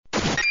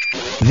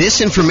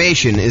This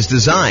information is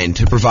designed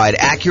to provide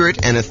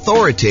accurate and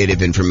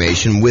authoritative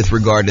information with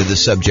regard to the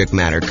subject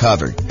matter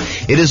covered.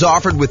 It is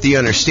offered with the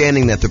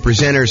understanding that the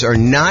presenters are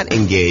not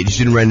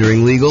engaged in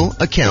rendering legal,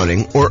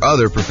 accounting, or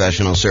other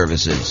professional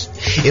services.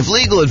 If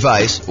legal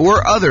advice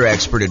or other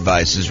expert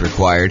advice is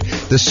required,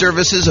 the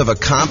services of a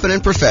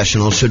competent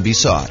professional should be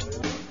sought.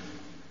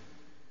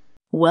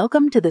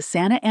 Welcome to the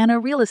Santa Ana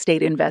Real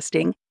Estate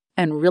Investing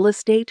and Real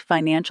Estate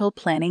Financial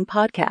Planning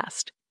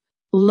Podcast.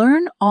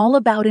 Learn all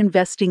about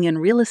investing in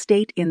real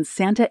estate in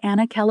Santa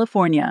Ana,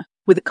 California,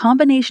 with a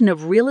combination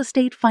of real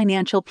estate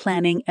financial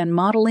planning and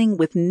modeling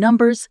with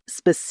numbers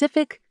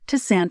specific to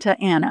Santa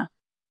Ana,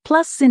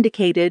 plus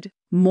syndicated,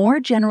 more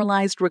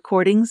generalized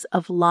recordings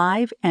of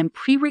live and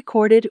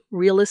pre-recorded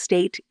real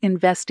estate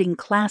investing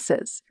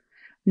classes,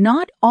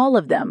 not all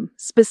of them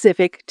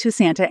specific to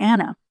Santa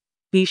Ana.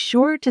 Be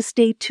sure to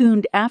stay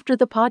tuned after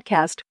the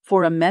podcast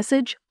for a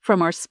message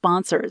from our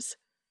sponsors.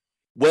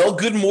 Well,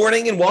 good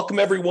morning and welcome,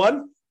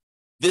 everyone.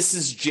 This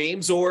is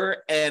James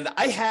Orr, and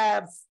I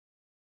have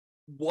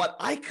what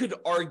I could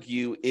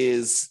argue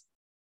is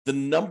the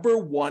number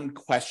one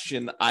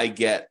question I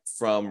get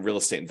from real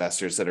estate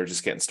investors that are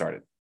just getting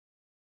started.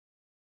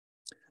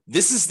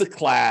 This is the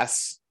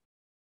class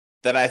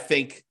that I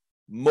think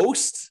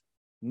most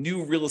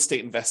new real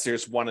estate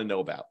investors want to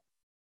know about.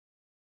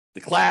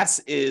 The class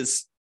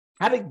is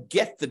how to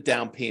get the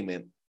down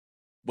payment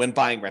when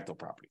buying rental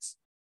properties.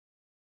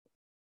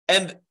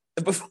 And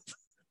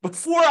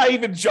before I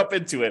even jump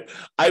into it,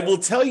 I will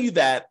tell you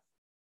that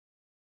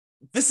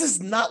this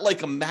is not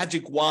like a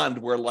magic wand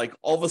where like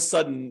all of a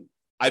sudden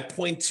I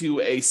point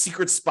to a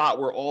secret spot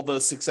where all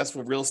the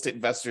successful real estate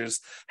investors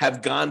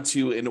have gone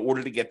to in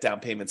order to get down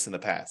payments in the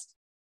past.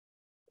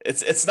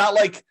 It's not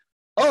like,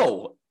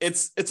 oh,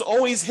 it's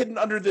always hidden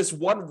under this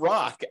one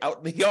rock out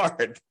in the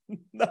yard.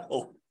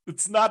 No,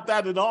 it's not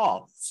that at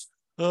all.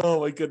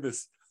 Oh my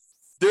goodness.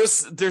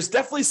 There's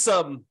definitely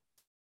some,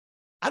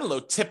 I don't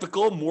know,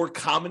 typical, more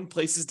common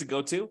places to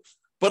go to.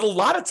 But a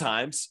lot of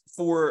times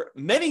for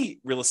many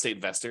real estate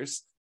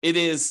investors, it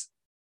is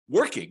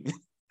working.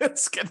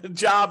 It's getting a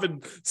job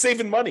and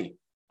saving money.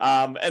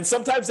 And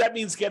sometimes that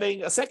means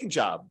getting a second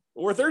job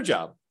or a third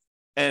job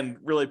and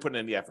really putting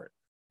in the effort.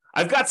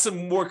 I've got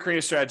some more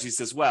creative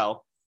strategies as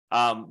well,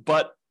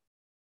 but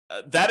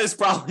that is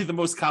probably the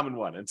most common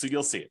one. And so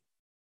you'll see it.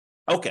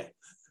 Okay.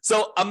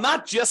 So I'm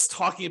not just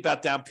talking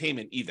about down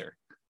payment either.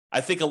 I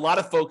think a lot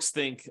of folks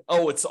think,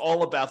 oh, it's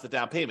all about the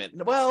down payment.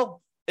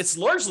 Well, it's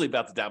largely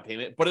about the down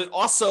payment, but it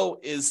also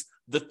is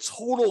the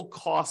total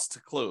cost to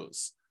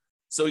close.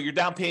 So your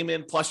down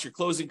payment plus your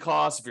closing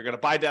costs, if you're going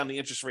to buy down the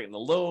interest rate in the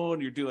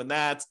loan, you're doing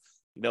that,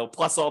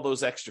 plus all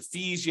those extra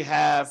fees you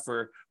have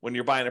for when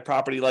you're buying a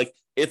property. Like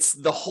it's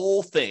the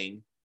whole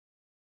thing.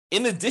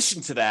 In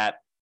addition to that,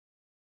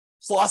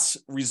 plus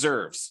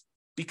reserves,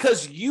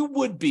 because you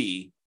would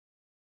be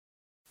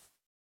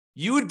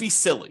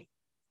silly.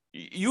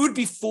 You would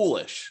be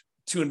foolish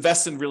to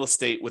invest in real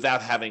estate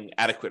without having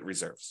adequate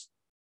reserves.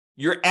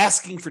 You're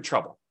asking for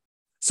trouble.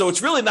 So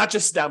it's really not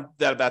just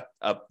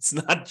it's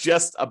not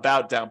just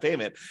about down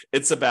payment.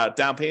 It's about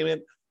down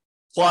payment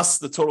plus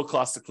the total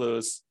cost to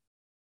close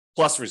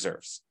plus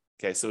reserves.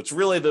 Okay, so it's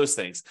really those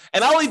things.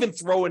 And I'll even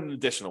throw in an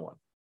additional one.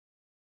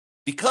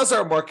 Because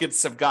our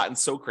markets have gotten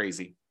so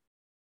crazy,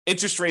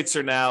 interest rates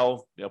are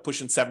now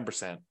pushing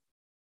 7%.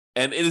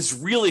 And it is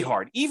really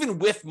hard, even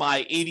with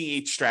my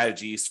 88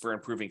 strategies for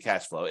improving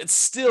cash flow. It's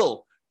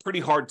still pretty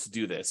hard to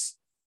do this,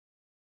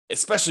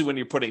 especially when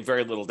you're putting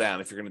very little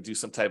down. If you're going to do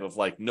some type of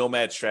like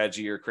nomad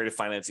strategy or creative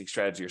financing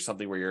strategy or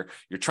something where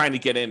you're trying to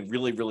get in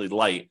really, really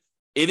light,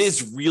 it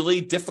is really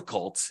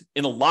difficult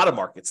in a lot of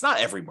markets, not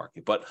every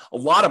market, but a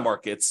lot of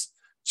markets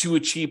to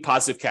achieve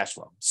positive cash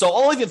flow. So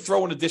I'll even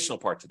throw an additional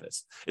part to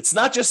this. It's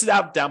not just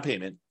about down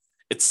payment.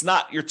 It's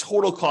not your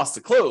total cost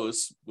to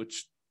close,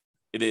 which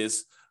it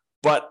is,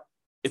 but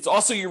it's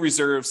also your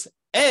reserves.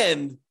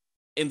 And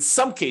in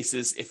some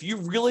cases, if you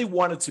really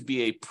wanted to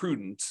be a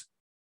prudent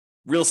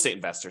real estate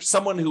investor,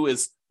 someone who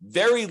is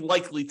very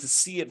likely to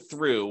see it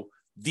through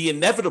the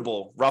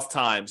inevitable rough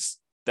times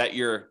that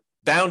you're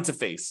bound to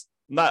face.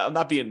 I'm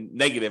not being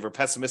negative or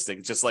pessimistic.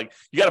 It's just like,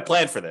 you got to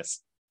plan for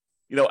this.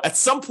 At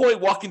some point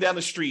walking down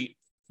the street,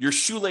 your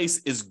shoelace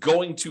is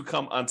going to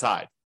come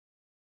untied.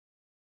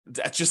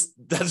 That's just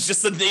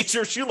the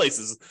nature of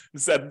shoelaces.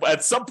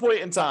 At some point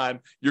in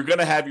time, you're going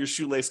to have your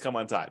shoelace come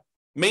untied.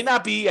 May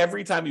not be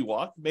every time you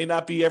walk, may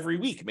not be every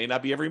week, may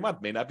not be every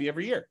month, may not be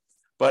every year.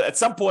 But at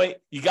some point,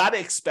 you got to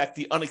expect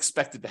the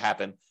unexpected to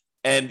happen,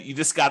 and you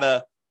just got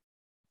to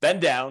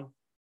bend down,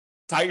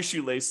 tie your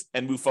shoelace,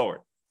 and move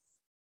forward.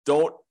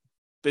 Don't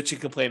bitch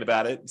and complain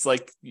about it. It's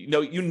like,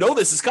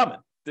 this is coming.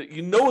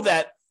 You know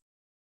that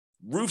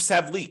roofs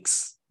have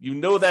leaks. You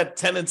know that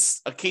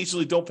tenants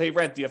occasionally don't pay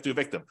rent. You have to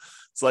evict them.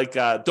 It's like,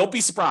 don't be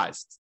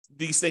surprised.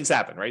 These things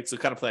happen, right? So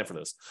kind of plan for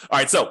this. All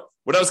right. So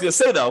what I was going to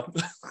say, though,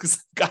 because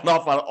I've gotten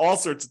off on all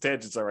sorts of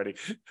tangents already,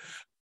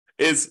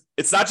 is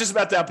it's not just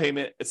about down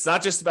payment. It's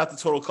not just about the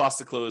total cost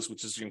to close,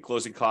 which is your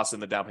closing costs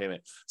and the down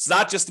payment. It's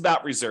not just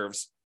about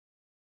reserves.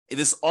 It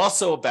is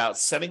also about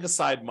setting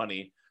aside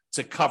money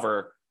to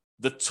cover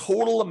the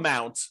total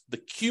amount, the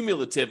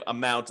cumulative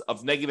amount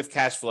of negative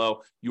cash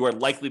flow you are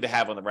likely to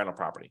have on the rental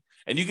property.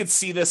 And you can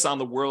see this on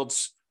the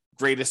world's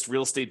greatest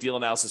real estate deal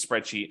analysis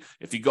spreadsheet.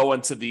 If you go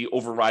into the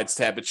overrides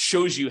tab, it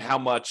shows you how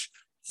much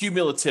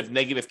cumulative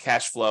negative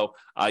cash flow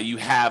you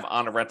have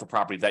on a rental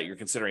property that you're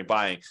considering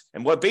buying.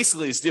 And what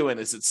basically is doing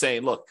is it's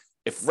saying, look,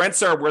 if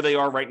rents are where they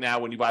are right now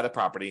when you buy the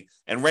property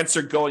and rents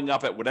are going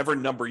up at whatever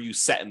number you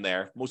set in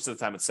there, most of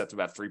the time it's set to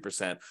about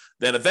 3%,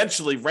 then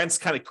eventually rents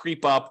kind of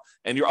creep up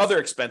and your other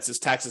expenses,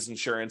 taxes,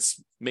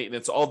 insurance,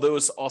 maintenance, all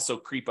those also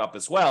creep up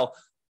as well.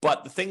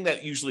 But the thing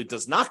that usually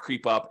does not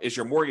creep up is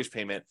your mortgage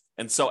payment.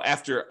 And so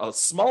after a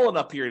small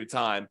enough period of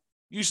time,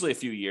 usually a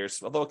few years,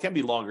 although it can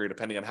be longer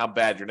depending on how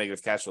bad your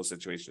negative cash flow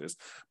situation is.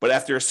 But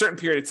after a certain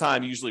period of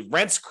time, usually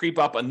rents creep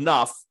up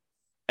enough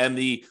and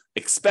the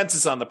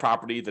expenses on the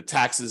property, the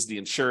taxes, the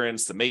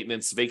insurance, the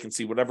maintenance,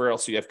 vacancy, whatever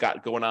else you have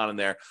got going on in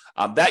there,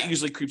 that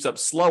usually creeps up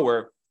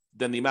slower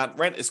than the amount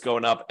rent is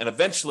going up. And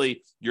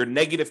eventually your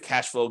negative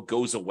cash flow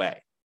goes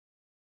away.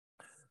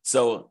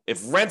 So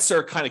if rents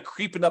are kind of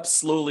creeping up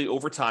slowly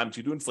over time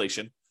due to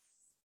inflation,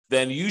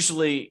 then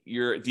usually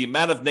the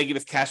amount of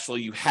negative cash flow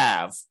you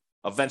have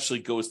eventually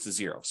goes to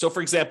zero. So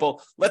for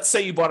example, let's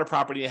say you bought a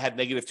property and had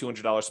negative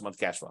 $200 a month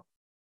cash flow.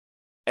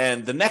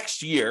 And the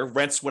next year,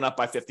 rents went up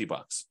by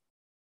 $50.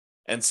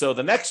 And so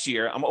the next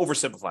year, I'm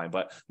oversimplifying,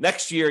 but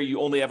next year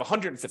you only have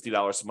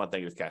 $150 a month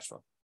negative cash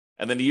flow.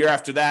 And then the year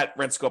after that,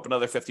 rents go up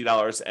another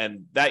 $50.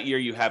 And that year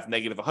you have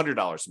negative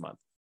 $100 a month.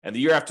 And the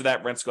year after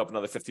that, rents go up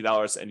another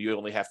 $50 and you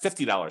only have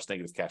 $50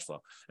 negative cash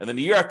flow. And then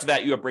the year after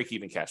that, you have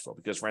break-even cash flow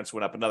because rents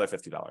went up another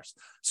 $50.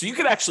 So you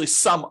could actually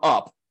sum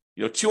up,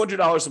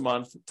 $200 a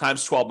month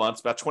times 12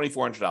 months, about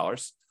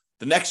 $2,400.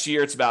 The next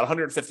year, it's about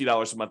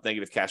 $150 a month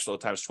negative cash flow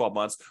times 12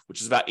 months,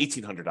 which is about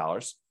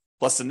 $1,800.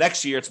 Plus the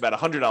next year, it's about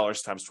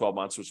 $100 times 12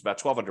 months, which is about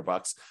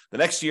 $1,200. The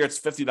next year, it's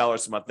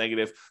 $50 a month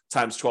negative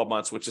times 12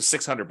 months, which is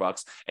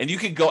 $600. And you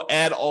can go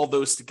add all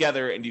those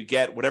together and you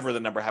get whatever the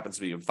number happens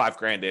to be,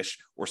 $5,000-ish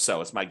or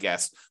so. It's my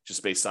guess,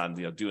 just based on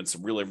doing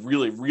some really,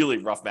 really, really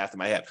rough math in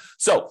my head.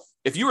 So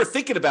if you were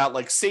thinking about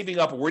like saving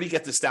up, where do you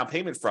get this down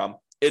payment from?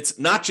 It's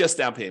not just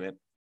down payment.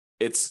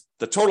 It's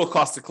the total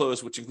cost to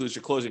close, which includes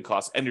your closing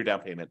costs and your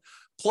down payment,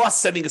 plus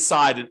setting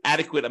aside an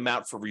adequate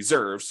amount for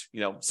reserves,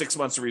 6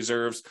 months of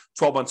reserves,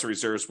 12 months of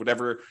reserves,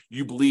 whatever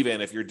you believe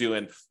in. If you're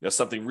doing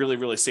something really,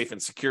 really safe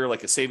and secure,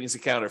 like a savings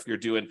account, or if you're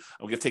doing,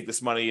 I'm going to take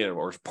this money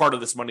or part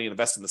of this money and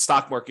invest in the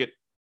stock market.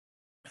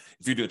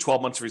 If you're doing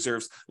 12 months of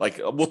reserves,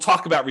 like we'll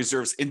talk about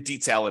reserves in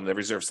detail in the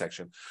reserve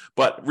section,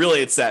 but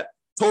really it's that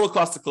total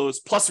cost to close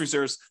plus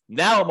reserves.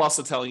 Now I'm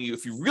also telling you,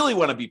 if you really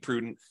want to be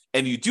prudent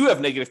and you do have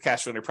negative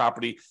cash flow on your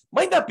property,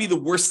 might not be the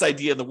worst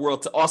idea in the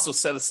world to also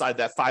set aside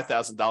that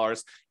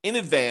 $5,000 in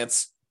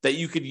advance that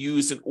you could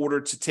use in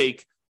order to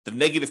take the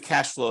negative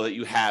cash flow that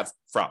you have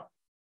from.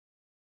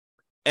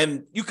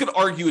 And you could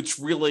argue it's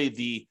really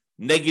the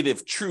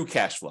negative true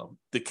cash flow,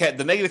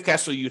 the negative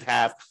cash flow you'd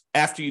have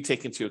after you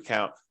take into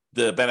account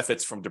the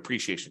benefits from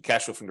depreciation,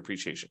 cash flow from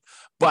depreciation.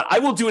 But I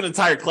will do an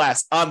entire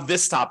class on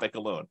this topic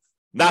alone.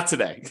 Not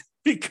today,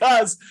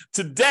 because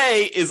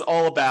today is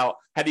all about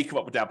how do you come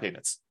up with down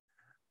payments.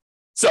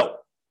 So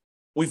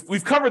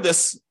we've covered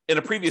this in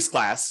a previous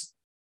class,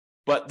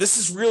 but this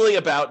is really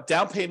about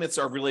down payments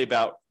are really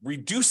about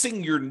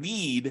reducing your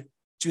need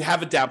to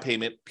have a down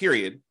payment,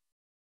 period.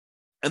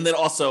 And then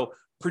also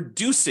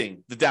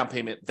producing the down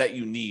payment that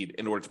you need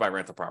in order to buy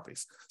rental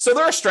properties. So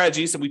there are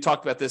strategies, and we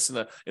talked about this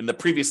in the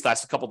previous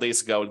class a couple of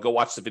days ago, and go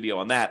watch the video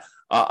on that,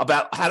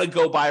 about how to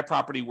go buy a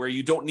property where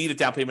you don't need a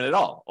down payment at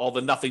all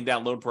the nothing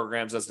down loan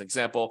programs as an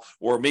example,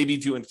 or maybe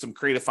doing some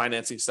creative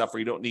financing stuff where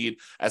you don't need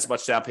as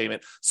much down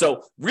payment.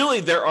 So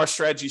really there are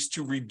strategies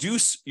to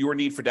reduce your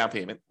need for down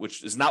payment,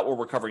 which is not what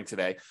we're covering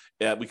today.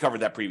 We covered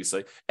that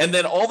previously. And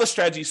then all the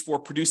strategies for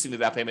producing the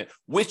down payment,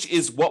 which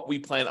is what we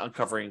plan on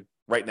covering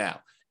right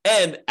now.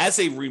 And as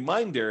a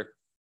reminder,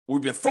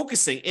 we've been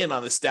focusing in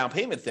on this down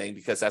payment thing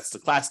because that's the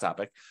class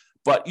topic,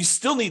 but you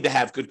still need to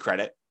have good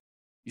credit.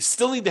 You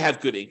still need to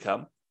have good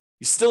income.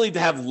 You still need to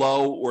have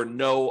low or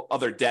no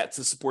other debt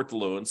to support the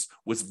loans,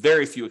 with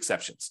very few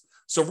exceptions.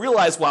 So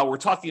realize while we're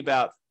talking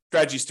about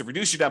strategies to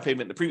reduce your down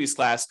payment in the previous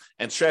class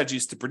and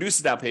strategies to produce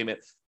a down payment,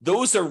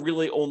 those are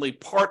really only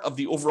part of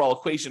the overall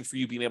equation for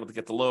you being able to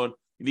get the loan.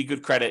 You need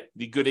good credit,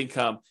 you need good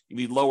income, you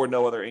need low or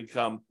no other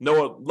income,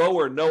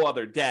 no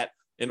other debt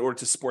in order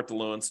to support the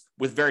loans,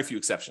 with very few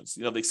exceptions.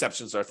 The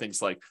exceptions are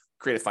things like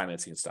creative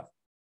financing and stuff.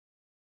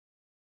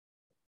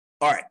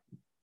 All right.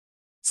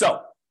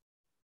 So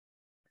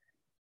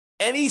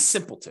any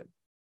simpleton,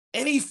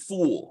 any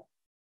fool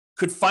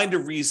could find a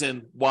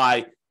reason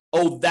why,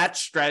 that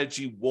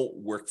strategy won't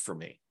work for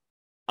me.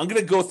 I'm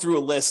going to go through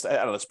a list. I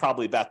don't know, it's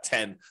probably about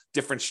 10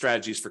 different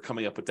strategies for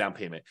coming up with down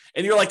payment.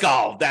 And you're like,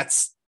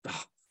 that's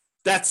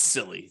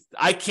silly.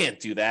 I can't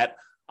do that.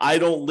 I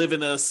don't live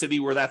in a city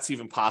where that's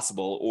even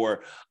possible,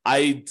 or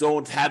I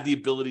don't have the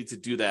ability to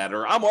do that,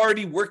 or I'm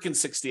already working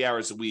 60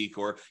 hours a week,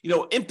 or,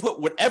 input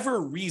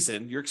whatever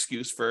reason, your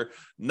excuse for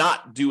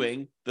not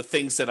doing the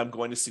things that I'm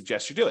going to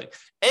suggest you're doing.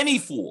 Any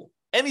fool,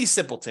 any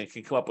simpleton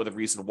can come up with a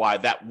reason why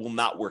that will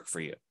not work for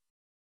you.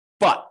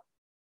 But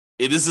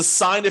it is a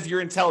sign of your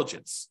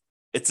intelligence.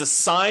 It's a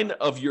sign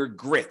of your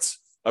grit,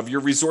 of your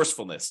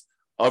resourcefulness,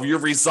 of your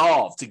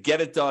resolve to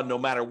get it done no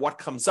matter what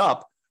comes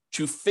up,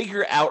 to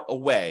figure out a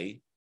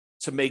way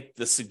to make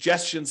the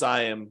suggestions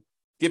I am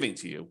giving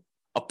to you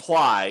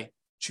apply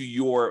to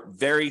your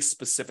very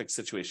specific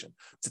situation.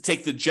 To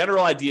take the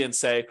general idea and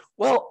say,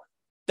 well,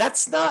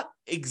 that's not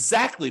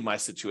exactly my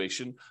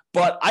situation,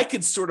 but I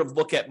could sort of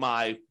look at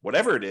my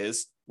whatever it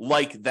is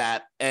like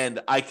that, and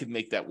I could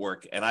make that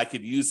work, and I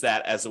could use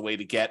that as a way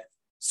to get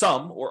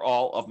some or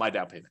all of my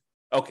down payment.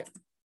 Okay.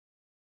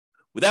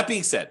 With that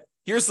being said,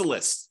 here's the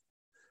list.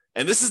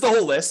 And this is the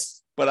whole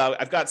list, but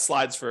I've got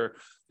slides for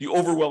the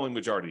overwhelming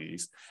majority of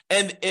these.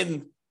 And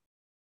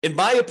in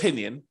my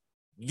opinion,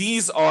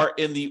 these are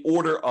in the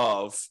order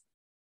of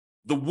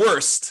the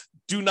worst,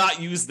 do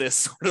not use this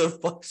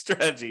sort of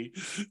strategy,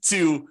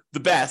 to the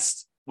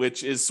best,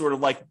 which is sort of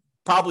like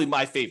probably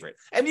my favorite.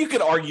 And you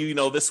could argue,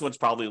 this one's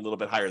probably a little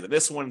bit higher than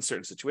this one in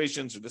certain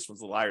situations, or this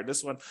one's a little higher than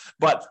this one.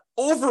 But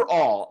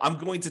overall, I'm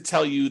going to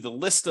tell you the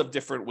list of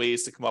different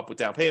ways to come up with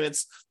down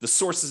payments, the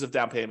sources of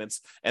down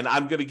payments, and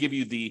I'm going to give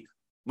you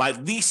my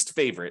least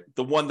favorite,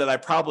 the one that I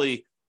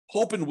probably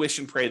hope and wish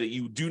and pray that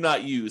you do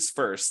not use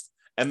first.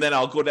 And then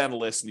I'll go down the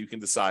list and you can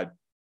decide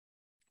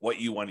what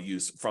you want to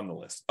use from the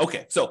list.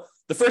 Okay, so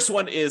the first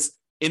one is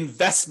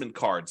investment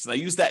cards. And I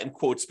use that in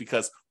quotes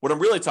because what I'm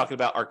really talking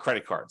about are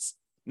credit cards.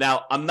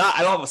 Now, I don't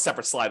have a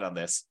separate slide on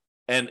this,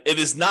 and it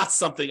is not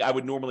something I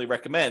would normally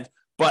recommend,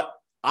 but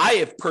I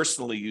have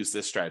personally used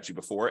this strategy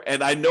before,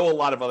 and I know a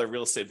lot of other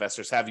real estate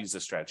investors have used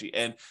this strategy,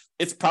 and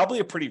it's probably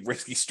a pretty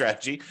risky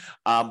strategy,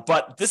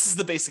 but this is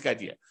the basic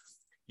idea.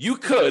 You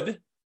could,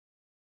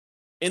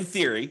 in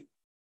theory,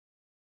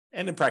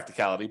 and in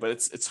practicality, but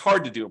it's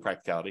hard to do in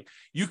practicality,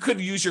 you could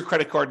use your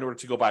credit card in order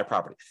to go buy a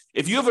property.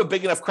 If you have a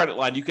big enough credit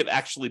line, you could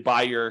actually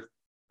buy your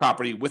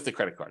property with the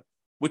credit card,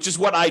 which is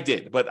what I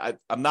did, but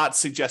I'm not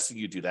suggesting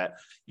you do that.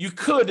 You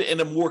could,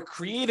 in a more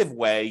creative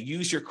way,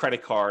 use your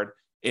credit card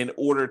in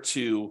order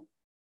to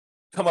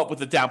come up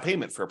with a down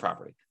payment for a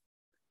property.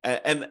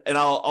 And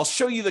I'll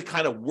show you the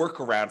kind of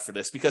workaround for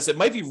this, because it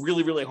might be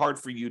really, really hard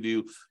for you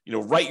to,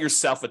 write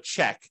yourself a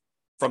check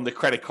from the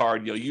credit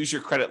card. Use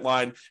your credit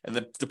line and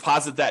then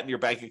deposit that in your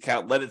bank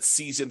account, let it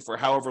season for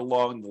however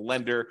long the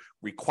lender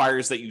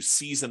requires that you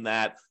season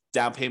that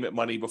down payment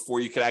money before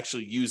you can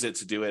actually use it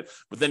to do it.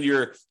 But then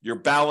your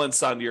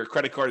balance on your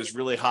credit card is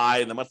really high,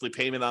 and the monthly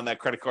payment on that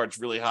credit card is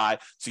really high.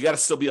 So you got to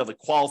still be able to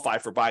qualify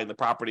for buying the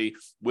property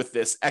with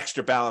this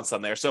extra balance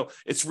on there. So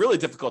it's really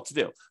difficult to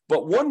do.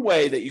 But one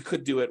way that you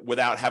could do it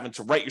without having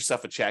to write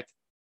yourself a check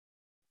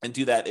and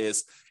do that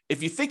is,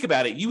 if you think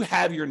about it, you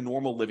have your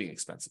normal living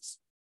expenses.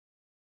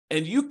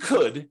 And you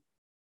could,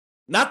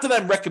 not that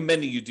I'm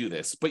recommending you do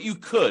this, but you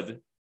could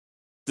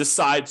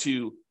decide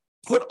to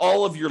put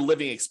all of your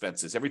living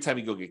expenses, every time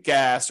you go get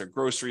gas or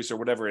groceries or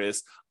whatever it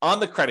is, on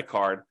the credit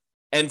card,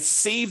 and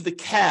save the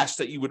cash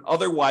that you would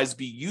otherwise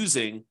be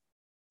using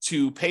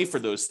to pay for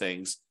those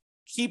things.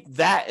 Keep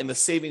that in the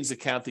savings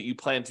account that you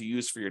plan to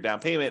use for your down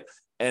payment,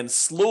 and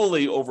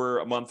slowly over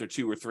a month or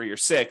 2 or 3 or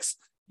 6,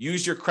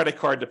 use your credit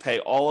card to pay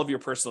all of your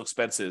personal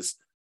expenses.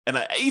 And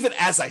even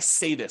as I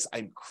say this,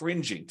 I'm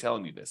cringing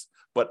telling you this.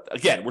 But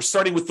again, we're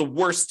starting with the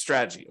worst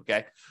strategy,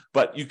 okay?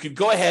 But you could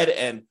go ahead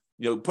and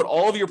put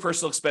all of your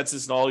personal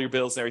expenses and all your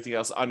bills and everything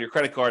else on your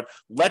credit card.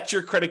 Let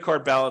your credit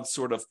card balance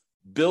sort of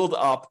build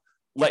up.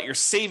 Let your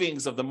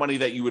savings of the money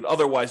that you would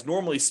otherwise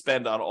normally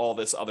spend on all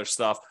this other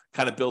stuff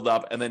kind of build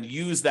up, and then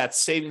use that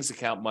savings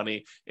account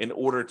money in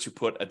order to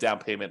put a down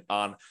payment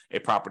on a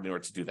property in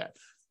order to do that.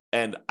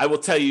 And I will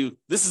tell you,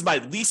 this is my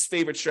least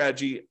favorite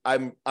strategy.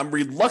 I'm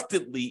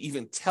reluctantly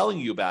even telling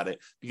you about it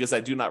because I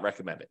do not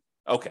recommend it.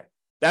 Okay,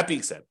 that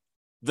being said,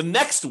 the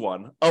next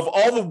one of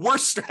all the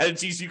worst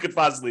strategies you could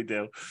possibly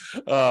do,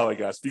 oh my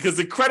gosh, because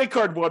the credit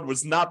card one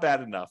was not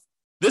bad enough.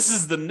 This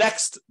is the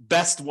next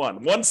best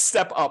one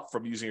step up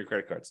from using your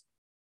credit cards.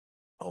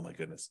 Oh my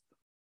goodness.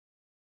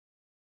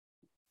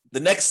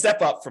 The next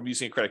step up from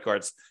using your credit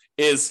cards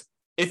is,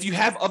 if you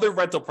have other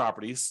rental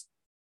properties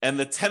and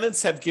the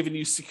tenants have given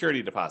you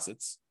security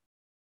deposits,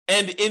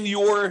 and in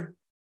your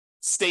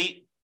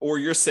state or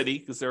your city,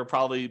 because there are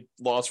probably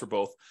laws for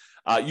both,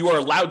 you are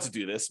allowed to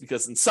do this,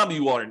 because in some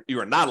you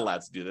are not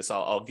allowed to do this.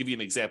 I'll give you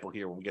an example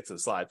here when we get to the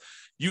slide.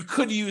 You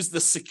could use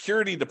the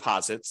security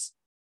deposits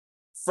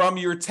from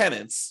your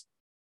tenants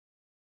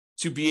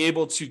to be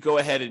able to go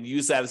ahead and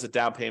use that as a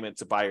down payment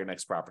to buy your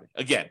next property.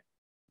 Again,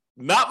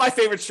 not my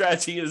favorite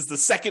strategy. It is the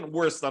second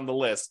worst on the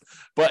list,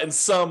 but in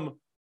some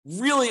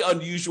really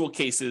unusual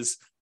cases,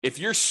 if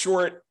you're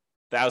short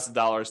 $1,000,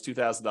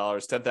 $2,000,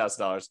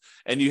 $10,000,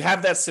 and you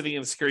have that sitting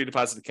in a security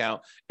deposit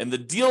account, and the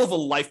deal of a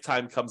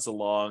lifetime comes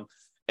along,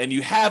 and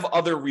you have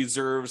other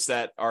reserves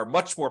that are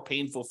much more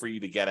painful for you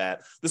to get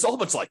at. There's a whole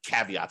bunch of like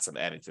caveats I'm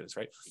adding to this,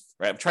 right?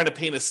 I'm trying to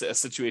paint a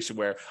situation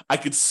where I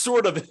could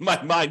sort of, in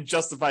my mind,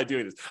 justify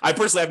doing this. I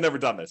personally have never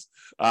done this,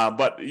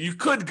 but you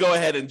could go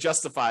ahead and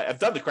justify. I've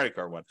done the credit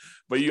card one,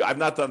 but I've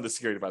not done the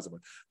security deposit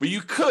one. But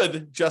you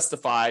could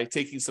justify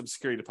taking some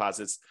security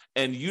deposits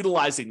and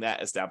utilizing that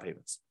as down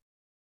payments.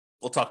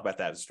 We'll talk about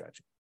that as a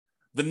strategy.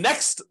 The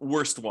next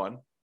worst one,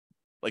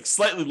 like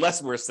slightly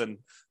less worse than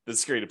the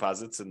security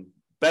deposits and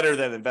better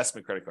than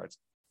investment credit cards,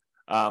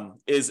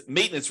 is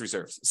maintenance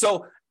reserves.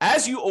 So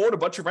as you own a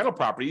bunch of rental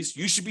properties,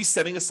 you should be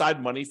setting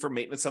aside money for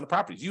maintenance on the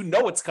properties. You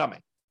know it's coming.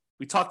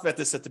 We talked about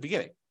this at the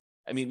beginning.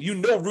 I mean, you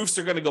know roofs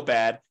are going to go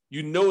bad.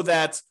 You know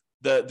that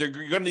you're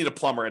going to need a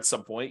plumber at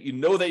some point. You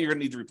know that you're going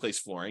to need to replace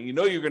flooring. You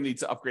know you're going to need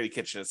to upgrade a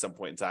kitchen at some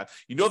point in time.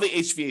 You know the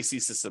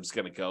HVAC system's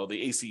going to go,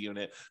 the AC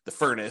unit, the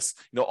furnace.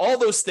 All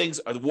those things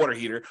are the water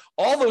heater.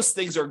 All those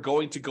things are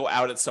going to go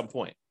out at some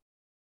point.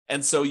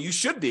 And so you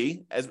should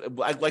be,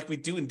 like we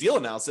do in deal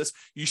analysis,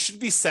 you should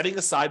be setting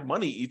aside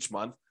money each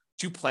month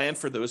to plan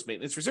for those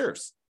maintenance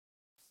reserves.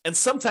 And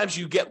sometimes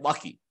you get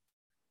lucky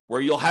where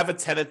you'll have a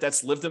tenant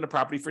that's lived in a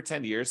property for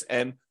 10 years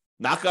and,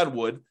 knock on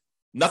wood,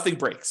 nothing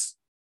breaks.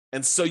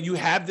 And so you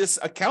have this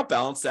account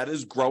balance that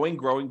is growing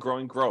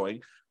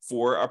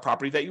for a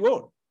property that you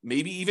own.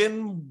 Maybe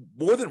even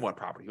more than one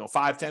property,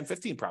 5, 10,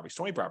 15 properties,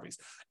 20 properties.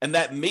 And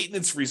that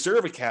maintenance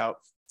reserve account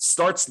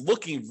starts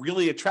looking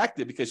really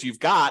attractive because you've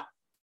got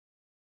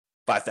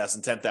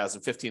 $5,000, $10,000,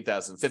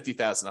 $15,000,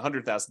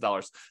 $50,000,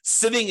 $100,000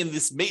 sitting in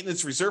this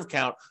maintenance reserve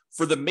account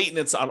for the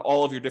maintenance on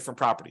all of your different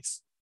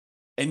properties.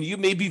 And you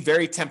may be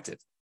very tempted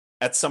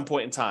at some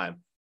point in time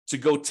to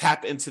go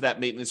tap into that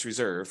maintenance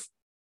reserve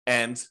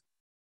and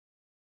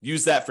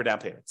use that for down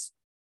payments.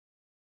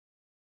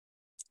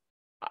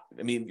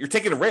 I mean, you're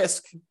taking a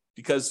risk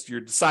because you're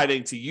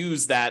deciding to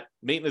use that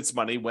maintenance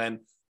money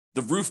when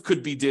the roof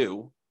could be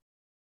due.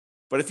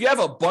 But if you have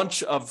a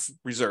bunch of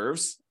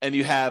reserves and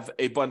you have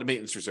a bunch of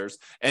maintenance reserves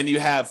and you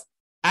have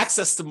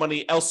access to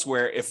money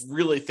elsewhere, if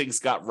really things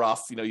got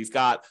rough, you've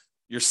got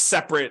your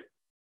separate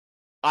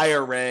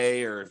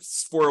IRA or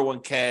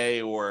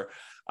 401k, or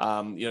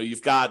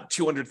you've got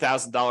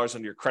 $200,000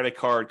 on your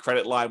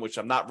credit line, which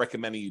I'm not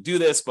recommending you do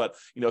this, but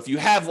if you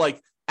have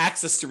like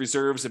access to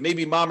reserves and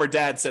maybe mom or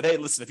dad said, hey,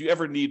 listen, if you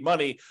ever need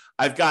money,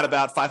 I've got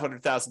about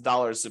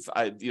 $500,000 if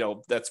I,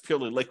 that's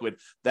purely liquid,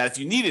 that if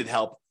you needed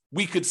help,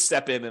 we could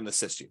step in and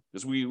assist you,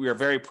 because we are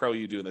very pro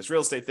you doing this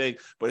real estate thing.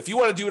 But if you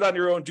want to do it on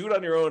your own, do it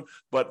on your own.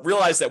 But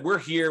realize that we're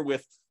here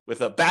with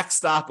a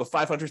backstop of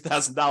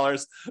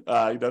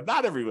 $500,000.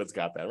 Not everyone's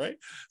got that, right?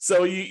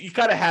 So you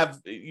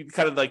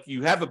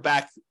have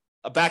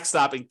a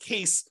backstop in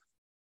case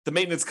the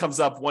maintenance comes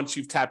up once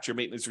you've tapped your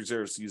maintenance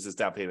reserves to use as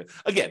down payment.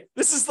 Again,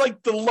 this is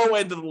like the low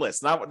end of the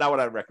list, not what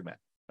I recommend.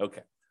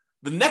 Okay.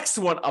 The next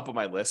one up on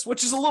my list,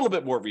 which is a little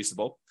bit more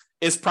reasonable,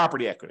 is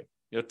property equity.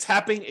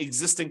 Tapping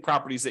existing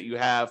properties that you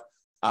have,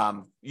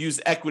 use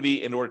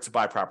equity in order to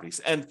buy properties.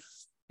 And,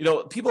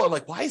 people are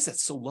like, why is that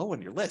so low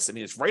on your list? I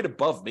mean, it's right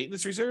above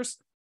maintenance reserves.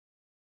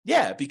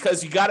 Yeah,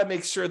 because you got to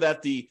make sure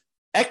that the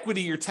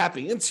equity you're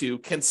tapping into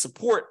can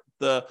support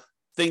the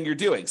thing you're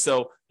doing.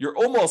 So you're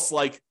almost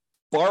like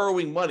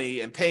borrowing money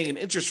and paying an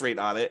interest rate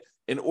on it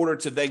in order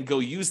to then go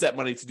use that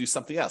money to do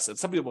something else. And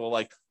some people are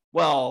like,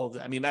 well,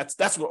 I mean,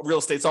 that's what real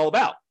estate's all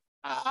about.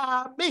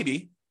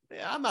 Maybe.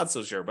 Yeah, I'm not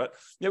so sure, but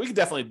we can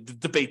definitely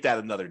debate that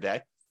another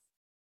day.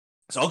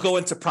 So I'll go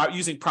into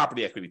using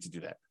property equity to do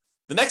that.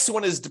 The next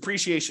one is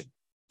depreciation.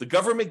 The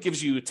government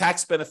gives you a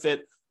tax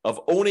benefit of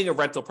owning a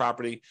rental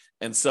property.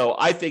 And so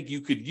I think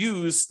you could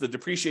use the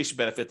depreciation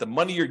benefit, the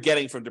money you're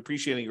getting from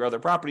depreciating your other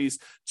properties,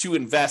 to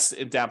invest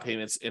in down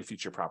payments in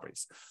future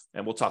properties.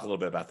 And we'll talk a little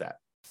bit about that.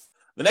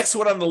 The next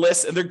one on the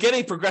list, and they're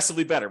getting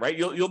progressively better, right?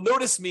 You'll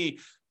notice me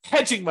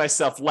hedging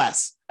myself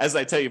less as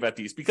I tell you about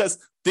these because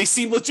they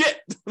seem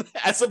legit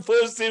as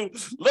opposed to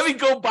let me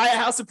go buy a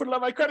house and put it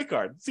on my credit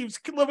card. It seems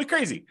a little bit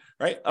crazy,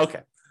 right?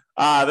 Okay.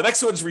 The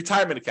next one is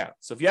retirement account.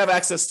 So if you have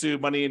access to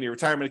money in your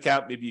retirement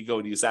account, maybe you go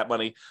and use that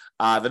money.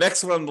 The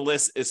next one on the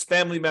list is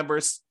family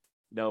members.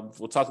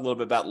 We'll talk a little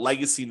bit about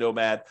legacy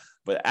nomad,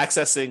 but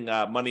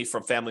accessing money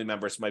from family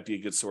members might be a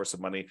good source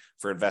of money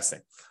for investing.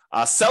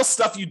 Sell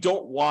stuff you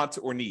don't want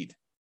or need.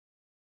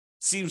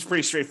 Seems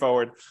pretty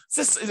straightforward.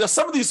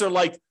 Some of these are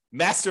like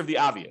master of the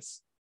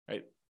obvious,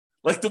 right?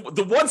 Like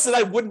the ones that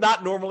I would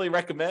not normally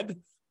recommend,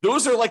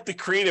 those are like the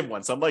creative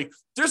ones. I'm like,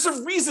 there's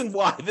a reason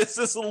why this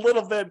is a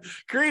little bit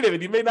creative,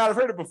 and you may not have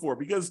heard it before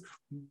because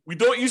we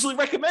don't usually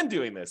recommend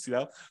doing this,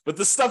 But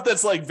the stuff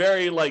that's like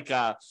very like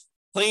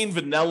plain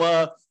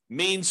vanilla,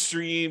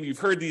 mainstream, you've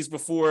heard these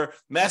before,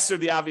 master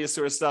of the obvious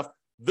sort of stuff.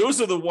 Those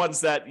are the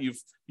ones that you've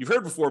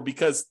heard before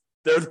because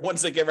they're the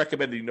ones that get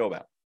recommended you know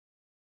about.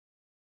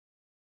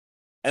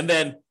 And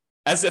then,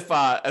 as if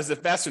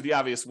master of the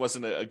obvious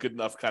wasn't a good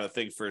enough kind of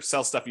thing for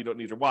sell stuff you don't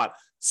need or want,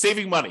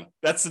 saving money.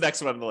 That's the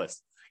next one on the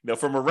list.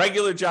 From a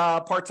regular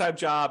job, part-time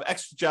job,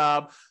 extra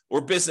job,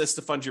 or business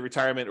to fund your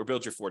retirement or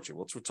build your fortune,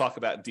 which we'll talk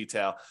about in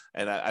detail.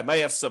 And I might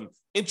have some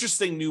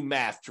interesting new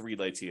math to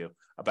relay to you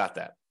about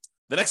that.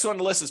 The next one on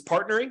the list is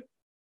partnering,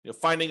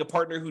 finding a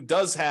partner who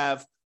does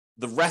have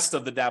the rest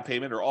of the down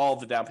payment or all of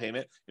the down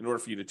payment in order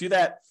for you to do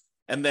that.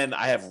 And then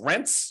I have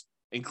rents,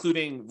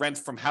 including rent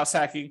from house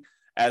hacking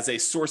as a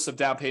source of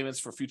down payments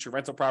for future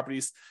rental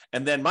properties.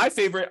 And then my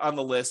favorite on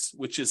the list,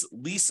 which is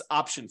lease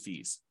option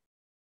fees.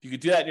 You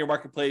could do that in your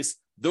marketplace.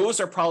 Those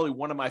are probably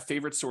one of my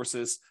favorite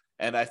sources,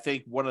 and I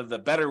think one of the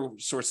better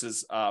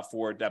sources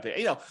for down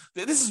payment.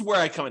 This is where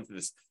I come into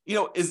this.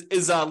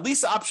 Is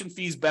lease option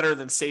fees better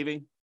than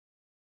saving?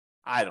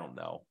 I don't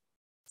know.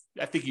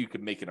 I think you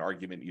could make an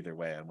argument either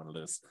way on one of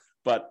those,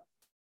 but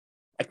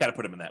I kind of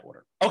put them in that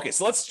order. Okay,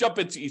 so let's jump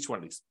into each one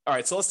of these. All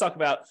right, so let's talk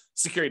about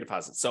security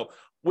deposits. So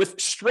with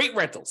straight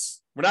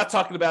rentals, we're not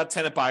talking about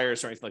tenant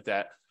buyers or anything like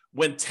that.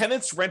 When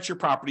tenants rent your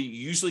property,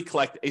 you usually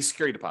collect a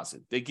security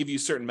deposit. They give you a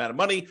certain amount of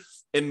money.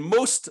 In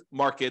most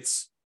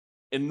markets,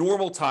 in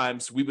normal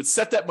times, we would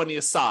set that money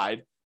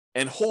aside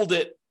and hold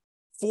it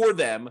for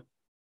them,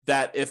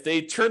 that if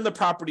they turn the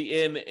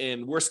property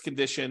in worse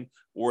condition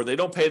or they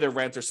don't pay their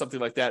rent or something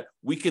like that,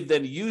 we could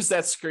then use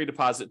that security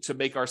deposit to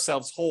make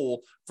ourselves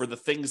whole for the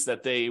things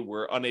that they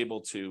were unable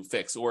to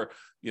fix. Or,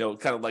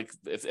 kind of like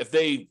if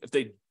they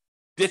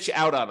ditch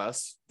out on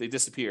us, they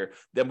disappear,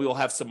 then we will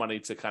have some money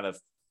to kind of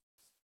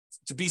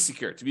to be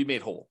secure, to be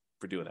made whole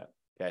for doing that.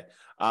 Okay.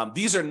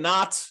 These are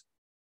not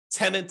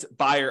tenant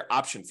buyer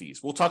option fees.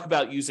 We'll talk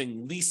about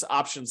using lease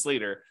options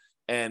later.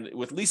 And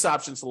with lease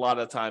options, a lot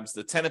of times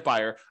the tenant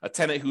buyer, a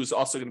tenant who's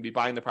also going to be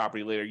buying the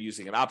property later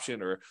using an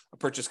option or a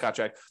purchase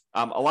contract,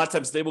 a lot of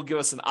times they will give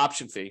us an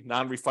option fee,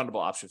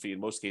 non-refundable option fee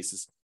in most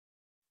cases.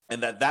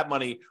 And that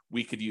money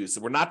we could use.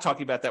 So we're not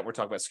talking about that. We're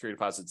talking about security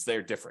deposits.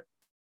 They're different.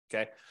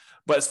 Okay.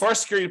 But as far as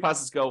security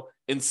deposits go,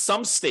 in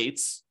some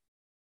states,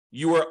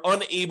 you are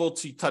unable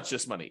to touch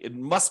this money. It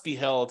must be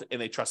held in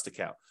a trust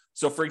account.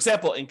 So for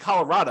example, in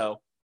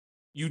Colorado,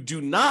 you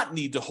do not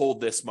need to hold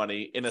this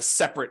money in a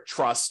separate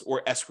trust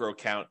or escrow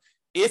account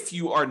if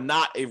you are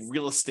not a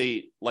real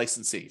estate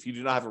licensee. If you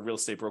do not have a real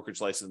estate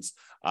brokerage license,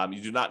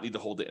 you do not need to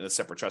hold it in a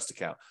separate trust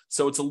account.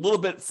 So it's a little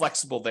bit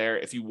flexible there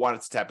if you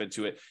wanted to tap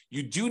into it.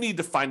 You do need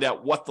to find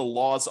out what the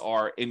laws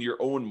are in your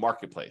own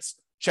marketplace.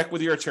 Check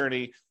with your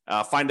attorney,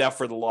 find out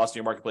for the laws in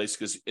your marketplace,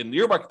 because in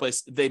your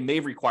marketplace, they may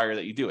require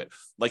that you do it.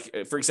 Like,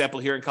 for example,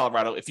 here in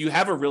Colorado, if you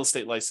have a real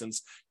estate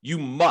license, you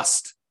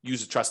must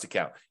use a trust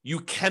account. You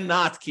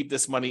cannot keep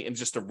this money in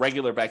just a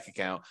regular bank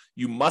account.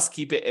 You must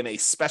keep it in a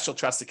special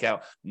trust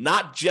account,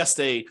 not just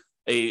a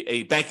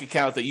bank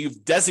account that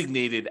you've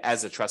designated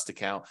as a trust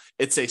account.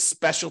 It's a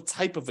special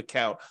type of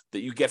account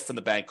that you get from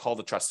the bank called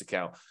a trust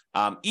account,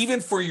 even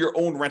for your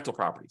own rental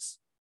properties,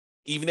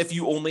 even if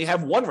you only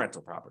have one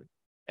rental property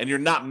and you're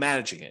not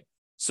managing it.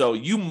 So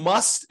you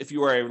must, if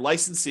you are a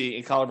licensee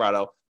in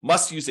Colorado,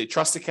 must use a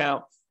trust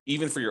account,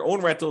 even for your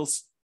own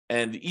rentals.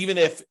 And even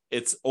if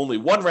it's only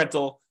one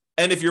rental,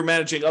 and if you're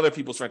managing other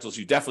people's rentals,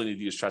 you definitely need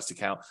to use trust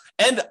account.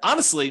 And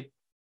honestly,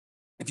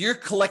 if you're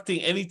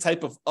collecting any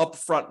type of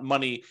upfront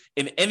money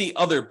in any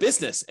other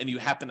business and you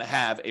happen to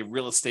have a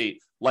real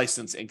estate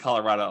license in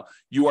Colorado,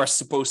 you are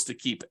supposed to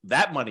keep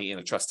that money in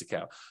a trust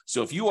account.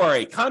 So if you are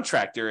a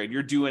contractor and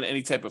you're doing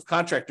any type of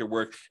contractor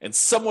work and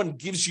someone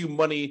gives you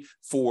money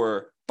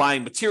for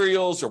buying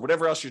materials or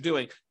whatever else you're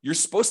doing, you're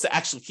supposed to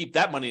actually keep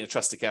that money in a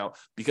trust account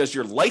because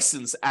your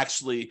license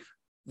actually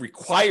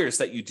requires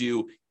that you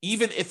do,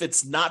 even if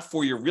it's not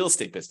for your real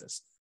estate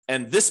business.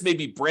 And this may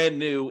be brand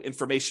new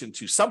information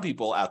to some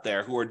people out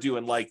there who are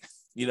doing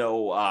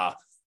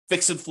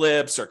fix and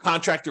flips or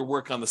contractor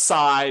work on the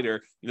side,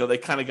 or, they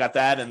kind of got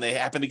that and they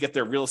happen to get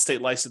their real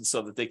estate license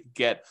so that they can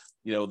get,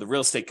 the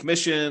real estate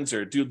commissions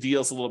or do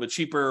deals a little bit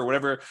cheaper or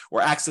whatever,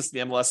 or access to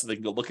the MLS so they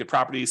can go look at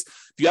properties.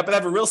 If you happen to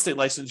have a real estate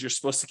license, you're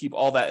supposed to keep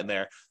all that in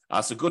there.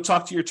 So go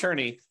talk to your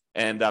attorney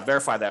and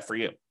verify that for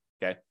you.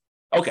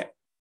 Okay.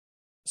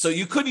 So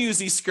you could use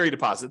these security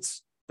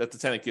deposits that the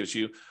tenant gives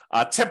you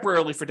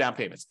temporarily for down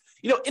payments.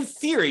 In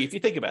theory, if you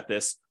think about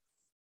this,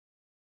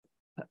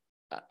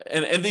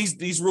 and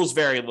these rules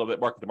vary a little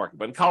bit market to market,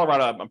 but in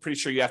Colorado, I'm pretty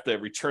sure you have to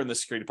return the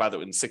security deposit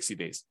within 60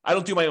 days. I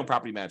don't do my own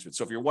property management.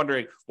 So if you're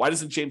wondering, why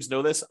doesn't James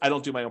know this? I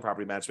don't do my own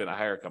property management. I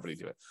hire a company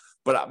to do it.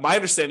 But my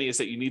understanding is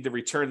that you need to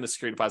return the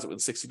security deposit within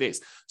 60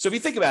 days. So if you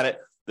think about it,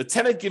 the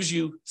tenant gives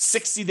you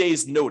 60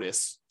 days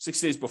notice,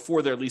 60 days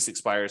before their lease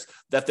expires,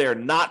 that they're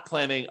not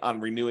planning on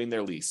renewing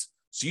their lease.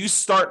 So you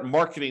start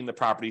marketing the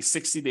property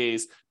 60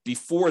 days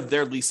before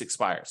their lease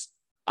expires.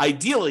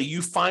 Ideally,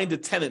 you find a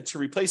tenant to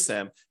replace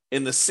them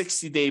in the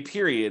 60-day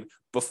period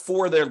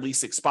before their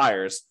lease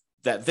expires,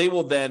 that they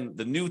will then,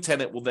 the new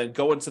tenant will then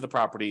go into the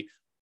property,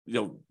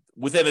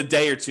 within a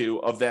day or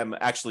two of them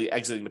actually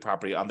exiting the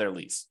property on their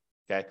lease.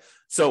 Okay.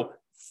 So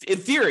in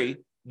theory,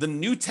 the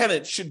new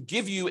tenant should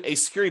give you a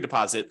security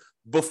deposit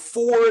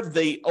before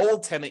the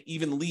old tenant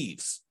even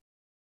leaves.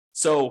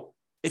 So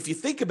if you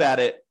think about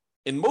it,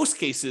 in most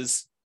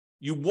cases,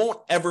 you won't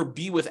ever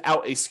be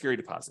without a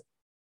security deposit,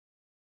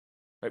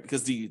 right?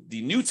 Because the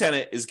new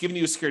tenant is giving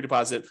you a security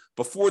deposit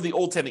before the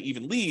old tenant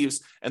even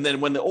leaves. And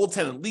then when the old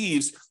tenant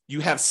leaves,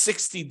 you have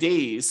 60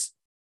 days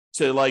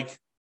to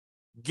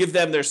give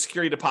them their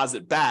security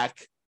deposit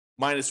back,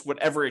 minus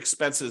whatever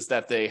expenses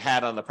that they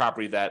had on the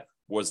property that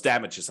was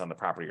damages on the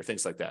property or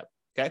things like that.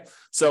 Okay.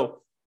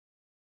 So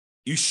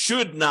you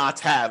should not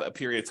have a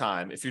period of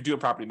time, if you're doing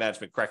property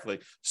management correctly,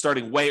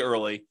 starting way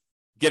early,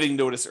 getting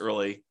notice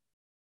early,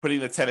 putting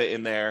the tenant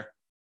in there,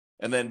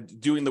 and then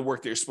doing the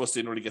work that you're supposed to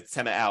in order to get the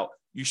tenant out.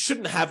 You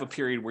shouldn't have a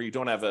period where you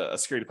don't have a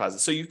security deposit.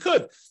 So you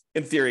could,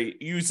 in theory,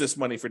 use this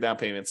money for down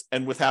payments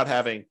and without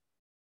having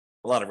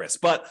a lot of risk.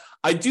 But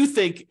I do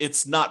think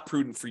it's not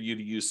prudent for you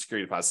to use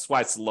security deposits. That's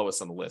why it's the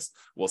lowest on the list.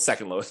 Well,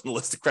 second lowest on the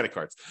list of credit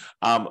cards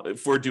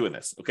for doing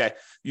this, okay?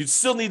 You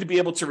still need to be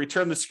able to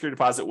return the security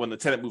deposit when the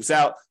tenant moves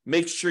out.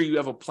 Make sure you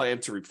have a plan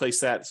to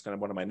replace that. It's kind of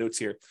one of my notes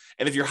here.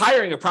 And if you're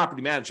hiring a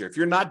property manager, if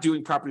you're not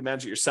doing property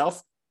management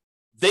yourself,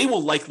 they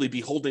will likely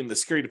be holding the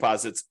security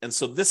deposits. And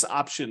so this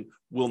option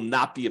will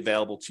not be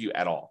available to you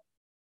at all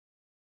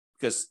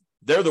because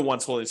they're the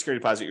ones holding the security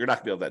deposit. You're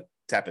not going to be able to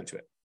tap into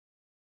it.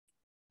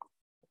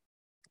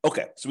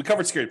 Okay, so we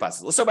covered security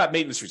deposits. Let's talk about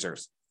maintenance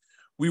reserves.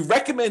 We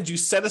recommend you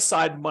set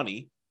aside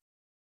money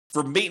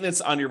for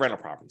maintenance on your rental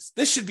properties.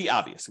 This should be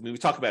obvious. I mean, we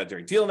talk about it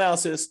during deal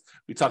analysis.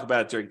 We talk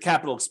about it during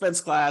capital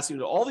expense class.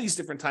 All these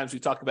different times we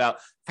talk about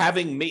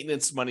having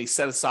maintenance money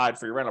set aside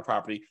for your rental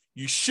property.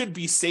 You should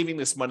be saving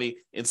this money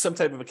in some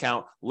type of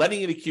account,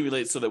 letting it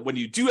accumulate so that when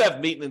you do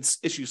have maintenance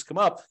issues come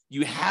up,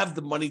 you have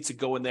the money to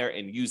go in there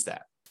and use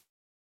that.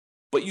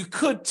 But you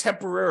could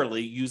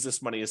temporarily use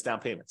this money as down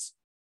payments.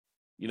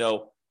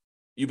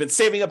 You've been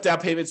saving up down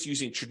payments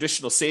using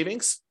traditional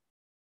savings,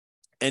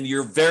 and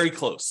you're very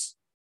close.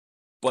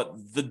 But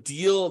the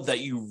deal that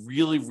you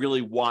really,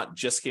 really want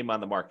just came on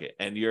the market,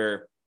 and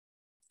you're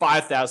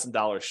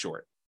 $5,000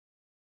 short.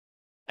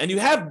 And you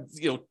have,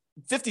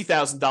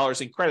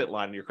 $50,000 in credit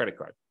line on your credit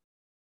card,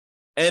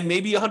 and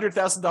maybe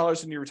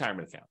 $100,000 in your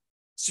retirement account.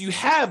 So you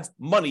have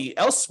money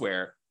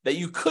elsewhere that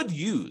you could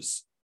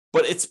use,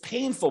 but it's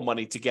painful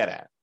money to get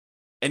at.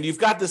 And you've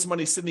got this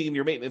money sitting in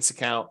your maintenance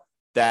account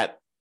that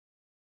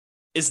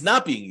is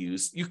not being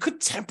used. You could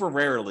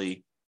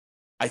temporarily,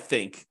 I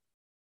think,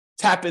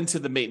 tap into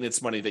the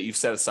maintenance money that you've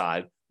set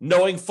aside,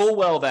 knowing full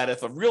well that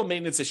if a real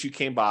maintenance issue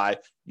came by,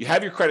 you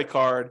have your credit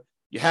card,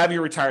 you have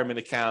your retirement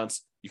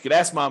accounts, you could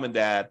ask mom and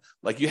dad,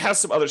 you have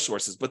some other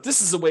sources. But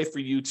this is a way for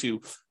you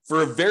to,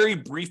 for a very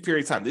brief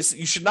period of time,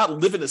 you should not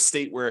live in a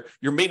state where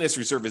your maintenance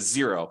reserve is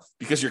zero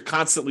because you're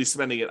constantly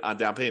spending it on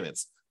down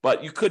payments.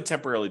 But you could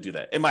temporarily do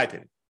that, in my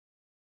opinion.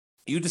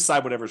 You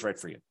decide whatever's right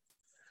for you.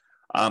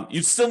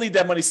 You still need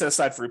that money set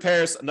aside for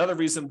repairs. Another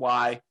reason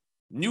why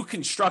new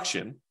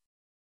construction,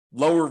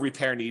 lower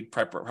repair need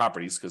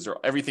properties, because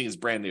everything is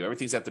brand new,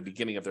 everything's at the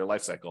beginning of their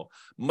life cycle,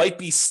 might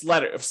be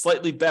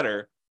slightly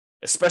better,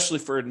 especially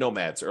for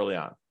nomads early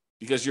on,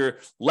 because you're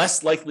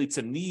less likely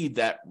to need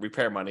that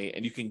repair money,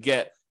 and you can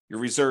get your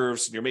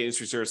reserves and your maintenance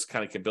reserves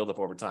kind of can build up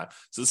over time.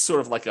 So it's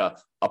sort of like a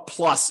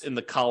plus in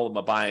the column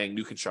of buying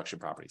new construction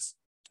properties,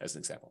 as an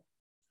example.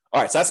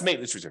 All right, so that's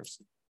maintenance reserves.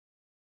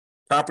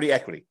 Property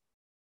equity.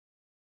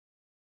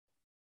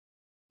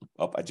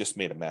 Oh, I just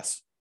made a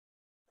mess.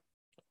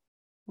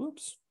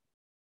 Whoops.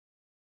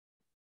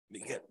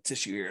 Let me get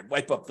tissue here and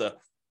wipe up the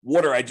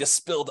water I just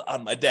spilled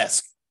on my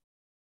desk.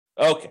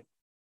 Okay.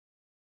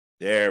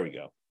 There we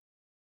go.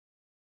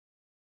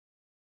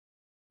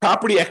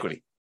 Property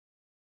equity.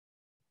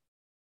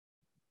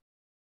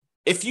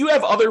 If you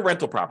have other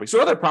rental properties,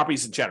 or other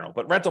properties in general,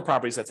 but rental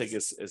properties I think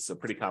is a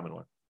pretty common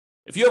one.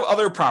 If you have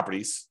other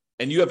properties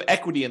and you have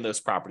equity in those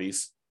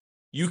properties,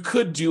 you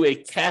could do a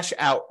cash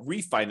out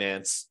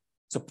refinance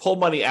to pull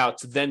money out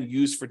to then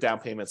use for down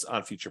payments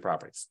on future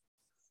properties.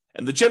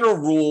 And the general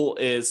rule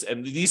is,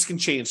 and these can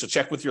change, so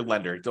check with your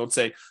lender. Don't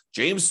say,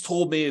 James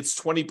told me it's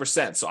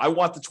 20%, so I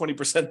want the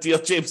 20% deal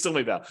James told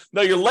me about.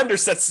 No, your lender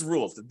sets the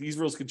rules. These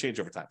rules can change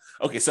over time.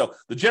 Okay, so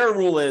the general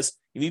rule is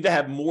you need to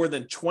have more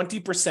than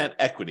 20%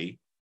 equity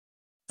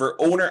for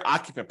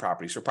owner-occupant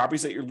properties, for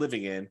properties that you're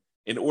living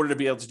in order to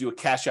be able to do a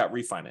cash-out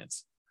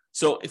refinance.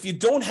 So if you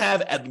don't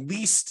have at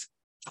least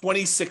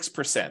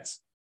 26%,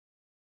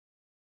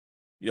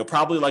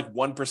 probably like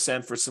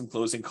 1% for some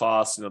closing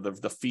costs,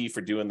 the fee for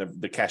doing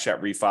the cash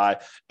out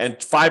refi, and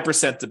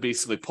 5% to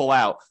basically pull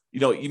out.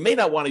 You may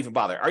not want to even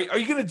bother. Are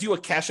you going to do a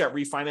cash out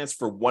refinance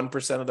for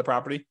 1% of the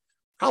property?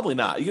 Probably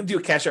not. You're going to do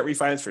a cash out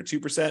refinance for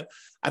 2%.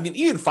 I mean,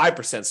 even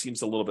 5%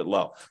 seems a little bit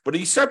low. But if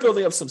you start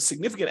building up some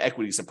significant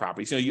equities in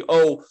properties, you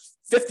owe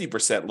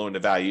 50% loan to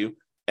value,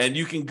 and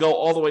you can go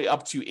all the way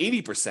up to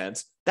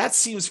 80%. That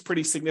seems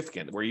pretty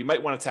significant, where you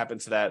might want to tap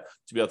into that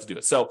to be able to do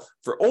it. So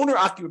for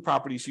owner-occupant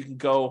properties, you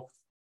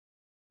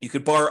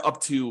could borrow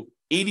up to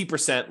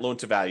 80% loan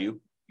to value.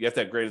 You have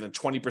to have greater than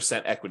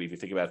 20% equity if you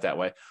think about it that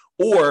way.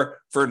 Or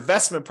for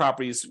investment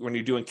properties, when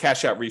you're doing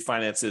cash out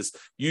refinances,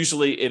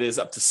 usually it is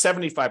up to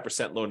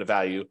 75% loan to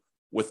value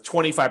with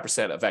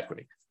 25% of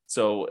equity.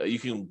 So you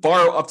can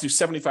borrow up to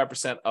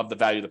 75% of the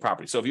value of the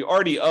property. So if you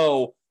already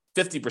owe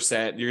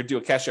 50%, you're going to do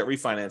a cash out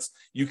refinance,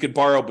 you could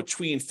borrow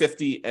between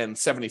 50 and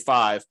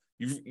 75.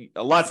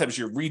 A lot of times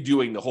you're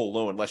redoing the whole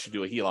loan unless you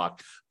do a HELOC,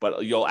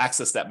 but you'll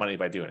access that money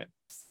by doing it.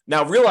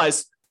 Now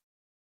realize,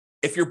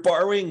 if you're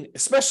borrowing,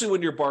 especially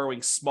when you're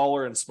borrowing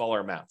smaller and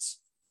smaller amounts,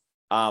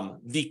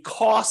 the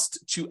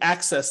cost to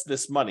access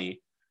this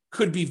money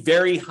could be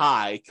very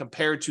high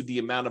compared to the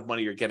amount of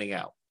money you're getting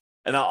out.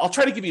 And I'll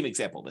try to give you an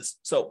example of this.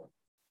 So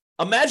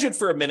imagine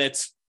for a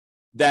minute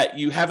that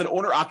you have an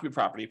owner-occupant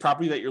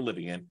property that you're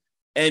living in,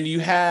 and you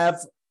have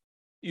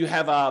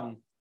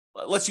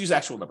let's use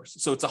actual numbers.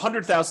 So it's a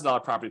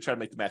 $100,000 property, try to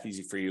make the math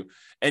easy for you,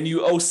 and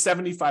you owe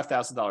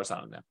 $75,000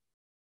 on it now.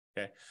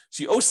 Okay,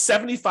 so you owe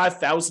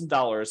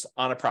 $75,000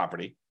 on a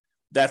property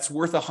that's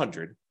worth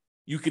 $100,000.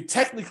 You could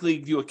technically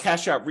do a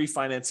cash out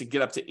refinance and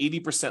get up to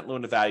 80%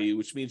 loan to value,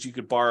 which means you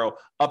could borrow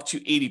up to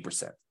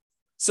 80%.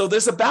 So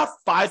there's about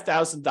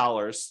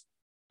 $5,000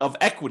 of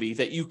equity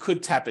that you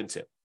could tap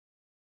into.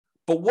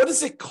 But what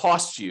does it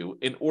cost you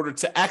in order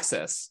to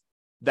access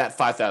that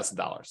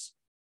 $5,000?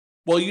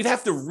 Well, you'd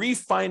have to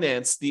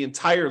refinance the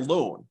entire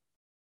loan.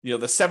 The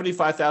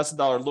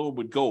 $75,000 loan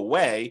would go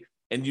away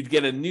and you'd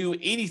get a new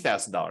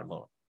 $80,000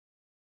 loan.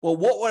 Well,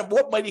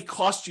 what might it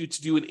cost you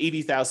to do an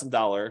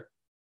 $80,000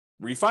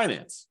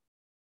 refinance?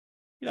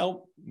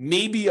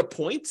 Maybe a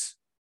point.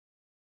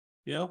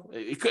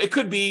 It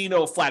could be,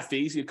 flat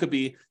fees. It could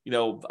be,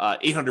 $800,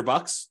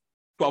 $1,200,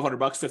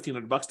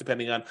 $1,500,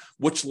 depending on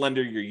which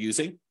lender you're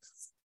using.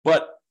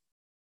 But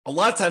a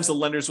lot of times the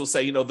lenders will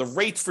say, the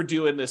rate for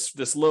doing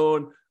this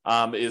loan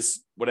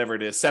is whatever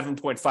it is,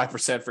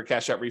 7.5% for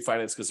cash out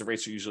refinance, because the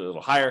rates are usually a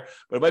little higher,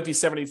 but it might be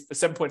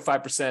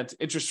 7.5%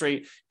 interest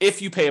rate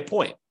if you pay a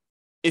point.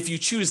 If you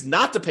choose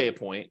not to pay a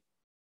point,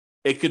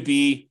 it could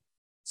be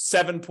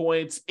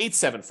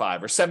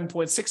 7.875 or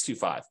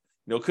 7.625.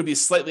 It could be a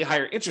slightly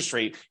higher interest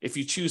rate if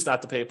you choose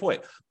not to pay a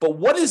point. But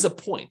what is a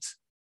point?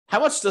 How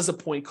much does a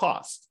point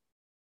cost?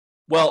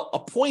 Well, a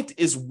point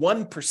is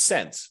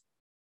 1%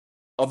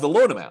 of the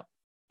loan amount.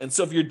 And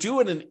so if you're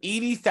doing an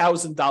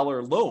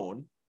 $80,000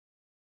 loan,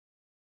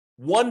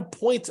 1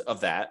 point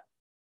of that,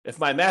 if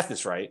my math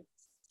is right,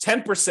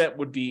 10%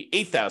 would be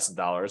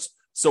 $8,000.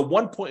 So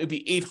 1 point would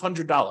be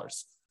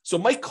 $800. So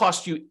it might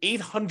cost you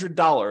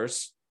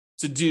 $800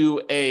 to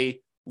do a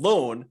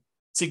loan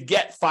to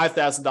get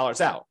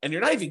 $5,000 out. And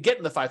you're not even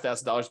getting the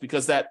 $5,000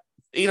 because that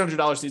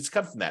 $800 needs to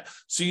come from that.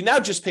 So you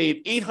now just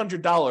paid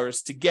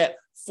 $800 to get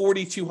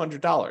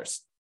 $4,200.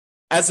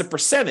 As a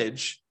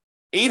percentage,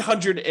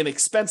 $800 in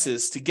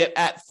expenses to get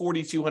at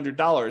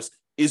 $4,200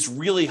 is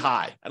really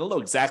high. I don't know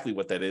exactly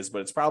what that is,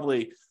 but it's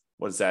probably,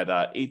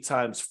 8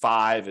 times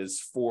 5 is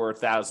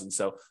 4,000.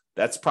 So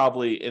that's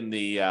probably in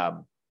the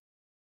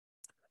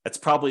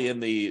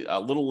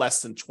little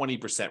less than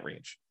 20%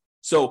 range.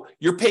 So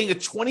you're paying a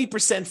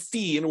 20%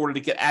 fee in order to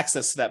get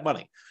access to that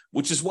money,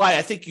 which is why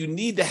I think you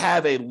need to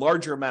have a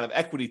larger amount of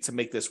equity to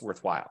make this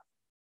worthwhile.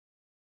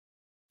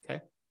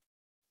 Okay.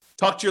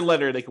 Talk to your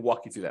lender. They can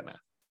walk you through that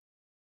math.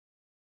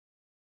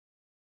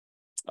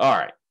 All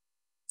right.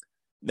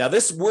 Now,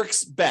 this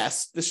works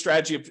best. This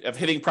strategy of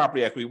hitting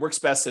property equity works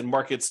best in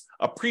markets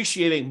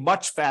appreciating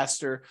much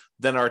faster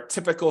than our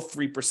typical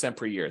 3%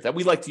 per year that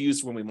we like to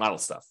use when we model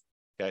stuff.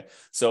 Okay.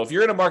 So if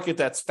you're in a market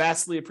that's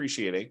fastly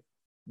appreciating,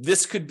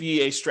 this could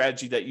be a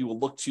strategy that you will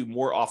look to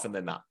more often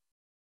than not.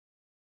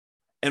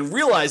 And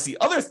realize the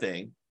other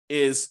thing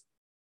is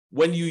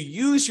when you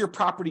use your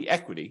property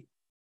equity,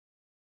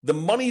 the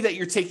money that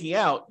you're taking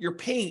out, you're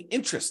paying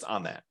interest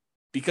on that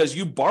because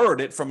you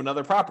borrowed it from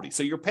another property.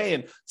 So you're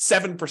paying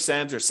 7%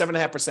 or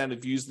 7.5%,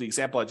 if you use the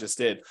example I just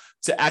did,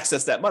 to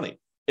access that money.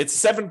 It's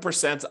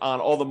 7% on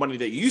all the money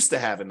that you used to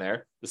have in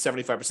there, the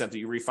 75% that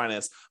you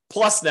refinanced,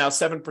 plus now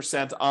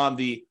 7% on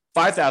the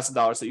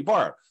 $5,000 that you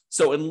borrowed.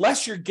 So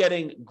unless you're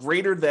getting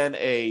greater than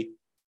a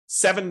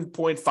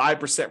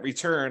 7.5%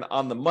 return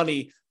on the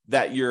money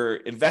that you're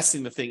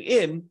investing the thing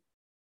in,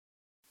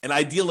 and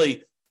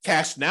ideally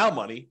cash now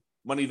money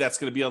that's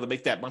going to be able to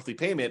make that monthly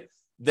payment,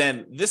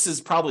 then this is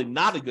probably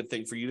not a good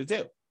thing for you to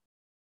do.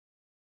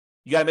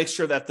 You got to make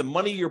sure that the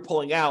money you're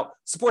pulling out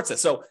supports it.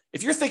 So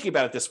if you're thinking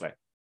about it this way,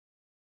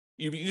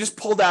 you just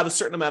pulled out a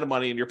certain amount of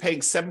money and you're paying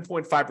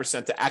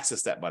 7.5% to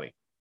access that money.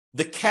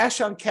 The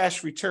cash on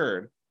cash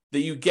return that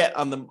you get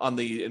on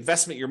the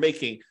investment you're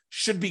making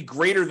should be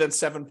greater than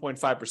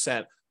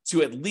 7.5%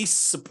 to at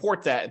least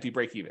support that and be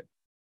break even.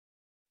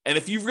 And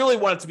if you really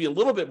want it to be a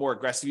little bit more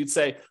aggressive, you'd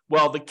say,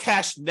 well, the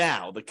cash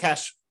now, the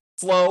cash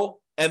flow,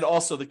 and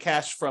also the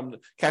cash flow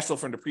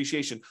from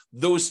depreciation,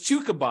 those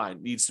two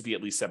combined needs to be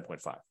at least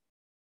 7.5.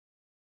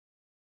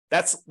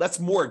 That's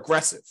more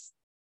aggressive,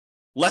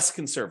 less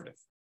conservative.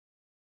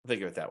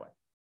 Think of it that way.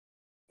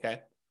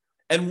 Okay.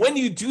 And when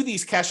you do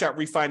these cash out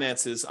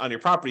refinances on your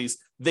properties,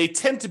 they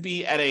tend to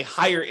be at a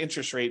higher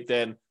interest rate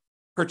than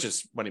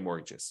purchase money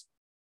mortgages.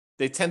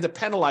 They tend to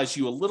penalize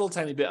you a little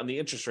tiny bit on the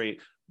interest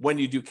rate when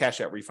you do cash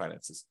out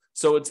refinances.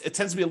 So it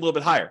tends to be a little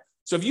bit higher.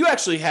 So if you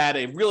actually had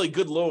a really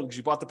good loan because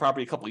you bought the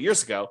property a couple of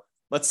years ago,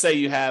 let's say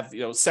you have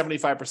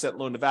 75%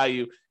 loan to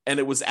value and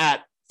it was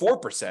at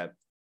 4%.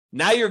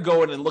 Now you're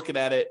going and looking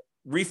at it,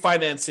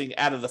 refinancing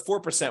out of the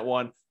 4%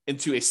 one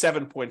into a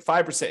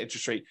 7.5%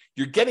 interest rate.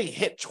 You're getting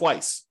hit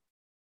twice.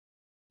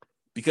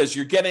 Because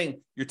you're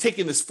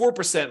taking this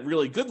 4%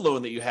 really good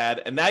loan that you had,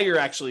 and now you're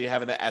actually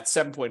having it at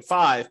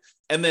 7.5,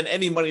 and then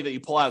any money that you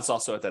pull out is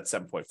also at that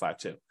 7.5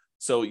 too.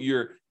 So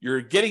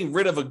you're getting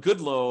rid of a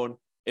good loan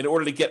in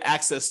order to get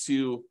access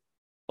to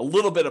a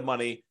little bit of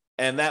money,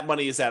 and that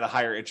money is at a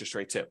higher interest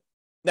rate too.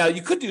 Now,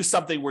 you could do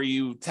something where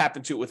you tap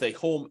into it with a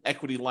home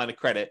equity line of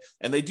credit,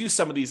 and they do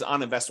some of these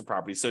on investment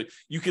properties. So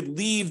you could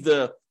leave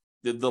the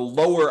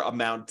lower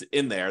amount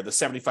in there, the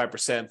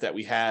 75% that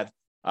we had.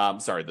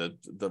 Because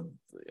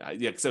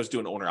I was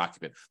doing owner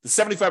occupant. The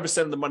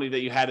 75% of the money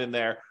that you had in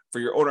there for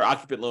your owner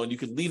occupant loan, you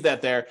could leave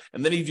that there,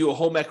 and then you do a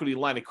home equity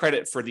line of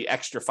credit for the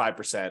extra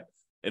 5%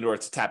 in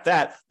order to tap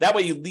that. That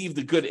way you leave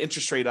the good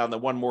interest rate on the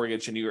one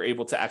mortgage and you're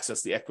able to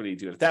access the equity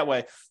to do it that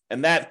way.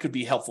 And that could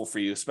be helpful for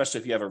you, especially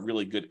if you have a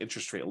really good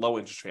interest rate, low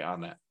interest rate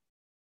on that.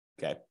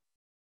 Okay.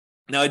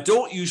 Now, I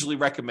don't usually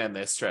recommend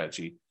this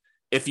strategy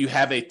if you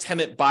have a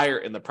tenant buyer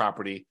in the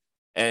property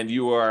and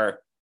you are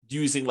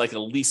using like a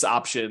lease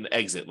option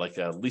exit, like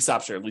a lease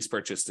option or lease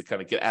purchase to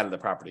kind of get out of the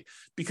property,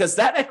 because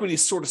that equity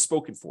is sort of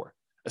spoken for,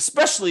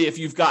 especially if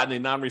you've gotten a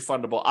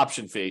non-refundable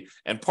option fee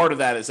and part of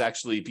that is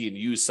actually being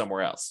used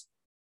somewhere else.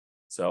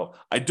 So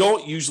I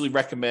don't usually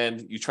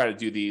recommend you try to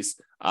do these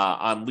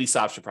on lease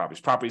option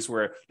properties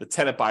where the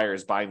tenant buyer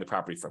is buying the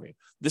property from you.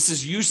 This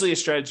is usually a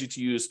strategy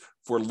to use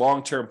for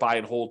long-term buy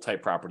and hold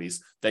type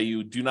properties that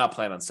you do not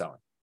plan on selling.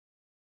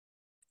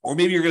 Or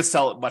maybe you're going to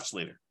sell it much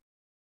later.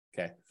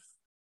 Okay.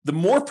 The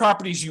more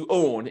properties you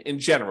own in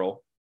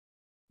general,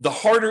 the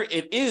harder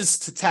it is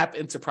to tap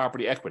into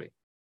property equity.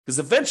 Because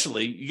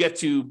eventually you get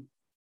to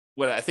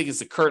what I think is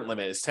the current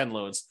limit is 10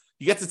 loans.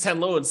 You get to 10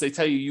 loans, they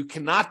tell you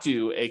cannot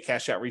do a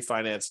cash out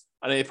refinance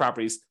on any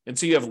properties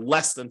until you have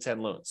less than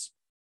 10 loans.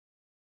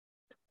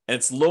 And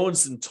it's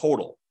loans in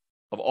total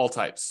of all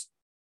types.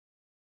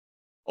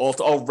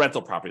 All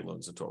rental property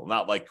loans in total,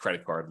 not like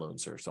credit card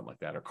loans or something like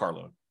that, or car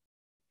loan.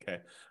 Okay.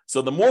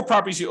 So the more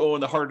properties you own,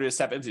 the harder it is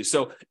to tap into.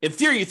 So in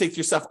theory, you think to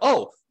yourself,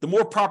 oh, the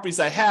more properties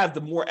I have, the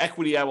more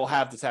equity I will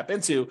have to tap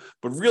into.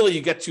 But really,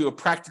 you get to a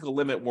practical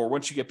limit where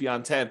once you get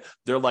beyond 10,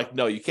 they're like,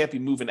 no, you can't be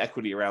moving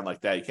equity around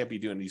like that. You can't be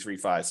doing these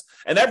refis.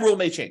 And that rule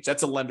may change.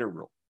 That's a lender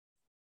rule.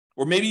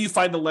 Or maybe you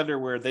find a lender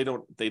where they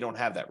don't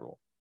have that rule.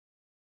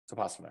 It's a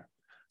possibility.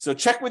 So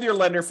check with your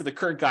lender for the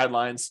current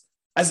guidelines,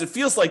 as it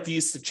feels like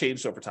these have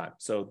changed over time.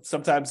 So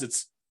sometimes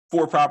it's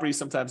 4 properties,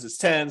 sometimes it's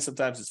 10,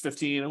 sometimes it's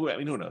 15. I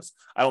mean, who knows?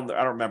 I don't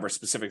remember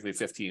specifically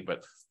 15,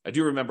 but I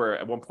do remember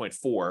at one point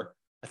 4.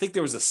 I think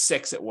there was a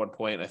 6 at one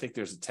point. I think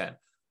there's a 10.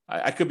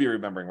 I could be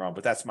remembering wrong,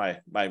 but that's my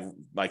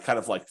kind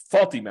of like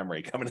faulty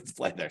memory coming into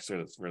play next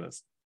for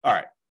this. All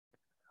right.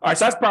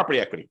 So that's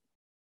property equity.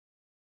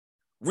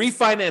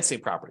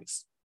 Refinancing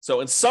properties.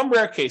 So in some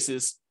rare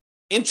cases,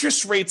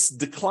 interest rates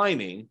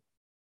declining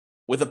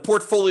with a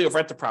portfolio of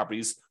rental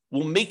properties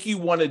will make you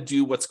want to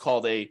do what's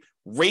called a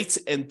rate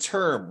and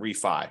term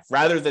refi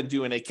rather than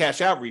doing a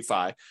cash out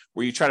refi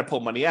where you try to pull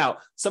money out.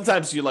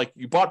 Sometimes you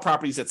bought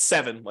properties at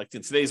 7, like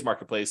in today's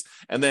marketplace,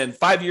 and then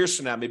 5 years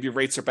from now, maybe your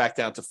rates are back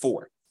down to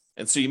 4.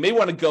 And so you may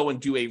want to go and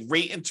do a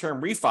rate and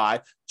term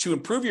refi to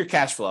improve your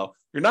cash flow.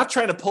 You're not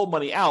trying to pull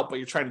money out, but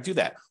you're trying to do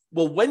that.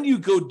 Well, when you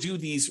go do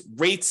these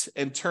rates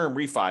and term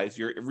refis,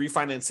 you're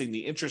refinancing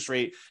the interest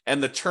rate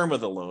and the term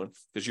of the loan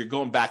because you're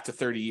going back to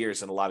 30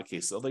 years in a lot of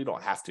cases, although you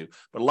don't have to.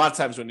 But a lot of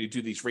times when you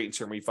do these rate and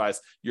term refis,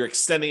 you're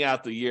extending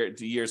out the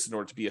years in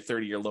order to be a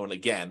 30-year loan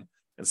again.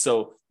 And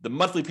so the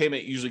monthly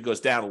payment usually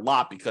goes down a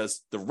lot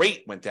because the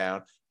rate went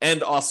down.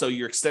 And also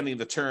you're extending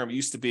the term. It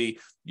used to be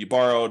you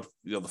borrowed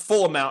the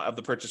full amount of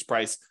the purchase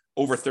price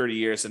over 30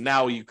 years. And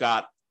now you've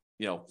got,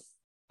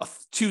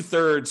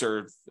 2/3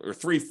 or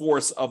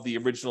 3/4 of the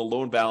original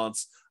loan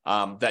balance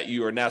that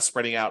you are now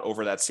spreading out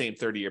over that same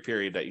 30-year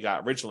period that you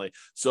got originally.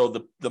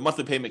 So the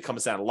monthly payment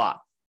comes down a lot.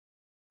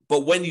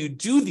 But when you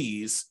do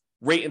these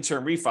rate and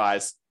term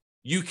refis,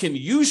 you can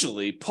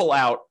usually pull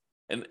out,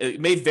 and it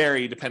may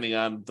vary depending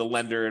on the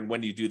lender and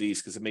when you do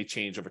these because it may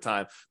change over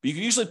time, but you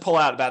can usually pull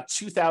out about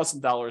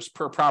 $2,000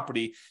 per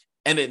property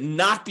and it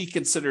not be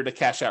considered a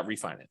cash out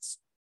refinance.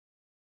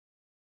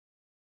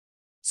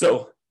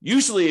 So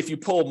usually, if you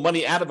pull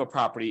money out of a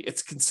property,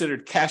 it's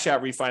considered cash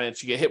out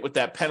refinance. You get hit with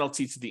that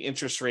penalty to the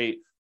interest rate,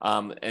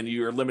 and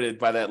you're limited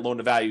by that loan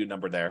to value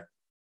number there.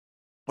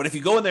 But if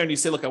you go in there and you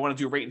say, look, I want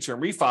to do a rate and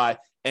term refi,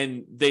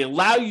 and they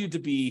allow you to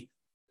be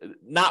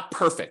not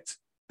perfect.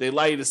 They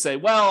allow you to say,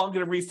 well, I'm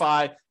going to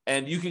refi,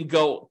 and you can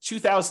go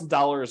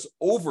 $2,000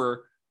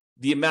 over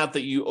the amount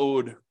that you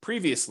owed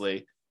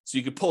previously. So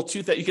you could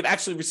you could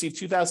actually receive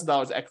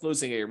 $2,000 at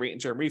closing a rate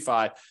and term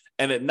refi,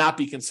 and it not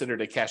be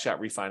considered a cash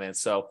out refinance.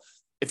 So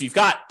if you've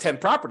got 10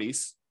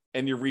 properties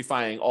and you're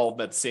refining all of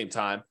them at the same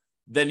time,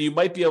 then you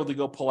might be able to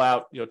go pull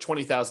out,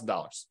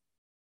 $20,000,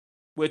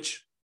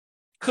 which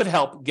could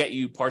help get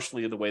you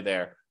partially the way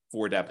there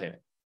for down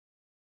payment.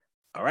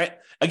 All right.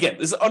 Again,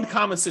 this is an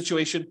uncommon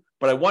situation,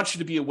 but I want you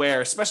to be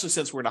aware, especially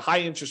since we're in a high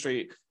interest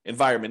rate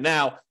environment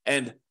now,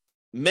 and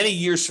many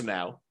years from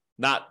now,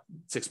 not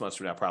 6 months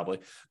from now, probably,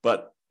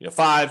 but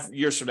 5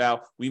 years from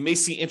now, we may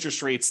see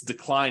interest rates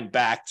decline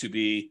back to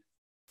be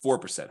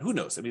 4%. Who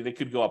knows? I mean, they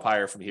could go up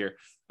higher from here.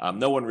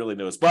 No one really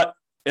knows. But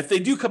if they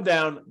do come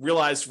down,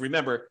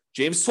 remember,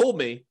 James told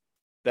me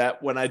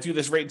that when I do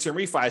this rate and term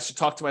refi, I should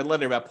talk to my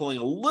lender about pulling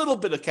a little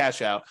bit of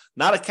cash out,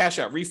 not a cash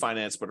out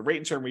refinance, but a rate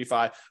and term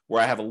refi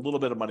where I have a little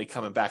bit of money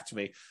coming back to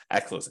me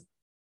at closing.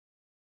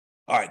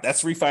 All right,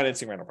 that's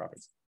refinancing rental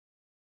properties.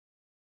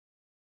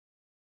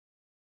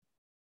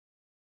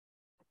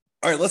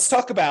 All right, let's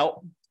talk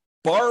about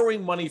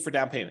borrowing money for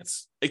down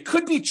payments. It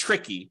could be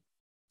tricky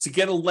to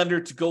get a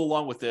lender to go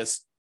along with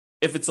this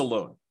if it's a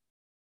loan,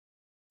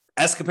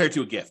 as compared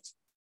to a gift,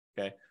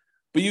 okay?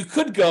 But you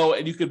could go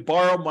and you could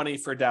borrow money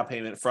for a down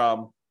payment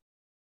from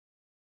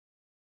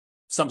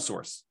some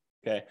source,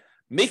 okay?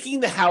 Making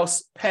the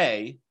house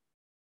pay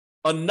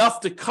enough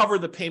to cover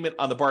the payment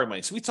on the borrowed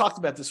money. So we talked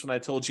about this when I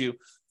told you,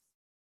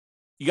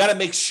 you got to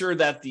make sure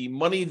that the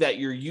money that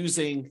you're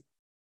using,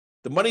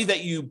 the money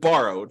that you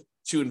borrowed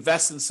to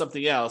invest in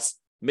something else,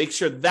 make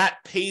sure that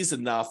pays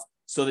enough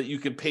so that you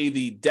can pay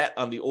the debt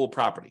on the old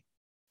property.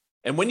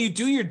 And when you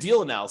do your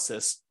deal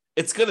analysis,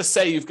 it's going to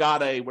say you've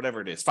got a,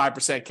 whatever it is,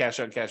 5% cash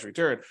on cash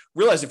return.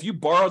 Realize if you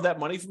borrowed that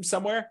money from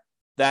somewhere,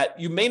 that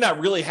you may not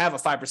really have a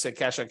 5%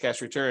 cash on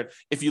cash return.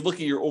 If you look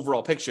at your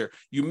overall picture,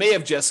 you may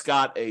have just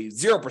got a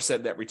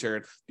 0% net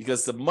return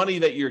because the money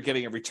that you're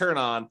getting a return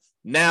on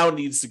now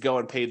needs to go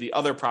and pay the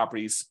other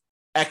property's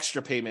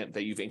extra payment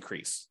that you've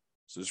increased.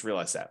 So just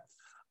realize that.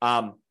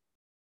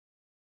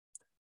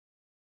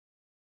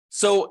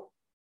 So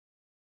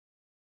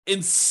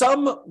in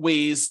some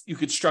ways, you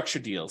could structure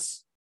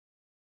deals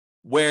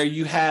where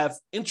you have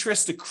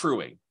interest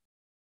accruing.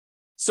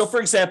 So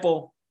for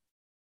example,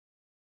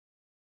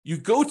 you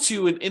go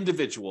to an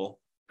individual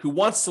who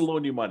wants to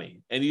loan you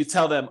money and you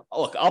tell them,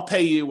 look, I'll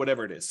pay you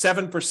whatever it is,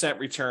 7%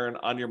 return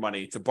on your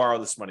money to borrow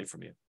this money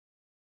from you.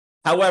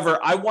 However,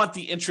 I want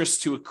the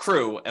interest to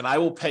accrue and I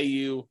will pay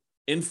you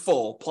in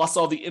full, plus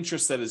all the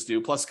interest that is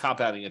due, plus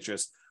compounding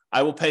interest.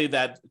 I will pay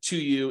that to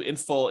you in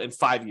full in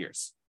 5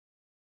 years.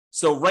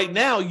 So right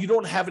now, you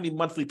don't have any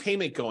monthly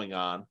payment going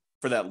on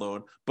for that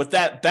loan, but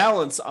that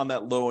balance on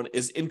that loan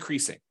is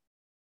increasing.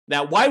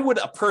 Now, why would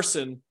a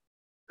person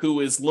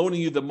who is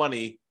loaning you the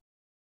money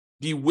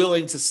be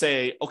willing to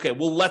say, okay,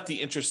 we'll let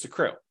the interest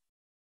accrue?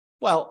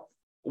 Well,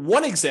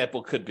 one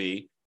example could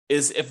be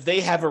is if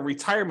they have a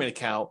retirement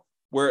account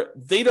where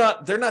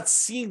they're not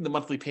seeing the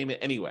monthly payment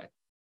anyway.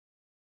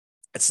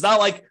 It's not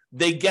like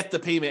they get the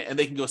payment and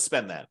they can go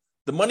spend that.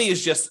 The money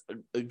is just,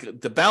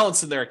 the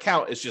balance in their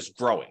account is just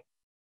growing,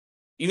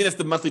 even if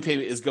the monthly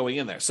payment is going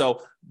in there.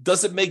 So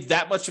does it make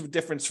that much of a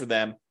difference for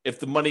them if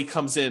the money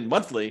comes in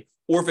monthly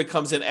or if it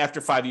comes in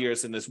after 5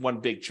 years in this one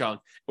big chunk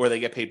where they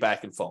get paid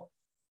back in full?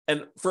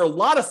 And for a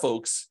lot of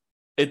folks,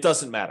 it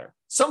doesn't matter.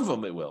 Some of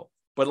them it will,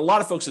 but a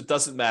lot of folks, it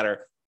doesn't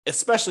matter,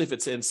 especially if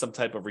it's in some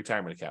type of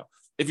retirement account.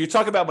 If you're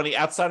talking about money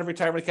outside of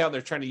retirement account,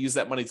 they're trying to use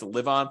that money to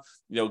live on.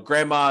 You know,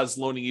 grandma is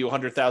loaning you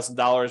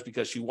 $100,000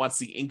 because she wants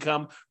the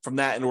income from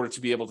that in order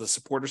to be able to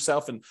support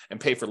herself and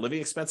pay for living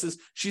expenses.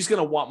 She's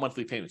going to want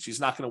monthly payments. She's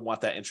not going to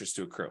want that interest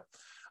to accrue.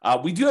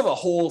 We do have a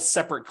whole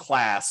separate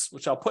class,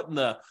 which I'll put in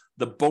the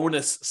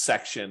bonus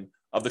section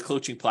of the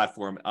coaching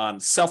platform on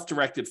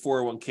self-directed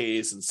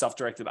 401ks and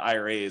self-directed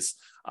IRAs,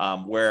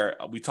 where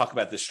we talk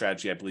about this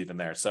strategy, I believe, in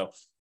there. So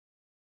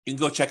you can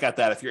go check out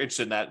that if you're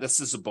interested in that. This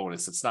is a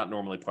bonus. It's not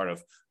normally part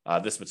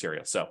of this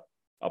material. So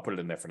I'll put it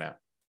in there for now.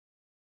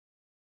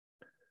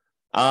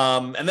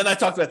 And then I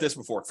talked about this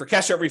before. For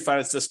cash out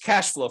refinance, does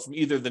cash flow from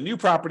either the new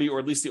property or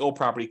at least the old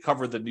property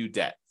cover the new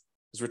debt?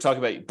 Because we're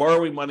talking about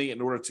borrowing money in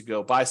order to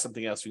go buy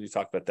something else. We need to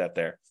talk about that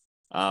there.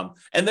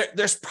 And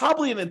there's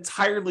probably an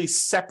entirely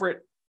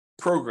separate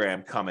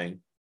program coming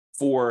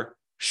for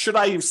should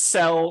I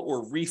sell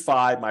or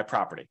refi my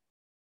property?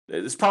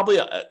 It's probably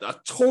a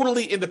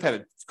totally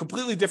independent,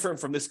 completely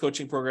different from this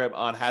coaching program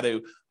on how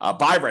to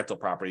buy rental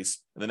properties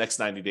in the next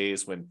 90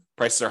 days when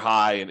prices are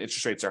high and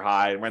interest rates are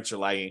high and rents are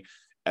lagging.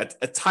 An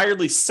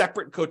entirely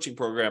separate coaching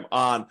program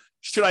on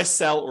should I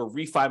sell or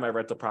refi my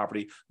rental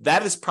property?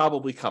 That is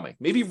probably coming,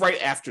 maybe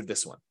right after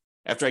this one.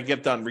 After I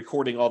get done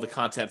recording all the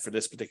content for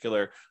this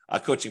particular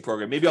coaching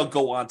program, maybe I'll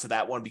go on to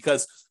that one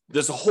because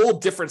there's a whole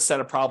different set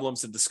of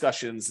problems and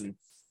discussions and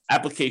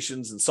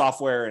applications and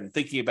software and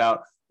thinking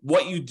about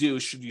what you do.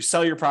 Should you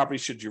sell your property?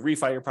 Should you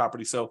refi your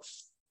property? So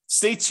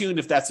stay tuned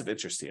if that's of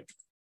interest to you.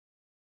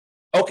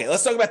 Okay,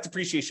 let's talk about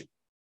depreciation.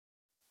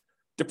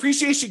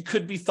 Depreciation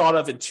could be thought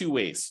of in two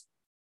ways.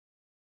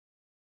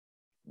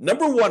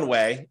 Number one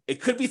way, it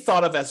could be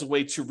thought of as a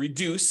way to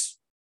reduce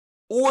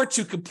or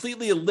to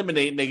completely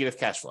eliminate negative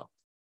cash flow.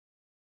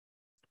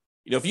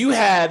 You know, if you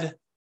had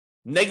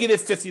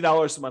negative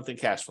 $50 a month in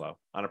cash flow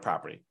on a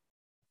property,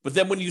 but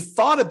then when you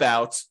thought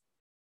about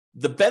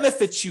the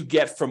benefits you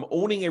get from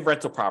owning a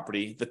rental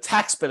property, the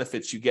tax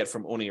benefits you get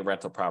from owning a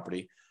rental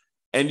property,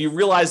 and you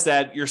realize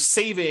that you're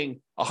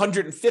saving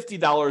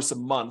 $150 a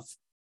month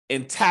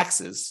in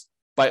taxes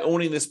by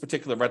owning this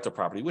particular rental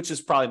property, which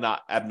is probably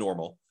not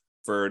abnormal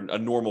for a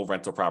normal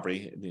rental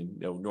property,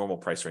 normal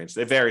price range.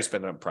 They vary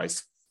depending on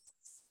price.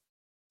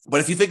 But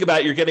if you think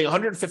about it, you're getting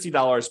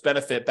 $150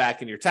 benefit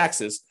back in your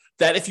taxes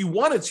that if you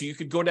wanted to, you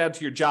could go down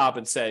to your job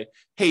and say,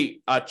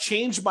 hey,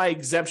 change my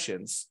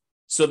exemptions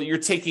so that you're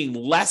taking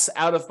less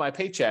out of my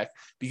paycheck,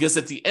 because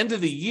at the end of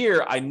the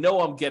year, I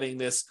know I'm getting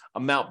this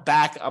amount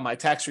back on my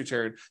tax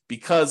return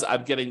because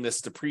I'm getting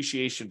this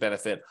depreciation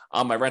benefit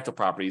on my rental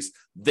properties.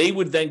 They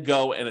would then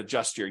go and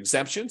adjust your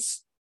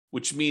exemptions,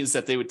 which means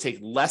that they would take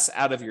less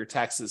out of your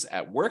taxes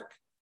at work,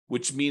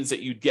 which means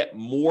that you'd get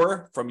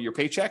more from your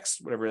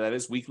paychecks, whatever that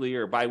is, weekly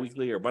or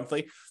biweekly or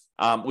monthly,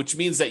 which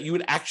means that you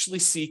would actually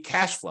see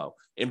cash flow,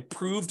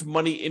 improved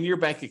money in your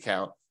bank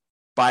account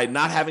by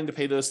not having to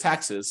pay those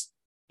taxes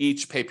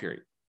each pay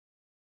period.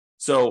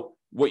 So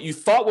what you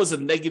thought was a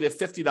negative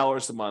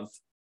 $50 a month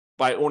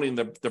by owning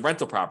the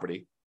rental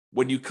property,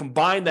 when you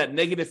combine that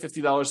negative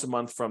 $50 a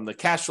month from the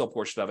cash flow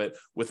portion of it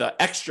with an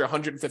extra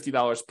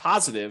 $150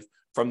 positive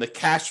from the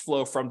cash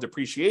flow from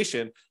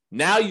depreciation,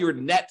 now you're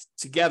net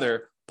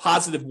together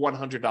positive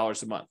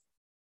 $100 a month.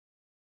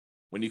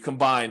 When you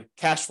combine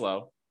cash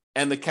flow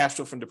and the cash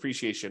flow from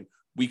depreciation,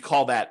 we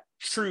call that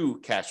true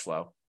cash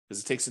flow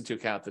because it takes into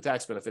account the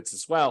tax benefits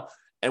as well.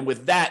 And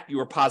with that, you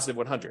are positive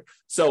 100.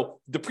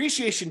 So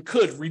depreciation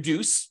could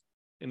reduce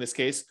in this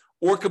case,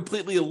 or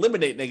completely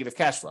eliminate negative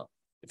cash flow.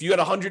 If you had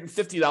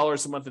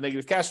 $150 a month of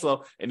negative cash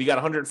flow and you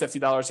got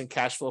 $150 in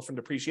cash flow from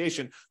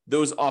depreciation,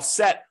 those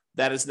offset.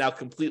 That is now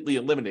completely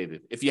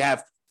eliminated. If you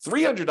have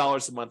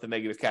 $300 a month of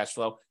negative cash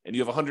flow and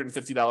you have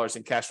 $150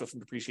 in cash flow from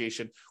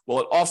depreciation, well,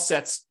 it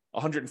offsets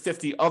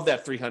 150 of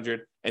that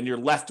 300 and you're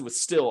left with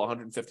still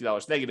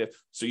 $150 negative,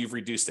 so you've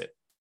reduced it.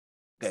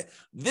 Okay.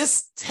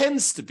 This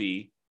tends to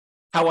be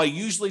how I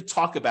usually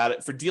talk about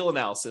it for deal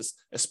analysis,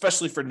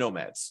 especially for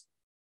nomads.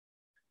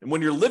 And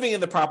when you're living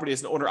in the property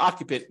as an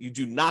owner-occupant, you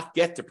do not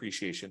get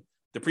depreciation.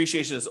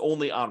 Depreciation is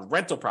only on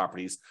rental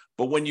properties,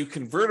 but when you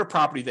convert a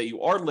property that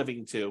you are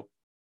living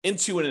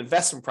into an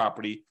investment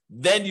property,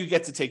 then you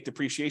get to take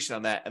depreciation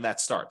on that, and that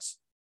starts.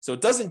 So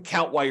it doesn't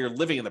count while you're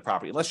living in the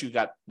property, unless you've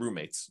got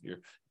roommates. Your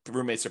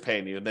roommates are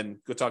paying you, and then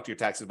go talk to your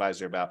tax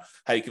advisor about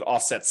how you can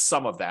offset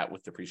some of that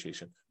with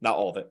depreciation, not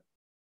all of it.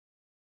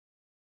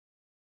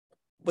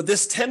 But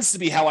this tends to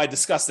be how I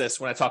discuss this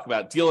when I talk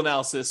about deal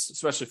analysis,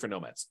 especially for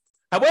nomads.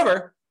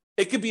 However,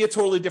 it could be a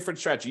totally different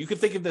strategy. You could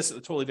think of this in a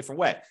totally different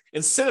way.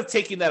 Instead of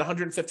taking that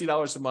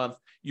 $150 a month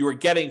you are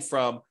getting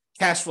from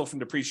cash flow from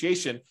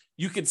depreciation,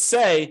 you could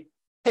say,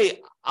 hey,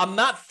 I'm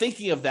not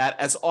thinking of that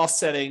as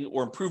offsetting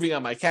or improving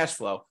on my cash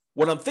flow.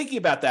 What I'm thinking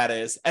about that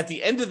is at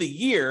the end of the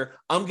year,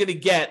 I'm going to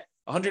get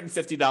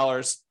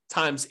 $150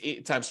 times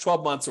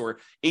 12 months or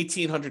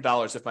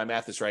 $1,800 if my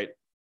math is right.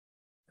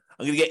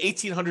 I'm going to get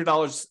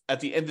 $1,800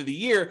 at the end of the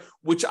year,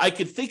 which I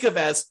could think of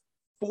as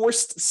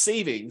forced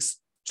savings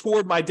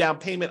toward my down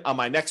payment on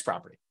my next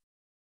property.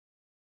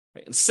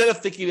 Right? Instead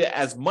of thinking of it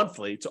as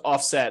monthly to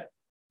offset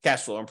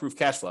cash flow, improve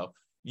cash flow,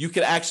 you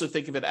could actually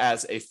think of it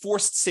as a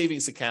forced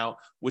savings account,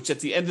 which at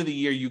the end of the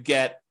year, you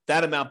get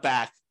that amount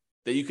back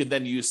that you can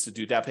then use to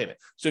do down payment.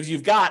 So if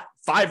you've got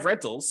 5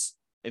 rentals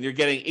and you're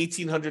getting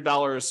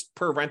 $1,800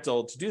 per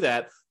rental to do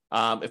that,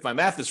 if my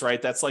math is right,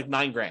 that's like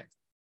 $9,000.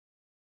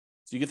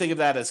 So you can think of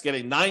that as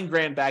getting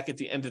 $9,000 back at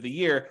the end of the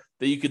year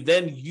that you could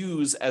then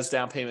use as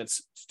down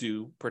payments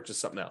to purchase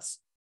something else.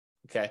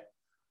 Okay.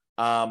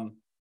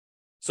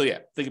 So yeah,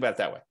 think about it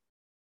that way.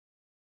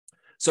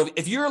 So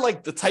if you're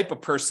like the type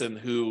of person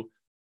who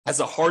has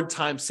a hard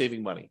time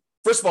saving money,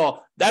 first of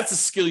all, that's a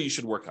skill you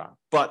should work on.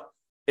 But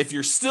if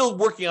you're still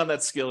working on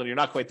that skill and you're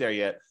not quite there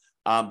yet,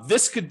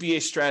 this could be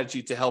a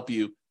strategy to help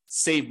you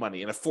save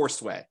money in a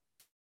forced way.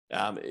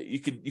 You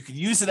could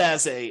use it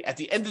as at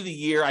the end of the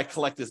year, I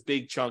collect this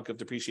big chunk of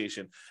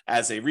depreciation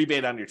as a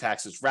rebate on your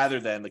taxes rather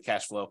than the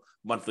cash flow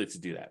monthly to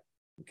do that.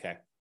 Okay.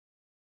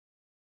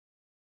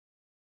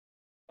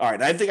 All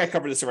right. I think I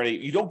covered this already.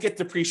 You don't get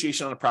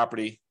depreciation on a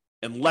property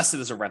unless it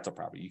is a rental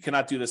property. You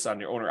cannot do this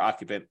on your owner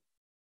occupant.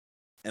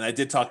 And I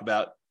did talk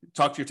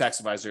to your tax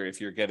advisor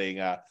if you're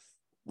getting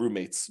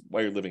roommates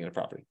while you're living in a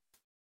property.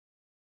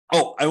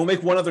 Oh, I will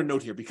make one other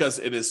note here because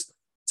it is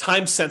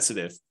time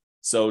sensitive.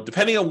 So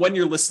depending on when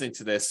you're listening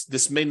to this,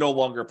 this may no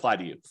longer apply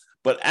to you.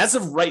 But as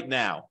of right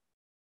now,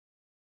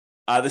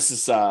 this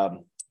is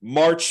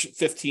March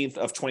 15th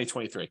of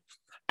 2023.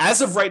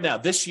 As of right now,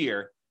 this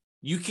year,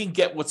 you can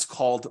get what's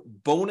called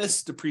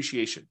bonus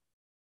depreciation.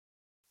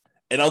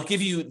 And I'll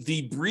give you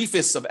the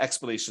briefest of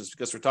explanations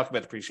because we're talking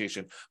about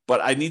depreciation,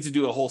 but I need to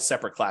do a whole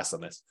separate class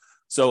on this.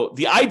 So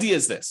the idea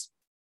is this.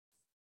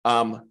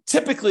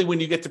 Typically, when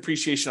you get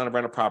depreciation on a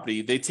rental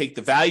property, they take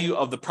the value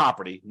of the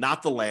property,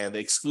 not the land.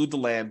 They exclude the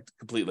land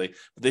completely,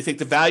 but they take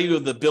the value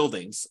of the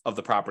buildings of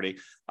the property,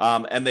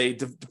 and they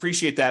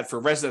depreciate that for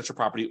residential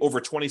property over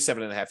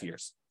 27 and a half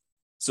years.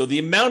 So the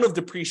amount of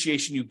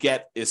depreciation you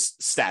get is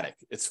static.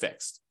 It's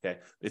fixed. Okay.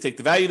 They take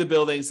the value of the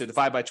buildings, they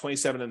divide by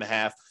 27 and a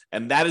half,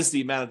 and that is the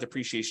amount of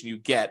depreciation you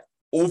get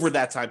over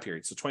that time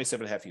period. So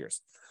 27 and a half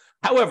years.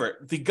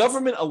 However, the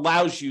government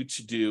allows you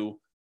to do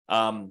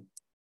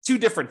two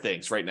different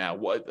things right now.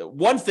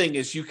 One thing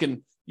is you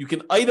can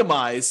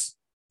itemize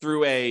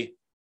through a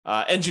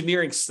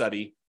engineering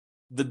study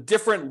the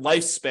different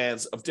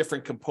lifespans of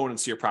different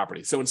components of your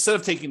property. So instead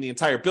of taking the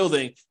entire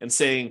building and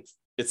saying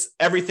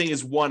everything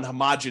is one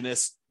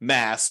homogeneous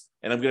mass,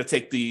 and I'm going to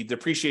take the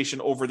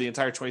depreciation over the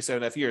entire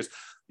 27.5 years.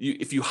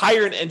 If you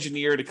hire an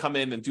engineer to come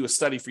in and do a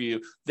study for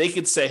you, they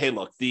could say, hey,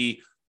 look,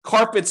 the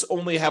carpets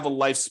only have a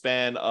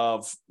lifespan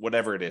of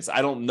whatever it is.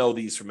 I don't know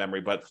these from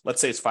memory, but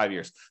let's say it's 5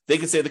 years. They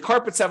can say the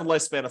carpets have a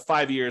lifespan of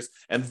 5 years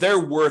and they're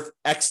worth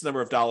X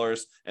number of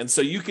dollars. And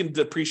so you can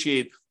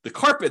depreciate the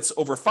carpets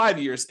over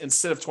 5 years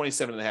instead of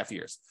 27.5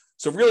 years.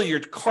 So really you're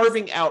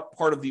carving out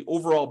part of the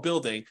overall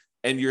building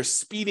and you're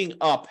speeding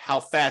up how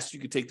fast you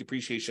can take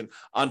depreciation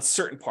on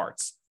certain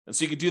parts. And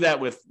so you could do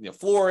that with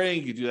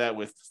flooring, you could do that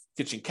with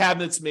kitchen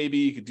cabinets, maybe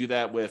you could do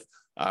that with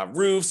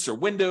roofs or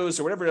windows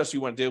or whatever else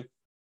you want to do.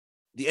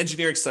 The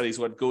engineering study is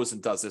what goes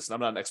and does this, and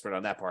I'm not an expert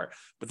on that part,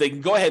 but they can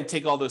go ahead and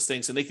take all those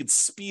things and they can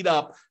speed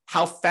up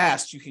how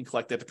fast you can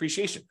collect that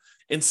depreciation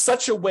in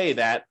such a way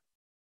that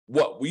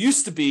what we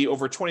used to be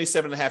over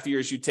 27.5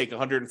 years, you'd take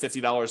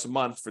 $150 a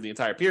month for the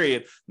entire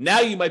period. Now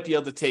you might be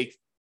able to take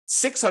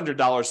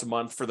 $600 a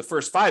month for the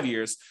first 5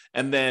 years,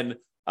 and then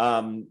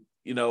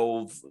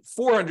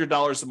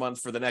 $400 a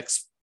month for the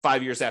next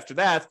 5 years after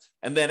that.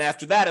 And then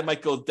after that, it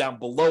might go down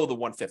below the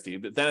 150,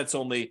 but then it's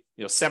only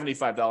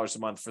 $75 a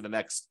month for the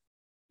next,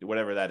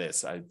 whatever that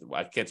is. I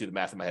can't do the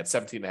math in my head,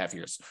 17.5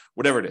 years,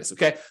 whatever it is.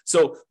 Okay.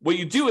 So what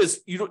you do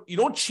is you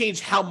don't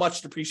change how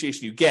much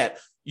depreciation you get.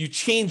 You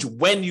change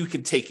when you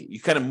can take it. You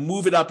kind of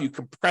move it up, you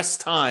compress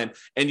time,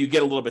 and you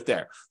get a little bit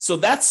there. So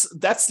that's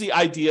the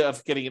idea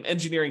of getting an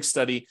engineering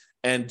study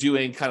and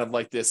doing kind of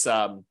like this,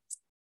 I'm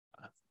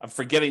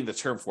forgetting the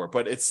term for it,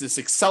 but it's this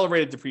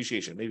accelerated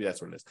depreciation. Maybe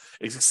that's what it is.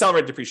 It's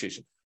accelerated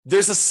depreciation.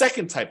 There's a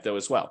second type though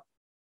as well.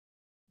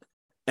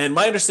 And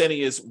my understanding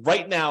is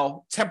right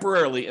now,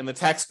 temporarily in the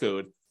tax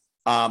code,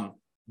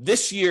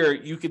 this year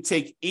you could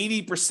take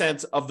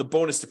 80% of the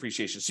bonus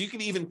depreciation. So you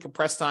can even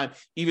compress time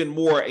even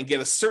more and get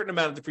a certain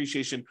amount of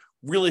depreciation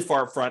really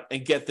far up front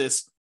and get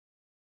this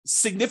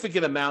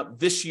significant amount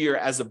this year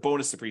as a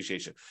bonus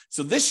depreciation.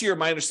 So this year,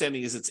 my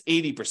understanding is it's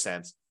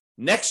 80%.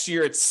 Next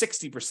year, it's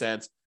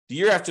 60%. The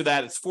year after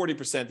that, it's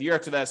 40%. The year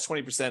after that, it's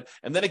 20%.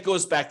 And then it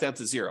goes back down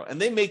to zero. And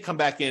they may come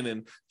back in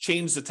and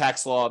change the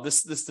tax law.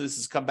 This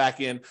has come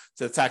back in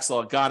to the tax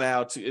law, gone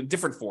out in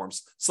different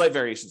forms, slight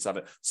variations of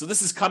it. So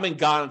this is coming,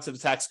 gone into the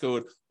tax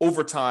code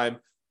over time.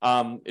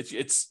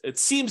 It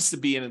seems to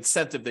be an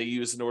incentive they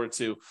use in order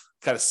to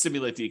kind of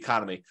stimulate the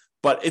economy.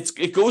 But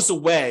it goes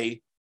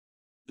away.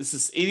 This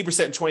is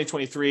 80% in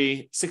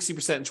 2023, 60%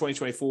 in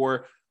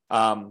 2024,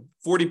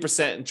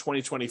 40% in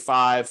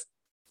 2025,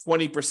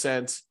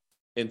 20%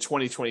 in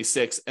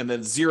 2026, and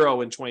then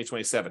zero in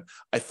 2027.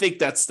 I think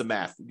that's the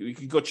math. You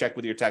can go check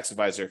with your tax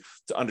advisor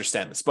to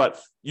understand this,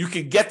 but you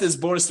can get this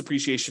bonus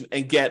depreciation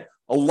and get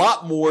a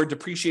lot more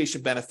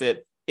depreciation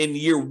benefit in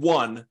year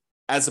one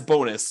as a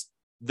bonus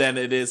than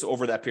it is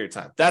over that period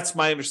of time. That's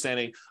my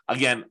understanding.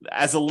 Again,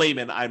 as a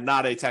layman, I'm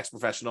not a tax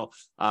professional.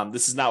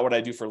 This is not what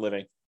I do for a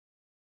living,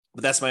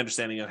 but that's my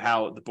understanding of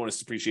how the bonus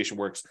depreciation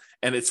works.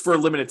 And it's for a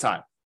limited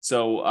time.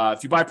 So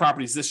if you buy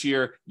properties this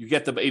year, you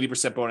get the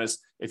 80% bonus.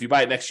 If you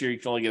buy it next year, you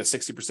can only get a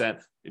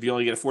 60%. If you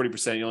only get a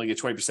 40%, you only get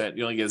 20%,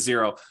 you only get a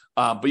zero.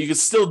 But you can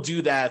still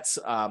do that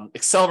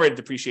accelerated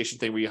depreciation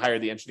thing where you hire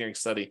the engineering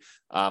study.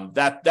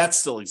 That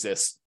still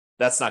exists.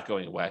 That's not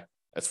going away,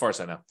 as far as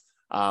I know.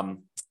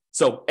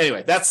 So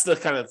anyway, that's the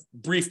kind of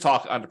brief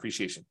talk on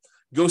depreciation.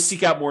 Go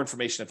seek out more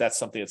information if that's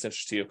something that's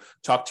interesting to you.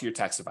 Talk to your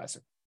tax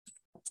advisor.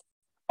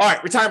 All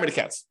right, retirement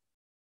accounts.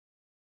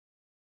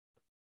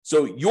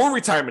 So your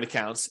retirement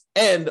accounts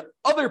and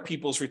other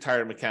people's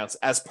retirement accounts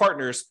as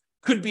partners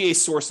could be a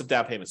source of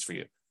down payments for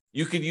you.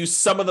 You could use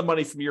some of the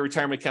money from your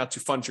retirement account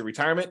to fund your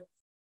retirement,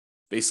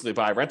 basically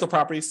buy rental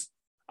properties.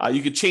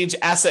 You could change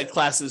asset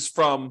classes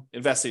from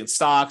investing in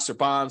stocks or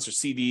bonds or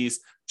CDs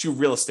to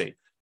real estate.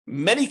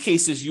 Many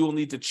cases, you will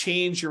need to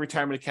change your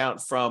retirement account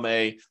from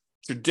a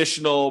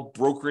traditional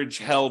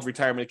brokerage-held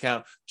retirement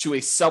account to a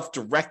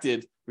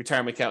self-directed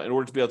retirement account in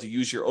order to be able to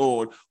use your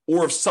own,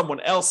 or if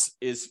someone else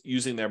is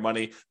using their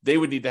money, they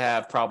would need to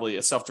have probably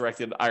a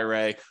self-directed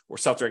IRA or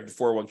self-directed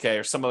 401k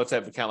or some other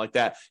type of account like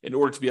that in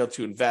order to be able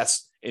to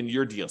invest in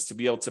your deals, to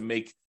be able to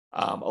make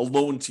a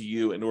loan to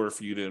you in order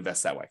for you to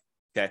invest that way.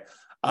 Okay.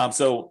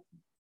 So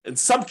in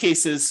some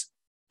cases,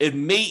 it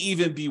may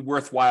even be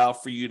worthwhile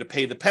for you to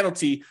pay the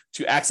penalty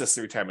to access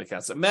the retirement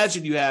accounts.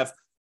 Imagine you have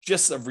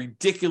just a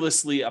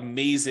ridiculously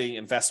amazing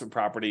investment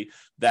property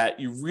that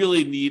you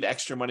really need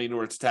extra money in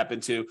order to tap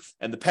into.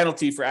 And the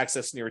penalty for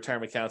accessing your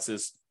retirement accounts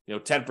is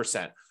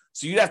 10%.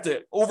 So you'd have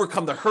to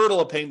overcome the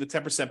hurdle of paying the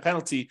 10%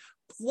 penalty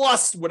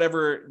plus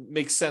whatever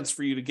makes sense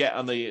for you to get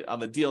on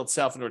the deal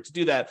itself in order to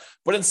do that.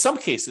 But in some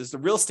cases, the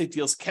real estate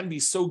deals can be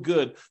so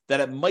good that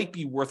it might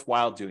be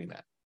worthwhile doing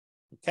that.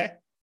 Okay.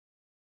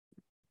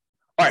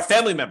 All right,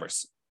 family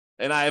members.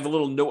 And I have a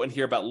little note in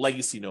here about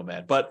legacy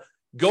nomad, but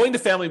going to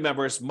family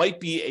members might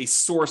be a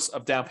source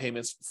of down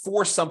payments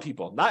for some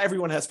people. Not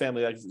everyone has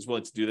family that is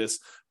willing to do this,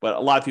 but a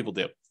lot of people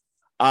do.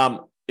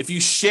 If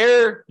you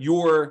share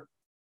your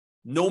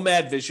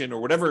nomad vision or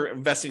whatever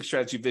investing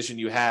strategy vision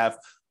you have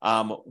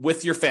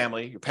with your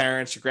family, your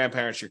parents, your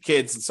grandparents, your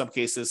kids in some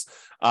cases.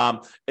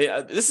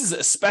 This is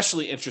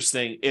especially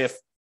interesting if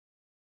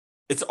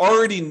it's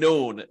already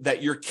known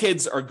that your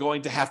kids are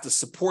going to have to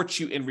support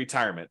you in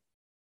retirement.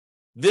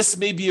 This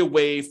may be a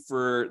way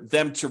for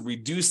them to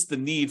reduce the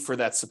need for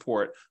that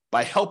support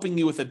by helping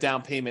you with a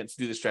down payment to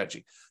do the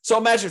strategy. So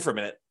imagine for a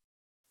minute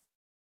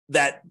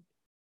that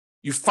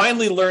you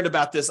finally learned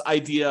about this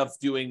idea of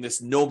doing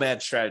this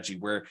nomad strategy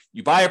where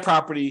you buy a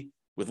property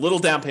with little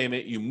down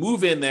payment, you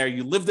move in there,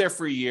 you live there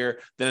for a year,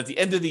 then at the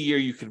end of the year,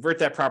 you convert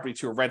that property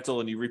to a rental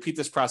and you repeat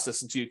this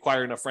process until you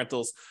acquire enough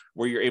rentals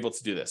where you're able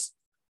to do this.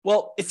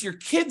 Well, if your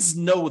kids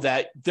know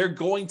that they're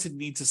going to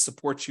need to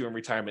support you in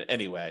retirement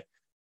anyway,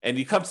 and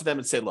you come to them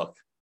and say, look,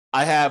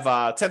 I have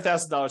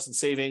 $10,000 in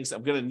savings.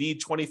 I'm going to need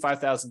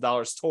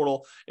 $25,000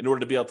 total in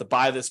order to be able to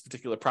buy this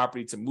particular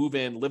property, to move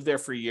in, live there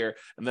for a year,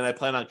 and then I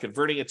plan on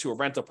converting it to a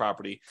rental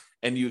property.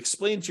 And you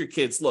explain to your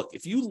kids, look,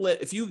 if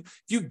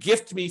you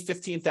gift me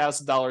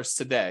 $15,000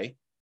 today,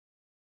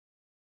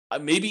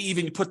 maybe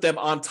even you put them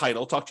on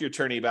title, talk to your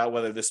attorney about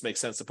whether this makes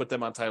sense to put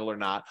them on title or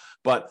not,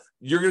 but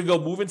you're going to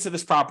go move into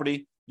this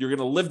property. You're going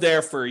to live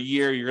there for a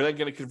year. You're then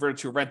going to convert it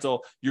to a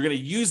rental. You're going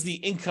to use the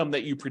income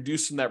that you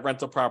produce from that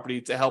rental property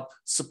to help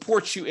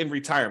support you in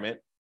retirement.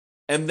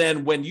 And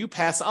then when you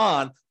pass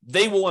on,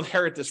 they will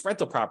inherit this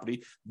rental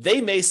property. They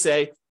may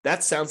say,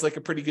 that sounds like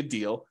a pretty good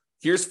deal.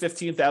 Here's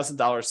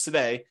 $15,000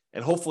 today,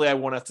 and hopefully I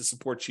won't have to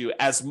support you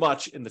as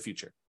much in the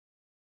future.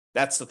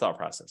 That's the thought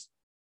process.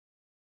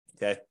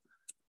 Okay.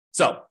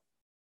 So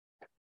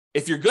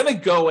if you're going to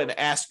go and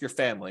ask your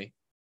family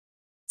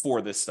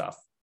for this stuff,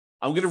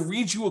 I'm going to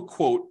read you a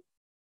quote,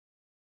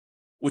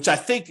 which I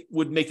think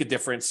would make a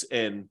difference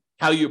in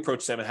how you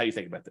approach them and how you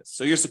think about this.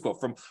 So here's the quote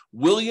from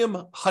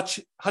William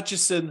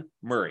Hutchison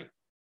Murray.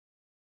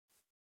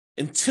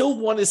 Until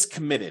one is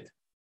committed,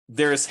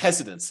 there is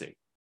hesitancy,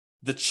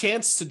 the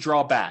chance to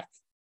draw back,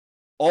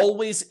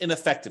 always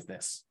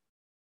ineffectiveness.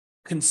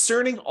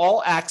 Concerning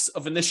all acts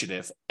of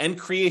initiative and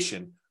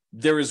creation,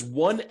 there is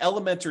one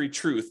elementary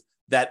truth,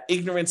 that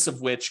ignorance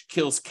of which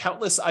kills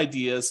countless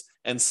ideas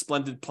and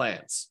splendid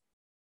plans.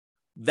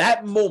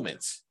 That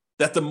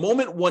the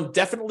moment one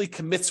definitely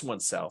commits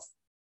oneself,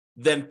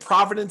 then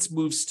providence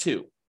moves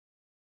too.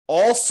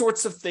 All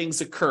sorts of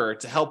things occur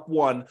to help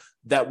one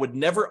that would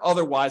never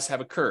otherwise have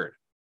occurred.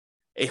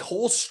 A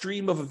whole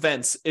stream of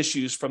events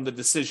issues from the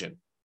decision,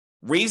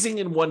 raising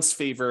in one's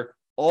favor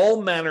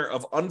all manner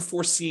of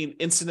unforeseen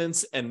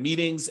incidents and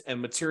meetings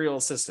and material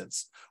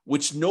assistance,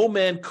 which no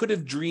man could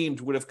have dreamed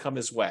would have come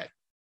his way.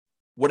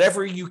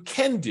 Whatever you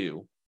can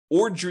do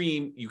or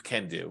dream you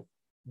can do,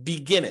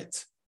 begin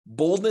it.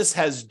 Boldness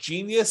has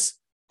genius,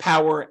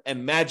 power,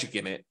 and magic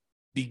in it.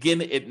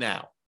 Begin it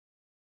now.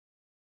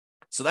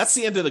 So that's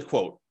the end of the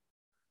quote.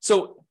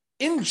 So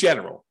in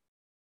general,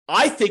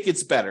 I think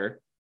it's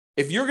better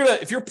if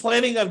you're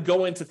planning on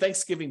going to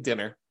Thanksgiving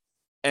dinner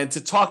and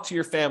to talk to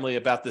your family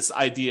about this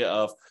idea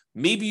of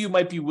maybe you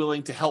might be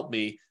willing to help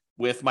me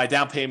with my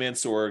down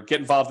payments or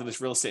get involved in this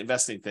real estate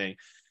investing thing.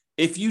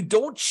 If you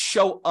don't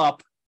show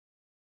up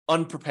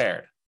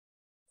unprepared,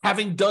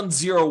 having done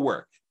zero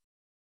work,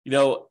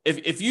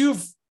 if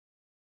you've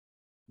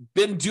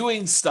been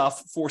doing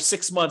stuff for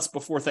 6 months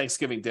before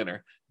Thanksgiving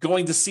dinner,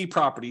 going to see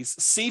properties,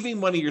 saving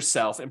money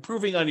yourself,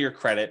 improving on your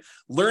credit,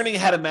 learning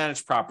how to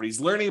manage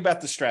properties, learning about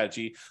the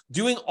strategy,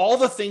 doing all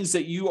the things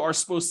that you are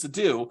supposed to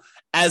do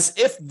as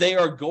if they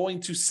are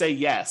going to say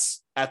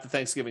yes at the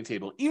Thanksgiving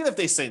table, even if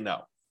they say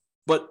no.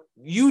 But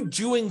you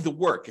doing the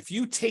work, if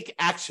you take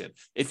action,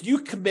 if you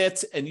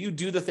commit and you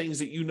do the things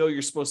that you know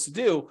you're supposed to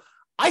do,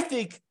 I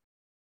think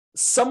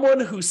someone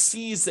who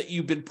sees that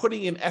you've been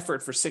putting in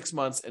effort for 6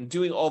 months and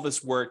doing all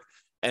this work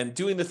and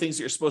doing the things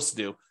that you're supposed to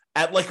do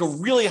at like a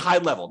really high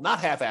level, not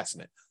half-assing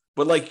it,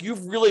 but like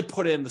you've really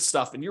put in the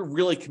stuff and you're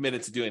really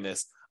committed to doing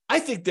this, I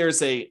think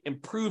there's a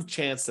improved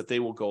chance that they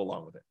will go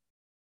along with it.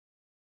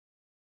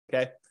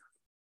 Okay.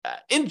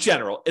 In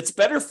general, it's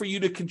better for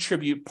you to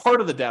contribute part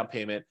of the down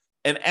payment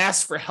and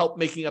ask for help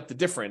making up the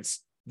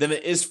difference than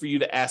it is for you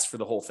to ask for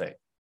the whole thing.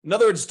 In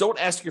other words, don't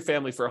ask your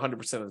family for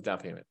 100% of the down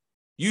payment.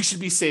 You should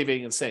be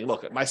saving and saying,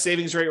 look, my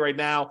savings rate right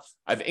now,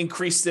 I've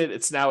increased it.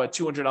 It's now at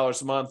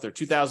 $200 a month or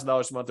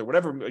 $2,000 a month or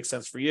whatever makes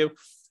sense for you.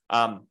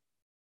 And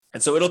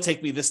so it'll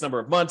take me this number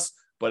of months.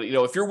 But,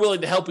 if you're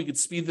willing to help, we can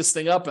speed this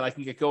thing up and I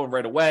can get going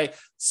right away.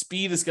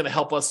 Speed is going to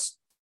help us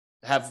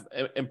have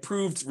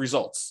improved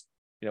results,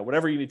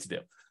 whatever you need to do.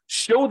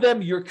 Show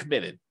them you're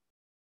committed.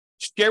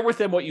 Share with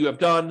them what you have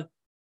done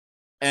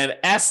and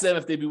ask them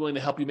if they'd be willing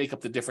to help you make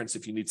up the difference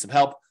if you need some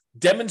help.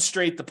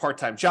 Demonstrate the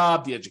part-time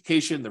job, the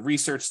education, the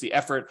research, the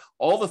effort,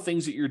 all the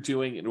things that you're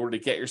doing in order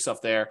to get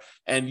yourself there.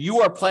 And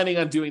you are planning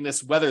on doing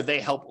this whether they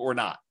help or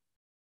not.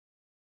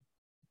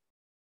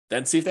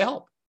 Then see if they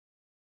help.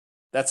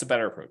 That's a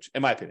better approach,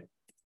 in my opinion.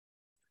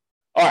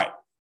 All right.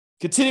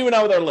 Continuing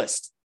on with our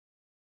list.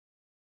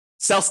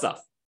 Sell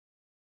stuff.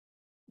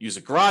 Use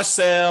a garage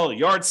sale, a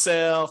yard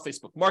sale,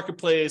 Facebook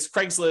Marketplace,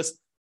 Craigslist.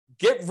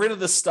 Get rid of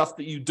the stuff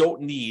that you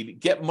don't need.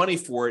 Get money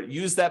for it.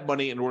 Use that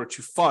money in order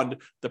to fund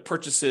the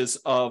purchases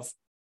of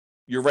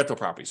your rental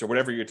properties or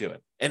whatever you're doing.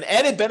 An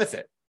added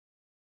benefit,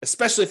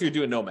 especially if you're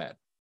doing nomad,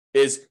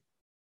 is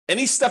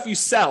any stuff you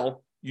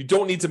sell, you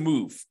don't need to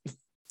move.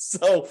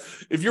 So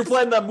if you're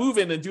planning on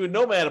moving and doing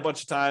nomad a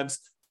bunch of times,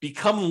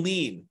 become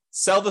lean.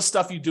 Sell the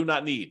stuff you do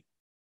not need.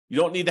 You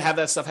don't need to have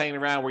that stuff hanging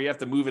around where you have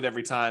to move it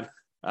every time.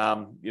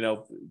 Go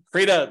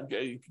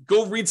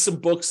read some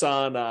books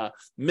on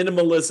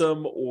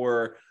minimalism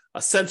or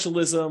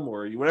essentialism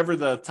or whatever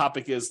the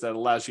topic is that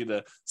allows you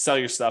to sell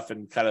your stuff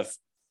and kind of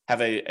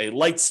have a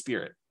light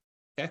spirit.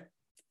 Okay.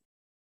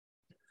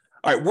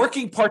 All right.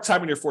 Working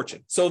part-time in your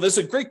fortune. So there's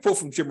a great quote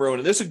from Jim Rohn,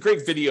 and there's a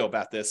great video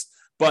about this,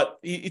 but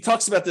he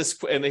talks about this.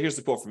 And here's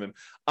the quote from him.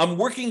 I'm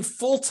working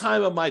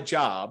full-time on my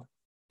job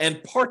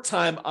and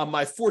part-time on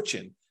my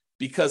fortune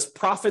because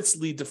profits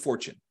lead to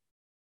fortune.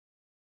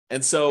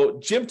 And so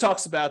Jim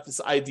talks about this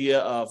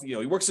idea of,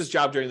 he works his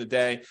job during the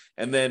day,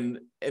 and then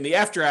in the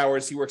after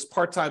hours, he works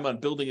part-time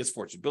on building his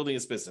fortune, building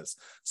his business.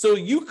 So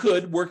you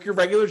could work your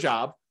regular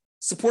job,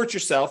 support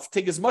yourself,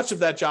 take as much of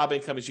that job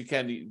income as you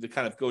can to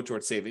kind of go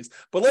towards savings.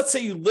 But let's say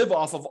you live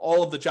off of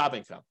all of the job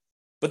income,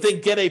 but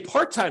then get a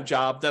part-time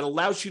job that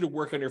allows you to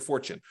work on your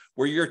fortune,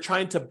 where you're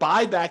trying to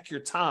buy back your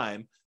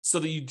time so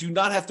that you do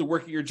not have to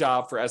work at your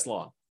job for as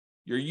long.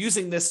 You're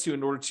using this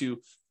in order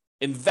to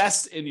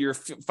invest in your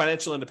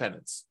financial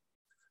independence.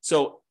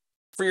 So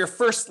for your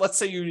first, let's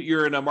say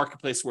you're in a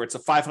marketplace where it's a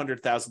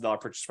 $500,000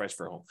 purchase price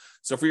for a home.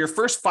 So for your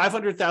first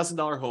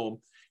 $500,000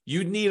 home,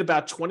 you'd need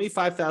about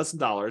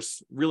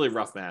 $25,000, really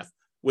rough math,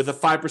 with a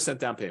 5%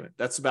 down payment.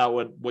 That's about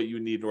what you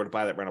need in order to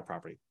buy that rental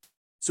property.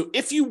 So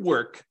if you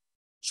work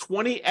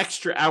 20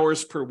 extra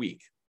hours per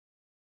week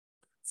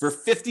for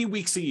 50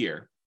 weeks a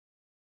year,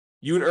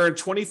 you would earn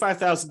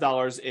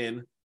 $25,000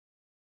 in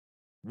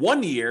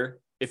 1 year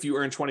if you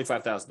earn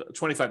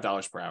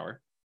 $25 per hour,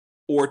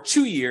 or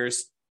 2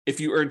 years if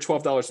you earn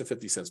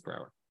 $12.50 per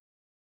hour.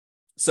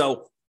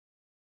 So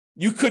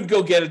you could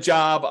go get a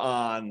job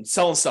on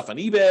selling stuff on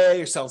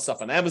eBay or selling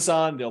stuff on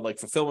Amazon, like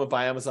fulfillment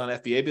by Amazon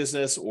FBA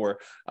business, or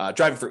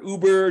driving for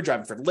Uber,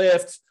 driving for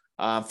Lyft,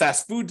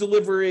 fast food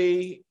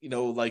delivery,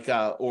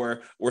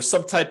 or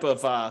some type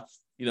of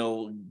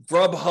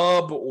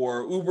Grubhub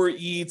or Uber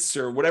Eats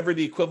or whatever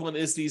the equivalent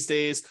is these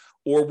days,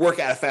 or work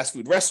at a fast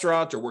food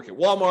restaurant, or work at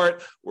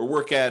Walmart, or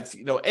work at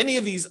any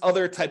of these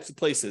other types of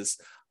places.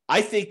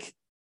 I think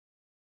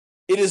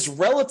it is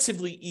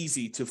relatively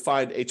easy to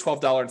find a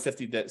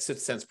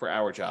 $12.50 per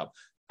hour job.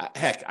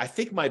 Heck, I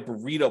think my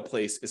burrito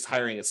place is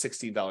hiring at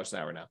 $16 an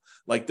hour now.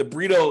 Like the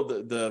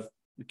burrito, the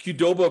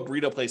Qdoba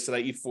burrito place that I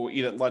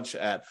eat at lunch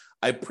at,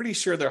 I'm pretty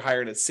sure they're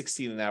hiring at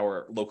 $16 an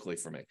hour locally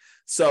for me.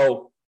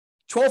 So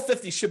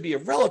 $12.50 should be a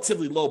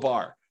relatively low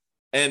bar.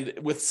 And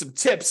with some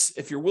tips,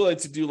 if you're willing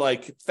to do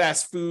like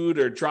fast food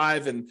or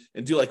drive and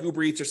do like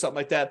Uber Eats or something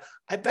like that,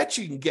 I bet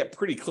you can get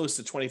pretty close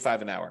to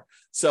 $25 an hour.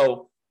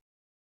 So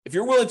if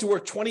you're willing to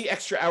work 20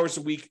 extra hours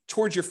a week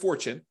towards your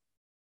fortune,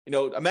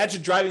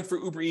 imagine driving for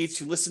Uber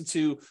Eats. You listen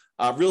to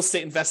real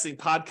estate investing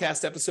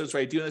podcast episodes,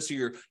 right? Doing this, so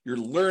you're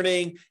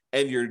learning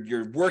and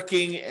you're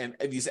working and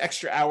these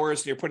extra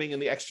hours, and you're putting in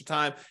the extra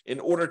time in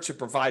order to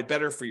provide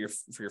better for your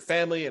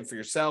family and for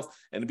yourself,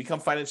 and to become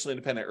financially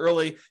independent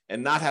early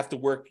and not have to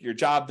work your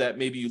job that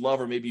maybe you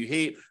love or maybe you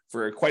hate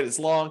for quite as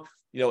long.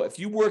 If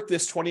you work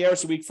this 20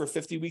 hours a week for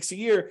 50 weeks a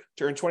year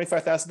to earn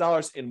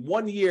 $25,000 in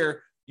 1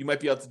 year, you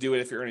might be able to do it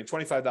if you're earning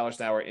 $25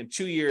 an hour. In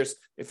 2 years,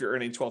 if you're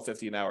earning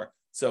 $12.50 an hour.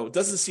 So it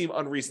doesn't seem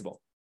unreasonable.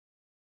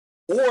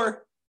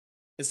 Or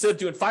instead of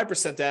doing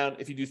 5% down,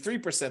 if you do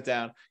 3%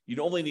 down, you'd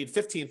only need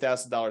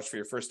 $15,000 for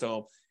your first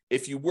home.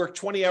 If you work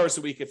 20 hours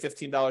a week at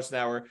 $15 an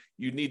hour,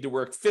 you'd need to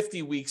work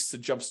 50 weeks to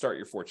jumpstart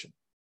your fortune.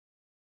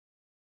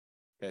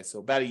 Okay, so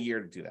about a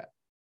year to do that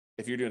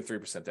if you're doing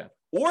 3% down.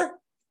 Or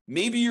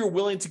maybe you're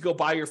willing to go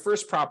buy your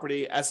first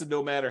property as a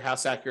nomad or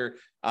house hacker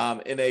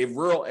in a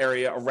rural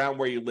area around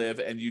where you live,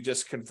 and you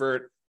just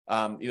convert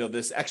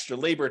this extra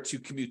labor to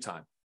commute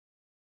time.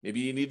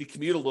 Maybe you need to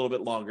commute a little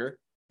bit longer,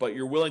 but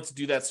you're willing to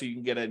do that so you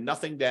can get a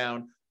nothing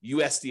down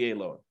USDA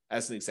loan,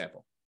 as an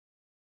example.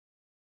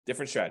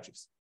 Different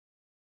strategies.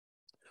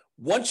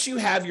 Once you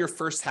have your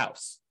first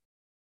house,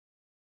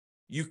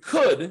 you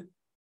could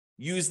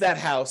use that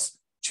house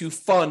to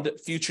fund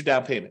future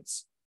down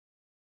payments,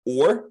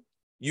 or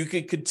you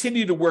could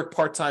continue to work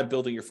part-time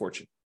building your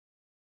fortune.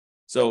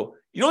 So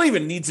you don't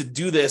even need to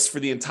do this for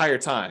the entire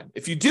time.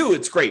 If you do,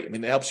 it's great.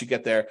 It helps you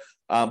get there.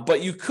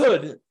 But you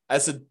could,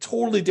 as a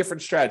totally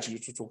different strategy,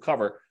 which we'll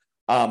cover,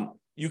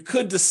 you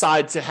could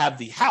decide to have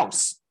the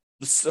house,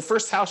 the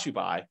first house you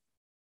buy,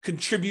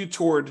 contribute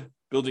toward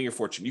building your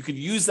fortune. You could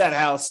use that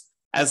house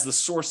as the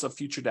source of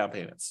future down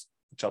payments,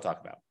 which I'll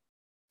talk about.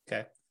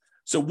 Okay.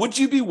 So would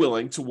you be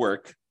willing to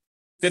work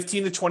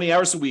 15 to 20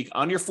 hours a week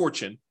on your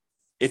fortune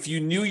if you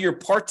knew your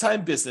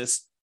part-time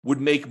business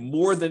would make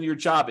more than your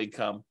job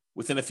income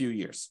within a few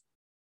years?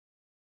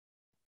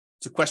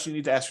 It's a question you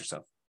need to ask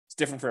yourself. It's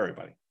different for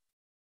everybody.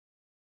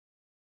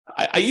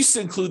 I used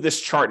to include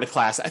this chart in a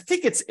class. I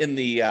think it's in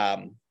the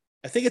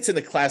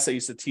class I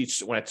used to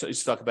teach when I used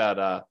to talk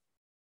about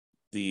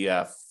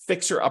the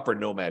Fixer Upper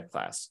Nomad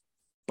class.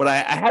 but I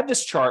had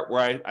this chart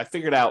where I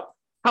figured out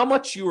how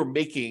much you were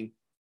making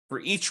for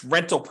each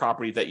rental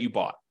property that you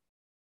bought.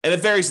 And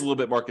it varies a little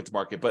bit market to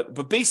market,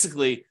 but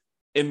basically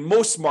in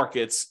most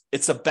markets,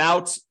 it's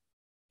about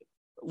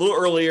a little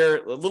earlier,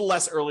 a little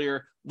less earlier,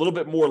 a little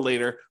bit more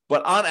later,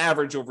 but on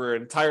average over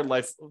an entire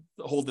life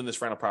holding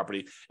this rental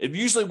property, it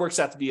usually works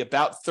out to be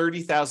about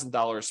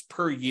 $30,000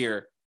 per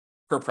year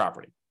per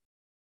property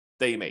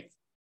that you make.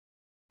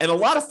 And a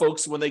lot of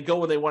folks, when they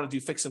want to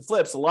do fix and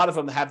flips, a lot of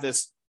them have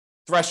this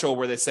threshold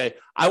where they say,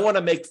 I want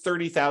to make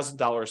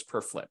 $30,000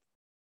 per flip.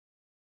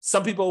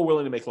 Some people are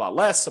willing to make a lot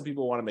less. Some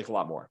people want to make a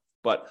lot more.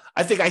 But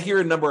I think I hear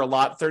a number a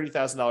lot,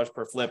 $30,000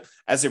 per flip,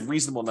 as a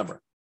reasonable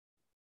number.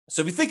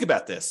 So if you think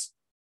about this,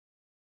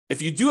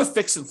 if you do a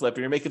fix and flip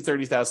and you're making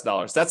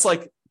 $30,000, that's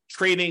like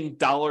trading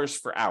dollars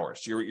for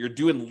hours. You're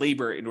doing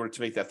labor in order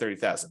to make that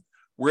 $30,000.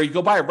 Where you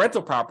go buy a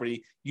rental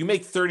property, you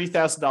make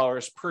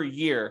 $30,000 per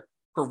year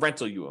per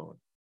rental you own.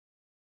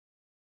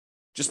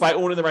 Just by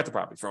owning the rental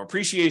property, from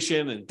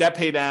appreciation and debt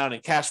pay down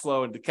and cash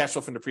flow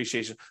from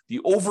depreciation, the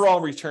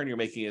overall return you're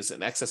making is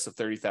in excess of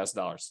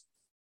 $30,000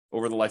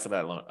 over the life of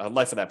that loan,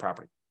 life of that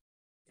property.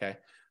 Okay,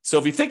 so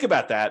if you think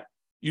about that,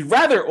 you'd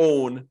rather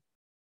own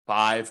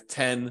 5,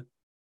 10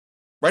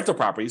 rental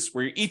properties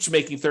where you're each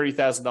making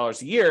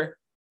 $30,000 a year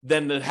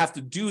than to have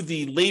to do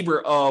the labor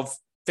of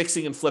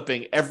fixing and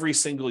flipping every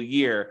single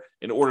year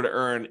in order to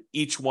earn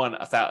each one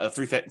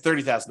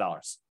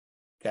 $30,000.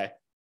 Okay.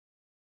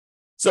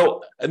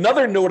 So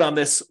another note on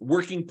this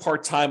working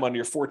part-time on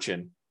your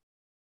fortune,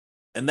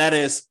 and that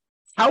is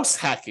house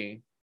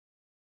hacking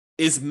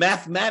is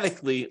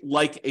mathematically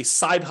like a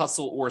side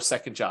hustle or a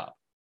second job.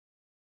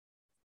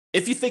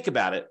 If you think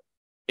about it,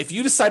 if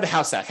you decide to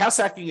house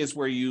hacking is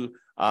where you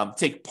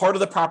take part of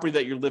the property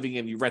that you're living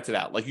in, you rent it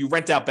out. Like you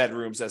rent out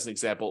bedrooms as an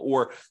example,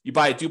 or you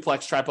buy a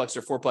duplex, triplex,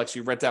 or fourplex,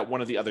 you rent out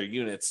one of the other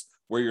units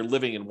where you're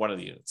living in one of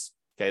the units.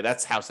 Okay,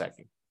 that's house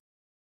hacking.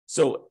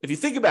 So if you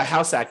think about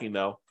house hacking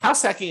though,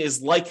 house hacking is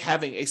like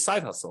having a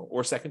side hustle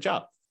or second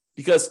job.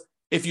 Because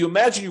if you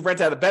imagine you rent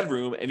out a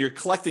bedroom and you're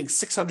collecting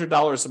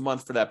 $600 a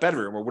month for that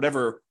bedroom, or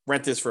whatever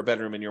rent is for a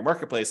bedroom in your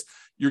marketplace,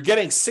 you're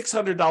getting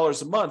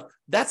 $600 a month.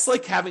 That's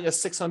like having a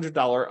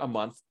 $600 a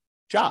month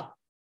job,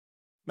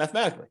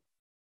 mathematically.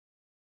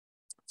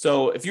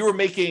 So if you were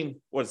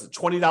making,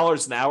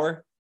 $20 an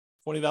hour,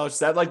 $20, is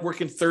that like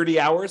working 30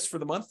 hours for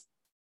the month?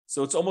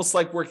 So it's almost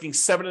like working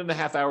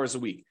 7.5 hours a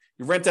week.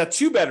 You rent out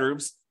 2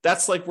 bedrooms,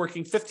 that's like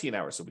working 15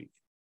 hours a week.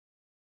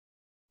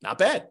 Not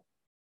bad.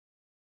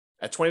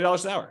 At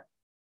 $20 an hour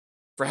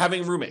for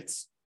having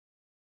roommates.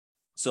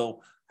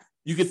 So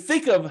you could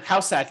think of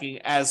house hacking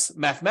as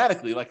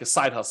mathematically like a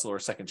side hustle or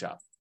a second job.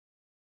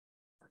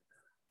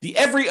 The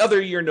every other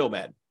year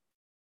nomad.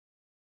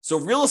 So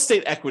real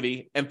estate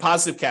equity and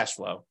positive cash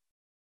flow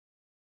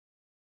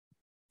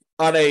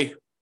on a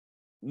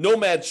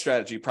nomad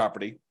strategy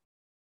property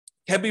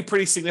can be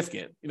pretty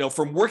significant. You know,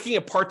 from working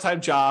a part-time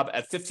job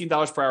at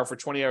 $15 per hour for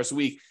 20 hours a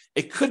week,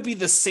 it could be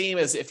the same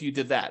as if you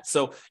did that.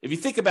 So if you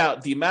think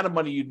about the amount of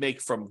money you'd make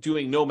from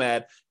doing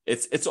nomad,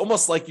 it's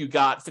almost like you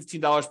got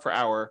 $15 per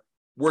hour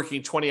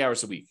working 20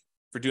 hours a week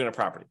for doing a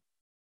property.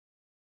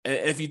 And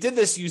if you did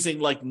this using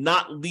like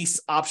not lease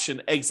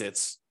option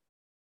exits,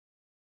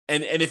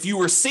 and if you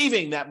were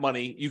saving that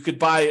money, you could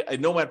buy a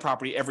nomad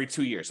property every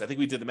 2 years. I think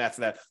we did the math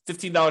for that.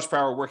 $15 per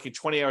hour working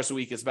 20 hours a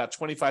week is about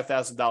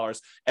 $25,000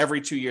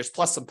 every 2 years,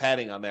 plus some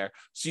padding on there.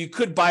 So you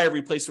could buy a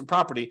replacement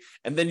property,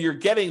 and then you're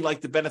getting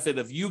like the benefit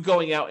of you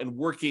going out and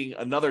working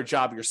another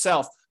job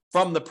yourself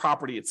from the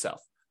property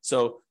itself.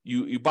 So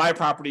you buy a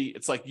property,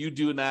 it's like you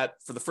doing that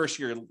for the first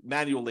year,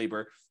 manual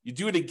labor. You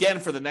do it again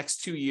for the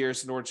next 2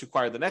 years in order to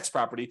acquire the next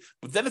property,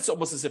 but then it's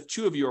almost as if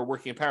 2 of you are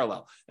working in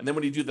parallel. And then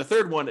when you do the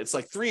third one, it's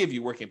like 3 of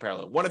you working in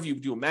parallel. 1 of you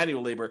do a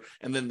manual labor,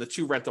 and then the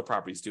 2 rental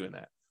properties doing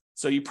that.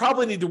 So you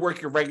probably need to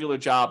work your regular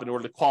job in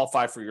order to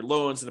qualify for your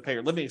loans and to pay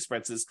your living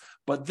expenses,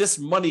 but this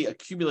money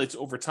accumulates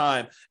over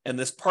time, and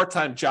this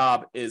part-time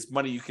job is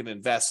money you can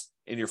invest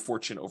in your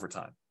fortune over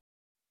time.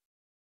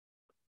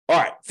 All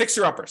right,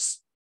 fixer-uppers.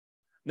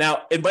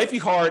 Now, it might be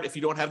hard if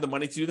you don't have the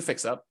money to do the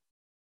fix-up.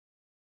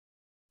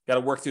 Got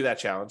to work through that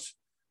challenge.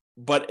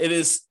 But it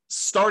is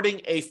starting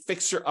a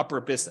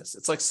fixer-upper business.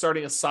 It's like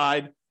starting a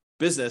side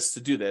business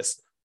to do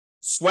this.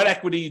 Sweat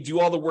equity, you do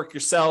all the work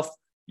yourself.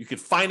 You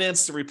could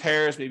finance the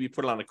repairs, maybe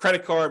put it on a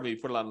credit card, maybe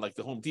put it on like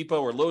the Home Depot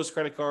or Lowe's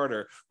credit card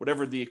or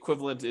whatever the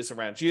equivalent is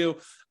around you.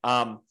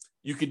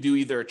 You could do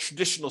either a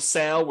traditional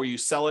sale where you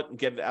sell it and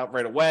get it out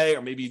right away,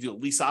 or maybe you do a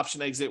lease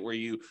option exit where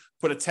you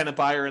put a tenant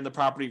buyer in the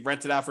property,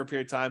 rent it out for a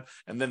period of time,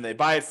 and then they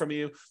buy it from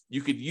you.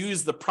 You could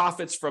use the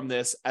profits from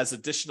this as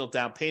additional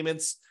down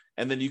payments,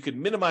 and then you could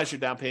minimize your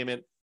down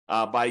payment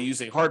by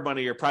using hard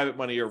money or private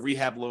money or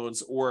rehab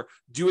loans, or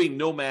doing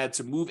nomad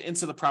to move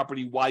into the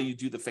property while you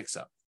do the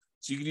fix-up.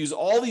 So you can use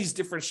all these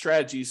different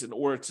strategies in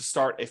order to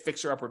start a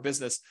fixer-upper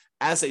business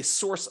as a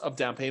source of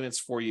down payments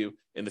for you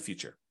in the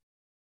future.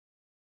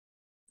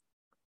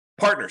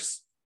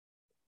 Partners.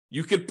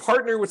 You could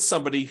partner with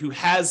somebody who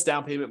has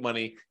down payment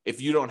money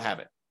if you don't have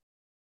it.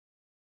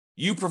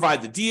 You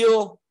provide the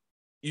deal,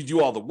 you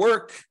do all the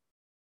work,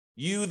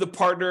 you, the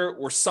partner,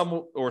 or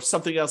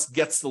something else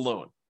gets the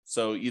loan.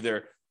 So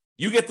either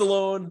you get the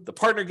loan, the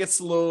partner gets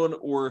the loan,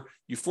 or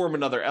you form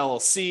another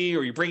LLC,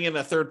 or you bring in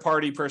a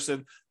third-party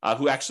person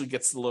who actually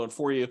gets the loan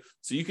for you.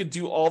 So you can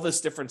do all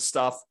this different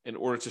stuff in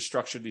order to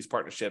structure these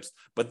partnerships,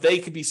 but they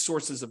could be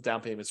sources of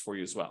down payments for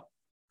you as well.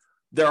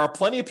 There are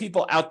plenty of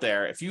people out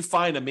there, if you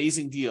find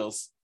amazing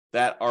deals,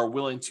 that are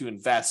willing to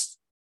invest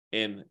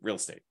in real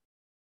estate.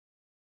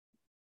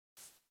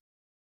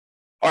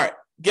 All right,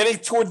 getting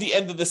toward the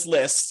end of this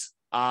list,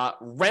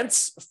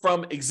 rents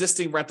from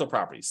existing rental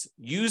properties.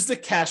 Use the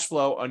cash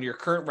flow on your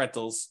current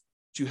rentals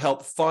to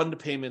help fund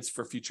payments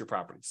for future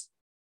properties.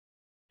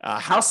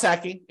 House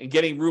hacking and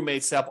getting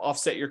roommates to help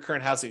offset your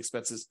current housing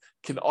expenses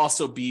can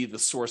also be the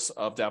source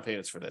of down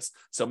payments for this.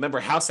 So remember,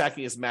 house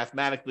hacking is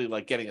mathematically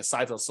like getting a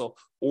side hustle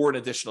or an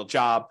additional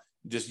job.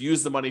 You just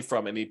use the money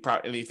from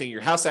anything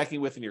you're house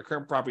hacking with in your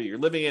current property you're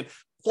living in,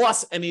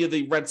 plus any of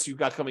the rents you've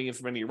got coming in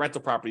from any of your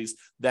rental properties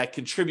that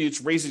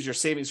contributes, raises your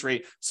savings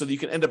rate so that you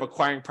can end up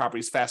acquiring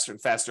properties faster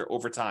and faster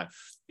over time.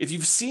 If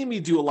you've seen me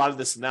do a lot of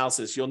this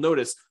analysis, you'll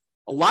notice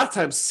a lot of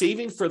times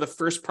saving for the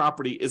first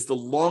property is the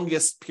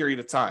longest period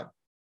of time.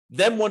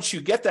 Then once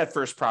you get that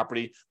first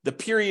property, the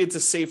period to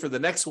save for the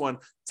next one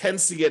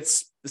tends to get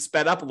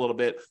sped up a little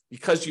bit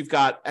because you've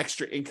got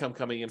extra income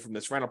coming in from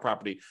this rental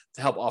property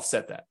to help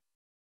offset that.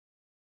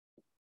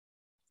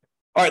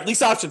 All right,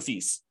 lease option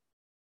fees.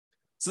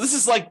 So this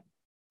is like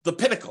the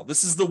pinnacle.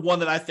 This is the one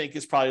that I think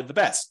is probably the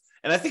best.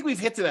 And I think we've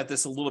hinted at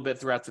this a little bit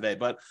throughout today,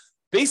 but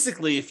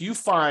basically if you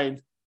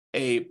find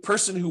a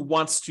person who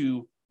wants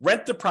to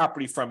rent the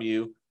property from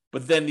you,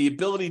 but then the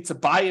ability to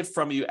buy it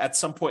from you at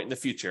some point in the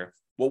future,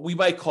 what we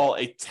might call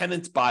a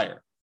tenant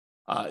buyer.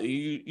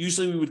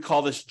 Usually we would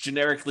call this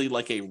generically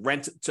like a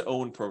rent to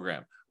own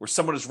program, where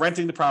someone is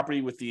renting the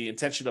property with the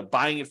intention of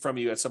buying it from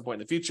you at some point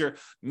in the future.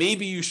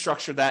 Maybe you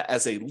structure that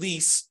as a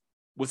lease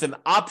with an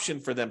option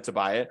for them to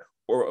buy it,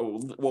 or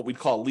what we'd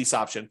call a lease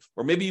option,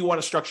 or maybe you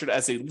want to structure it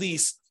as a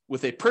lease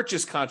with a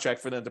purchase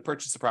contract for them to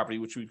purchase the property,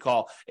 which we'd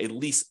call a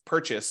lease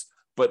purchase.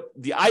 But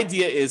the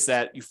idea is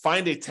that you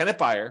find a tenant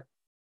buyer,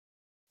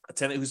 a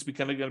tenant who's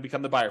going to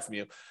become the buyer from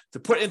you, to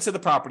put into the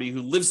property,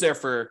 who lives there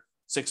for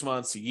 6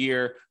 months, a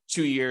year,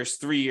 2 years,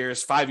 3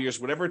 years, 5 years,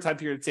 whatever time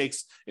period it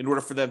takes in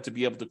order for them to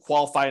be able to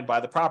qualify and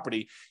buy the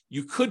property.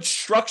 You could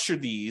structure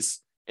these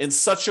in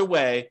such a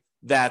way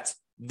that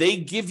they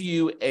give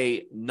you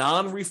a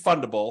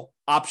non-refundable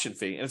option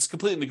fee, and it's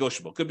completely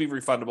negotiable. It could be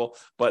refundable,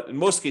 but in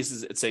most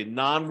cases, it's a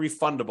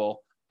non-refundable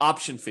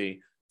option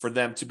fee for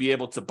them to be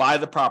able to buy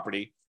the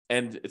property.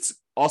 And it's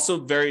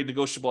also very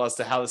negotiable as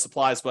to how this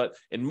applies, but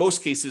in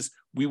most cases,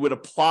 we would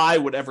apply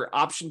whatever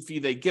option fee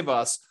they give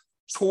us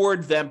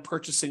toward them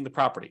purchasing the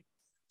property.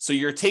 So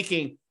you're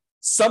taking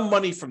some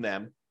money from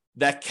them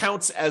that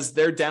counts as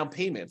their down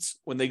payments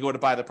when they go to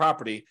buy the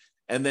property,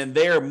 and then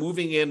they're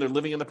moving in, they're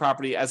living in the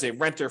property as a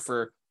renter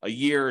for a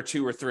year or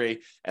 2 or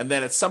 3, and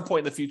then at some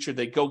point in the future,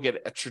 they go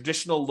get a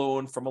traditional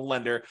loan from a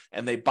lender,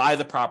 and they buy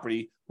the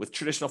property with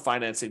traditional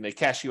financing, they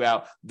cash you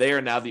out, they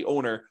are now the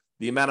owner.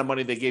 The amount of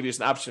money they gave you as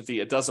an option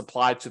fee, it does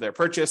apply to their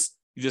purchase.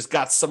 You just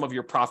got some of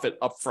your profit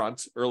up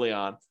front early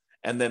on,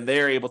 and then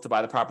they're able to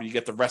buy the property. You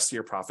get the rest of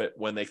your profit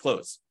when they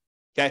close,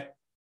 okay?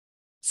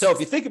 So if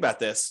you think about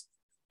this,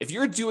 if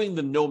you're doing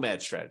the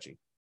nomad strategy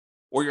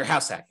or you're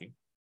house hacking,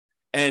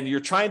 and you're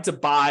trying to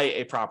buy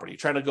a property,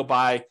 trying to go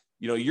buy,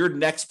 your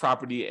next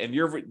property, and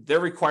they're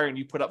requiring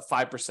you put up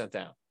 5%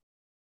 down.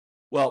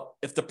 Well,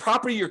 if the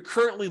property you're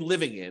currently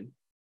living in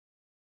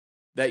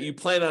that you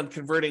plan on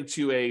converting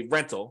to a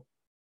rental,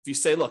 if you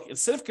say, look,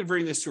 instead of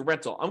converting this to a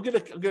rental, I'm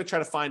gonna try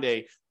to find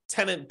a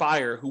tenant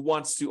buyer who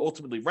wants to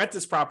ultimately rent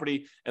this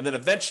property and then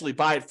eventually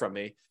buy it from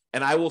me.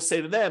 And I will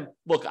say to them,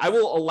 look, I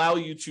will allow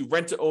you to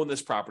rent to own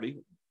this property,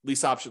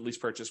 lease option, lease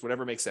purchase,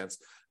 whatever makes sense.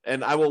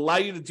 And I will allow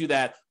you to do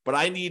that, but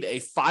I need a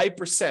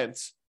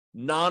 5%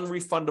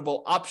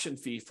 non-refundable option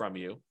fee from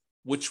you,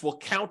 which will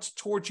count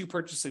towards you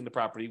purchasing the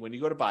property when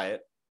you go to buy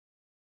it,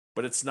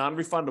 but it's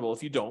non-refundable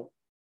if you don't,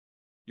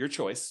 your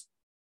choice.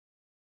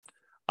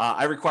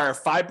 I require a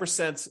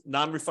 5%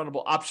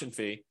 non-refundable option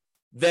fee.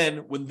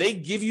 Then when they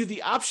give you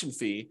the option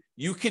fee,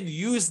 you can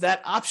use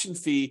that option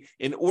fee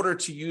in order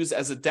to use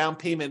as a down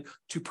payment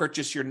to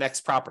purchase your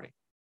next property.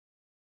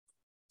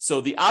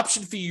 So the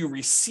option fee you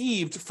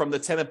received from the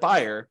tenant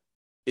buyer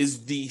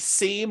is the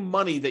same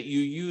money that you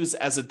use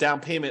as a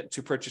down payment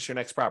to purchase your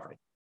next property.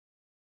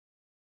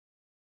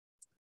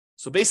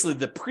 So basically,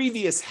 the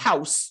previous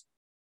house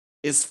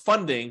is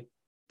funding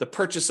the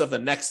purchase of the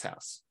next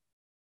house.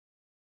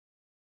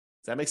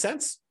 Does that make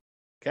sense?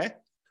 Okay.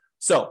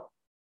 So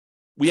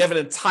we have an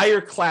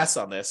entire class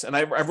on this, and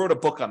I wrote a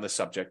book on this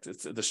subject.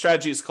 The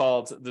strategy is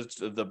called,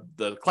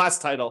 the class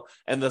title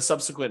and the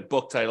subsequent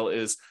book title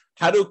is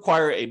How to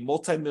Acquire a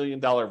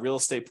Multi-Million-Dollar Real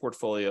Estate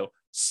Portfolio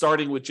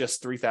Starting with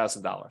Just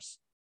 $3,000.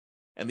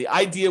 And the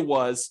idea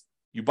was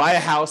you buy a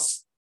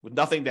house with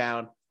nothing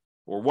down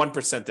or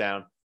 1%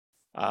 down,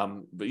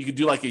 but you could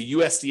do like a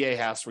USDA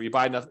house where you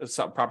buy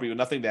some property with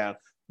nothing down.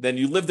 Then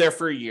you live there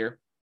for a year.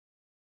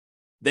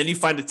 Then you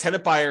find a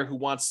tenant buyer who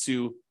wants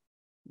to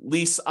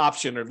lease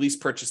option or lease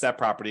purchase that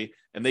property,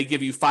 and they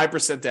give you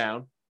 5%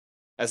 down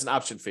as an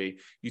option fee.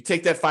 You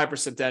take that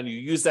 5% down, you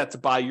use that to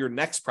buy your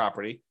next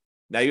property.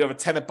 Now you have a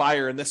tenant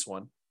buyer in this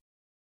one.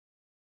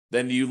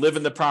 Then you live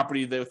in the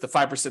property with the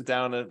 5%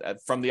 down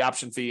from the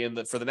option fee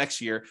for the next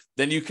year.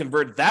 Then you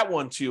convert that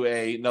one to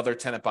another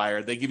tenant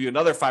buyer. They give you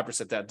another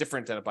 5% down,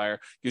 different tenant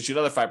buyer gives you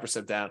another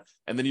 5% down.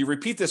 And then you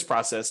repeat this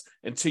process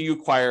until you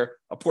acquire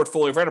a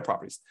portfolio of rental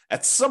properties.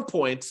 At some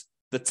point,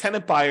 the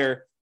tenant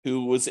buyer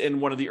who was in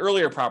one of the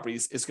earlier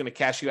properties is going to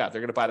cash you out.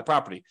 They're going to buy the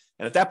property.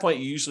 And at that point,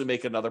 you usually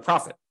make another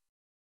profit.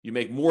 You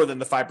make more than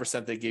the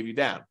 5% they gave you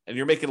down. And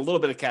you're making a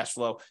little bit of cash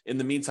flow in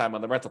the meantime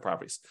on the rental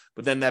properties.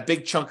 But then that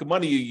big chunk of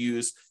money you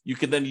use, you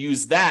can then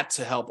use that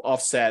to help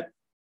offset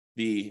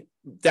the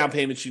down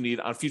payments you need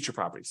on future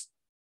properties.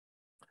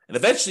 And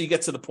eventually you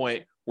get to the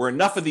point where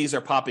enough of these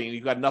are popping and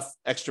you've got enough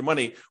extra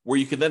money where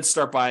you can then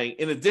start buying,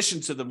 in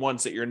addition to the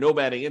ones that you're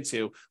nomading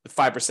into with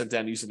 5%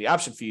 down using the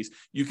option fees,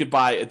 you could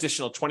buy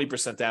additional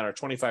 20% down or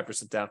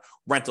 25% down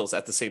rentals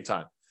at the same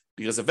time.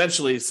 Because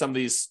eventually some of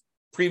these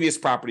previous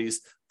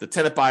properties, the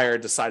tenant buyer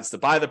decides to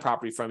buy the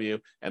property from you,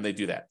 and they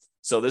do that.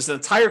 So there's an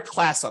entire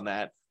class on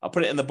that. I'll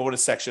put it in the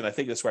bonus section. I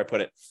think that's where I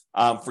put it,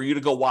 for you to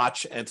go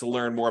watch and to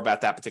learn more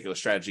about that particular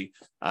strategy.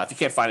 If you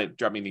can't find it,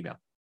 drop me an email.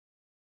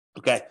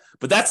 Okay,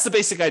 but that's the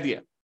basic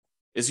idea,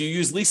 is you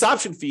use lease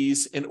option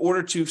fees in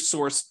order to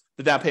source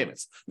the down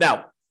payments.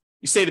 Now,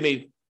 you say to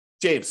me,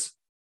 James,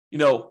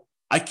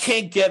 I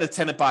can't get a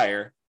tenant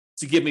buyer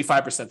to give me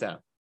 5% down.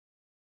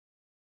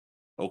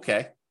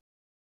 Okay.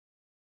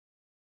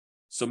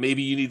 So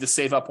maybe you need to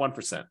save up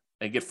 1%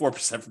 and get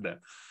 4% from them.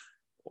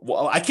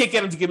 Well, I can't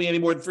get them to give me any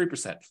more than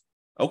 3%.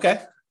 Okay.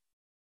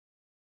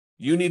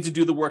 You need to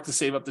do the work to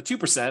save up the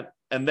 2%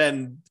 and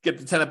then get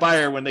the tenant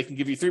buyer when they can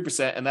give you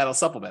 3%, and that'll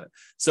supplement it.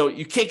 So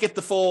you can't get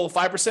the full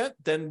 5%,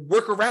 then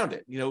work around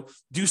it.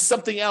 Do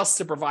something else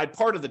to provide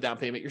part of the down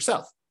payment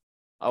yourself.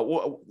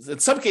 In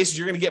some cases,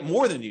 you're going to get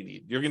more than you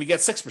need. You're going to get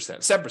 6%,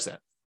 7%.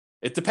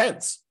 It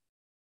depends.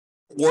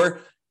 Or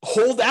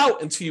hold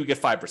out until you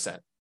get 5%.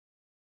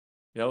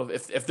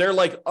 If they're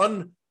like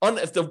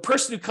if the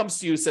person who comes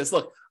to you says,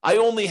 look, I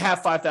only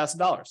have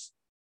 $5,000.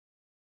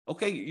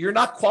 Okay, you're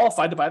not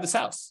qualified to buy this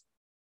house.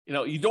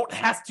 You don't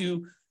have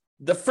to.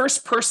 The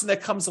first person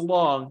that comes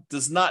along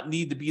does not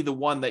need to be the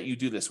one that you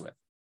do this with.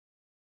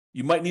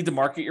 You might need to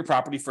market your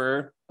property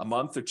for a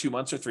month or 2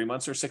 months or 3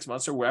 months or 6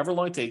 months or wherever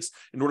long it takes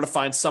in order to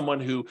find someone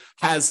who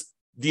has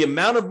the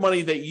amount of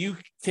money that you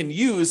can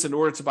use in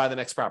order to buy the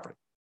next property.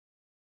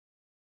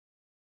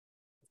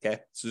 Okay,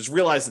 so just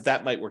realize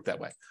that might work that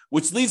way,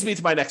 which leads me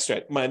to my next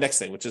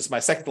thing, which is my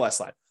second to last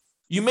slide.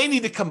 You may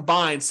need to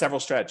combine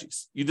several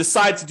strategies. You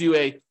decide to do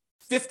a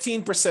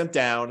 15%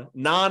 down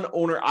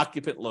non-owner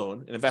occupant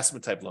loan, an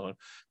investment type loan.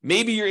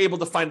 Maybe you're able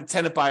to find a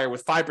tenant buyer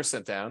with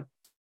 5% down.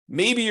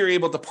 Maybe you're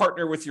able to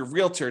partner with your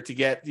realtor to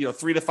get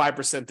 3 to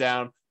 5%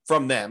 down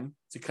from them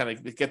to kind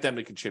of get them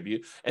to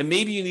contribute. And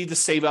maybe you need to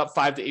save up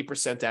 5 to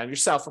 8% down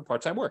yourself for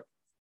part-time work.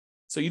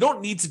 So you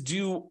don't need to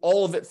do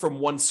all of it from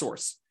one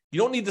source. You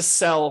don't need to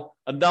sell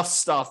enough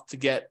stuff to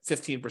get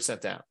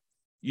 15% down.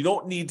 You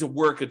don't need to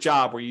work a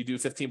job where you do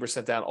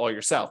 15% down all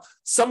yourself.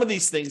 Some of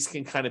these things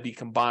can kind of be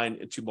combined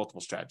into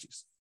multiple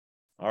strategies.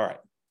 All right.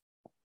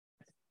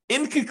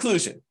 In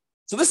conclusion,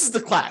 so this is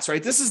the class,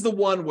 right? This is the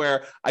one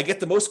where I get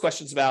the most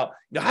questions about,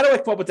 how do I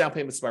come up with down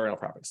payments to my rental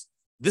properties?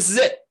 This is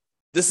it.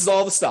 This is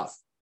all the stuff.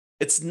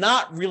 It's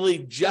not really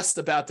just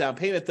about down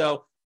payment,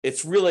 though.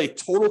 It's really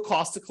total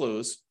cost to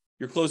close,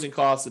 your closing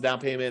costs, the down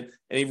payment,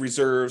 any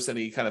reserves,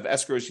 any kind of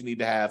escrows you need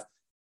to have,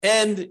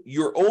 and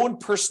your own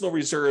personal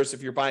reserves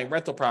if you're buying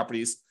rental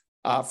properties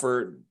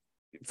for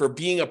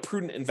being a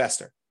prudent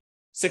investor.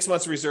 6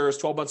 months of reserves,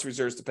 12 months of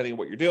reserves, depending on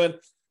what you're doing.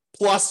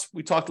 Plus,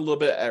 we talked a little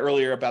bit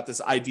earlier about this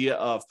idea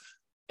of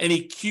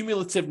any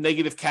cumulative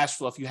negative cash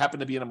flow if you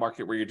happen to be in a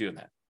market where you're doing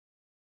that.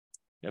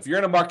 If you're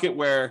in a market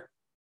where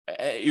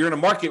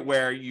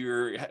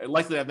you're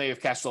likely to have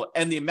negative cash flow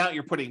and the amount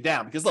you're putting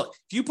down, because look,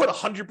 if you put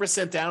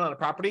 100% down on a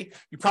property,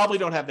 you probably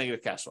don't have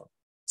negative cash flow.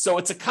 So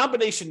it's a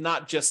combination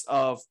not just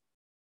of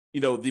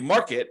the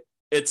market,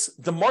 it's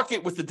the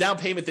market with the down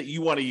payment that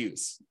you want to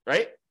use,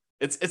 right?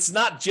 It's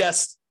not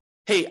just,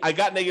 hey, I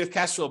got negative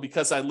cash flow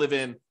because I live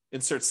in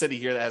insert city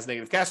here that has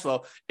negative cash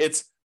flow.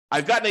 It's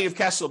I've got negative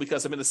cash flow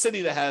because I'm in a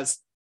city that has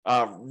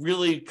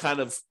really kind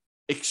of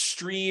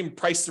extreme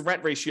price to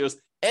rent ratios,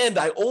 and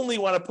I only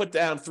want to put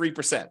down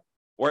 3%,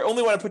 or I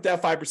only want to put down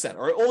 5%,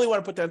 or I only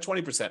want to put down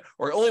 20%,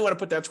 or I only want to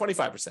put down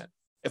 25%.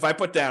 If I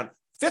put down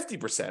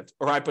 50%,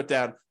 or I put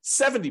down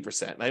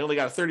 70%, and I only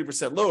got a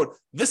 30% load,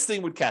 this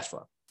thing would cash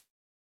flow.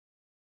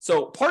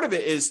 So part of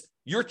it is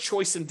your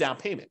choice in down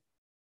payment.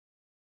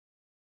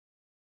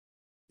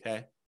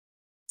 Okay.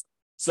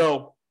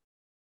 So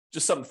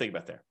just something to think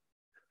about there.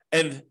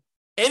 And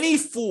any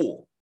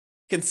fool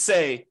can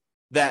say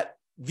that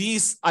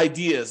these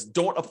ideas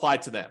don't apply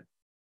to them.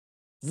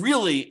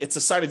 Really, it's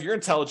a sign of your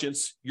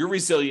intelligence, your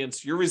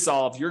resilience, your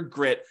resolve, your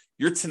grit,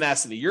 your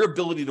tenacity, your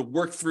ability to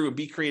work through and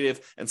be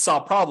creative and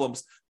solve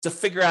problems to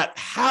figure out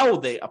how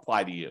they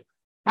apply to you,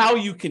 how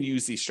you can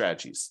use these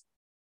strategies.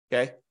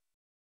 Okay.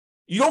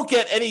 You don't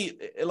get any,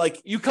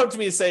 like, you come to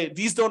me and say,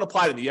 these don't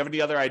apply to me. You have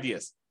any other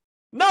ideas?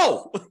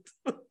 No.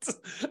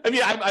 I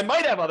mean, I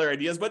might have other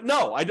ideas, but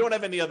no, I don't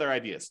have any other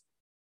ideas.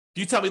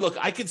 You tell me, look,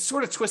 I could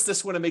sort of twist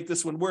this one and make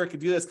this one work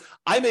and do this.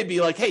 I may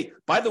be like, hey,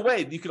 by the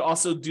way, you could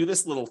also do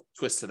this little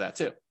twist to that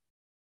too.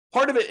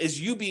 Part of it is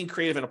you being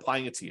creative and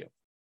applying it to you.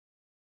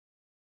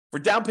 For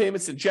down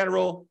payments in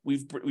general,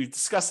 we've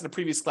discussed in a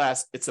previous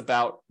class, it's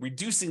about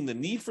reducing the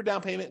need for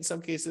down payment in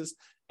some cases.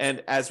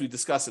 And as we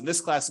discussed in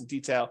this class in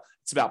detail,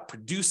 it's about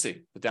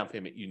producing the down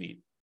payment you need.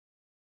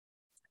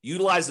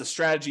 Utilize a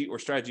strategy or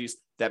strategies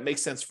that make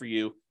sense for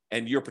you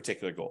and your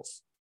particular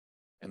goals.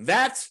 And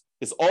that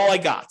is all I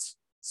got.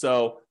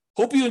 So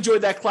hope you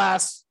enjoyed that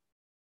class.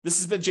 This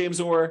has been James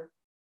Orr.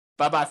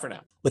 Bye-bye for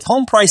now. With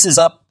home prices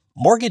up,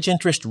 mortgage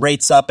interest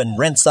rates up, and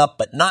rents up,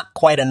 but not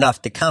quite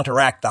enough to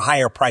counteract the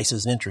higher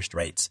prices and interest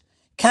rates,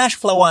 cash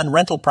flow on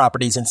rental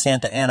properties in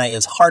Santa Ana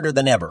is harder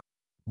than ever.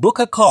 Book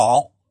a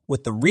call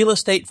with the Real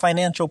Estate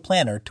Financial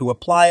Planner to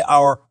apply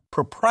our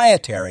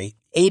proprietary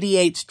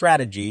 88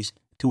 strategies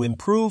to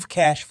improve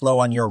cash flow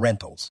on your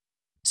rentals.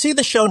 See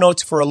the show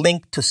notes for a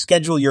link to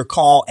schedule your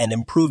call and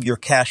improve your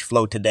cash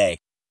flow today.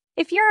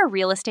 If you're a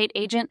real estate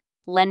agent,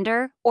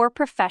 lender, or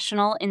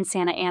professional in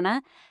Santa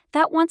Ana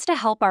that wants to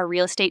help our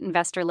real estate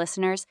investor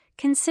listeners,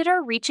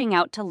 consider reaching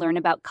out to learn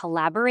about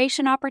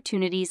collaboration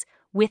opportunities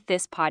with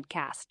this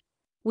podcast.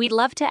 We'd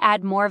love to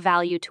add more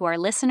value to our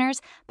listeners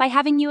by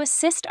having you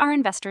assist our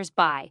investors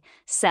buy,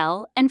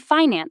 sell, and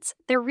finance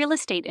their real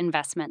estate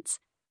investments.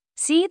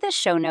 See the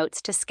show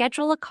notes to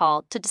schedule a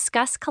call to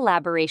discuss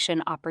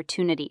collaboration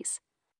opportunities.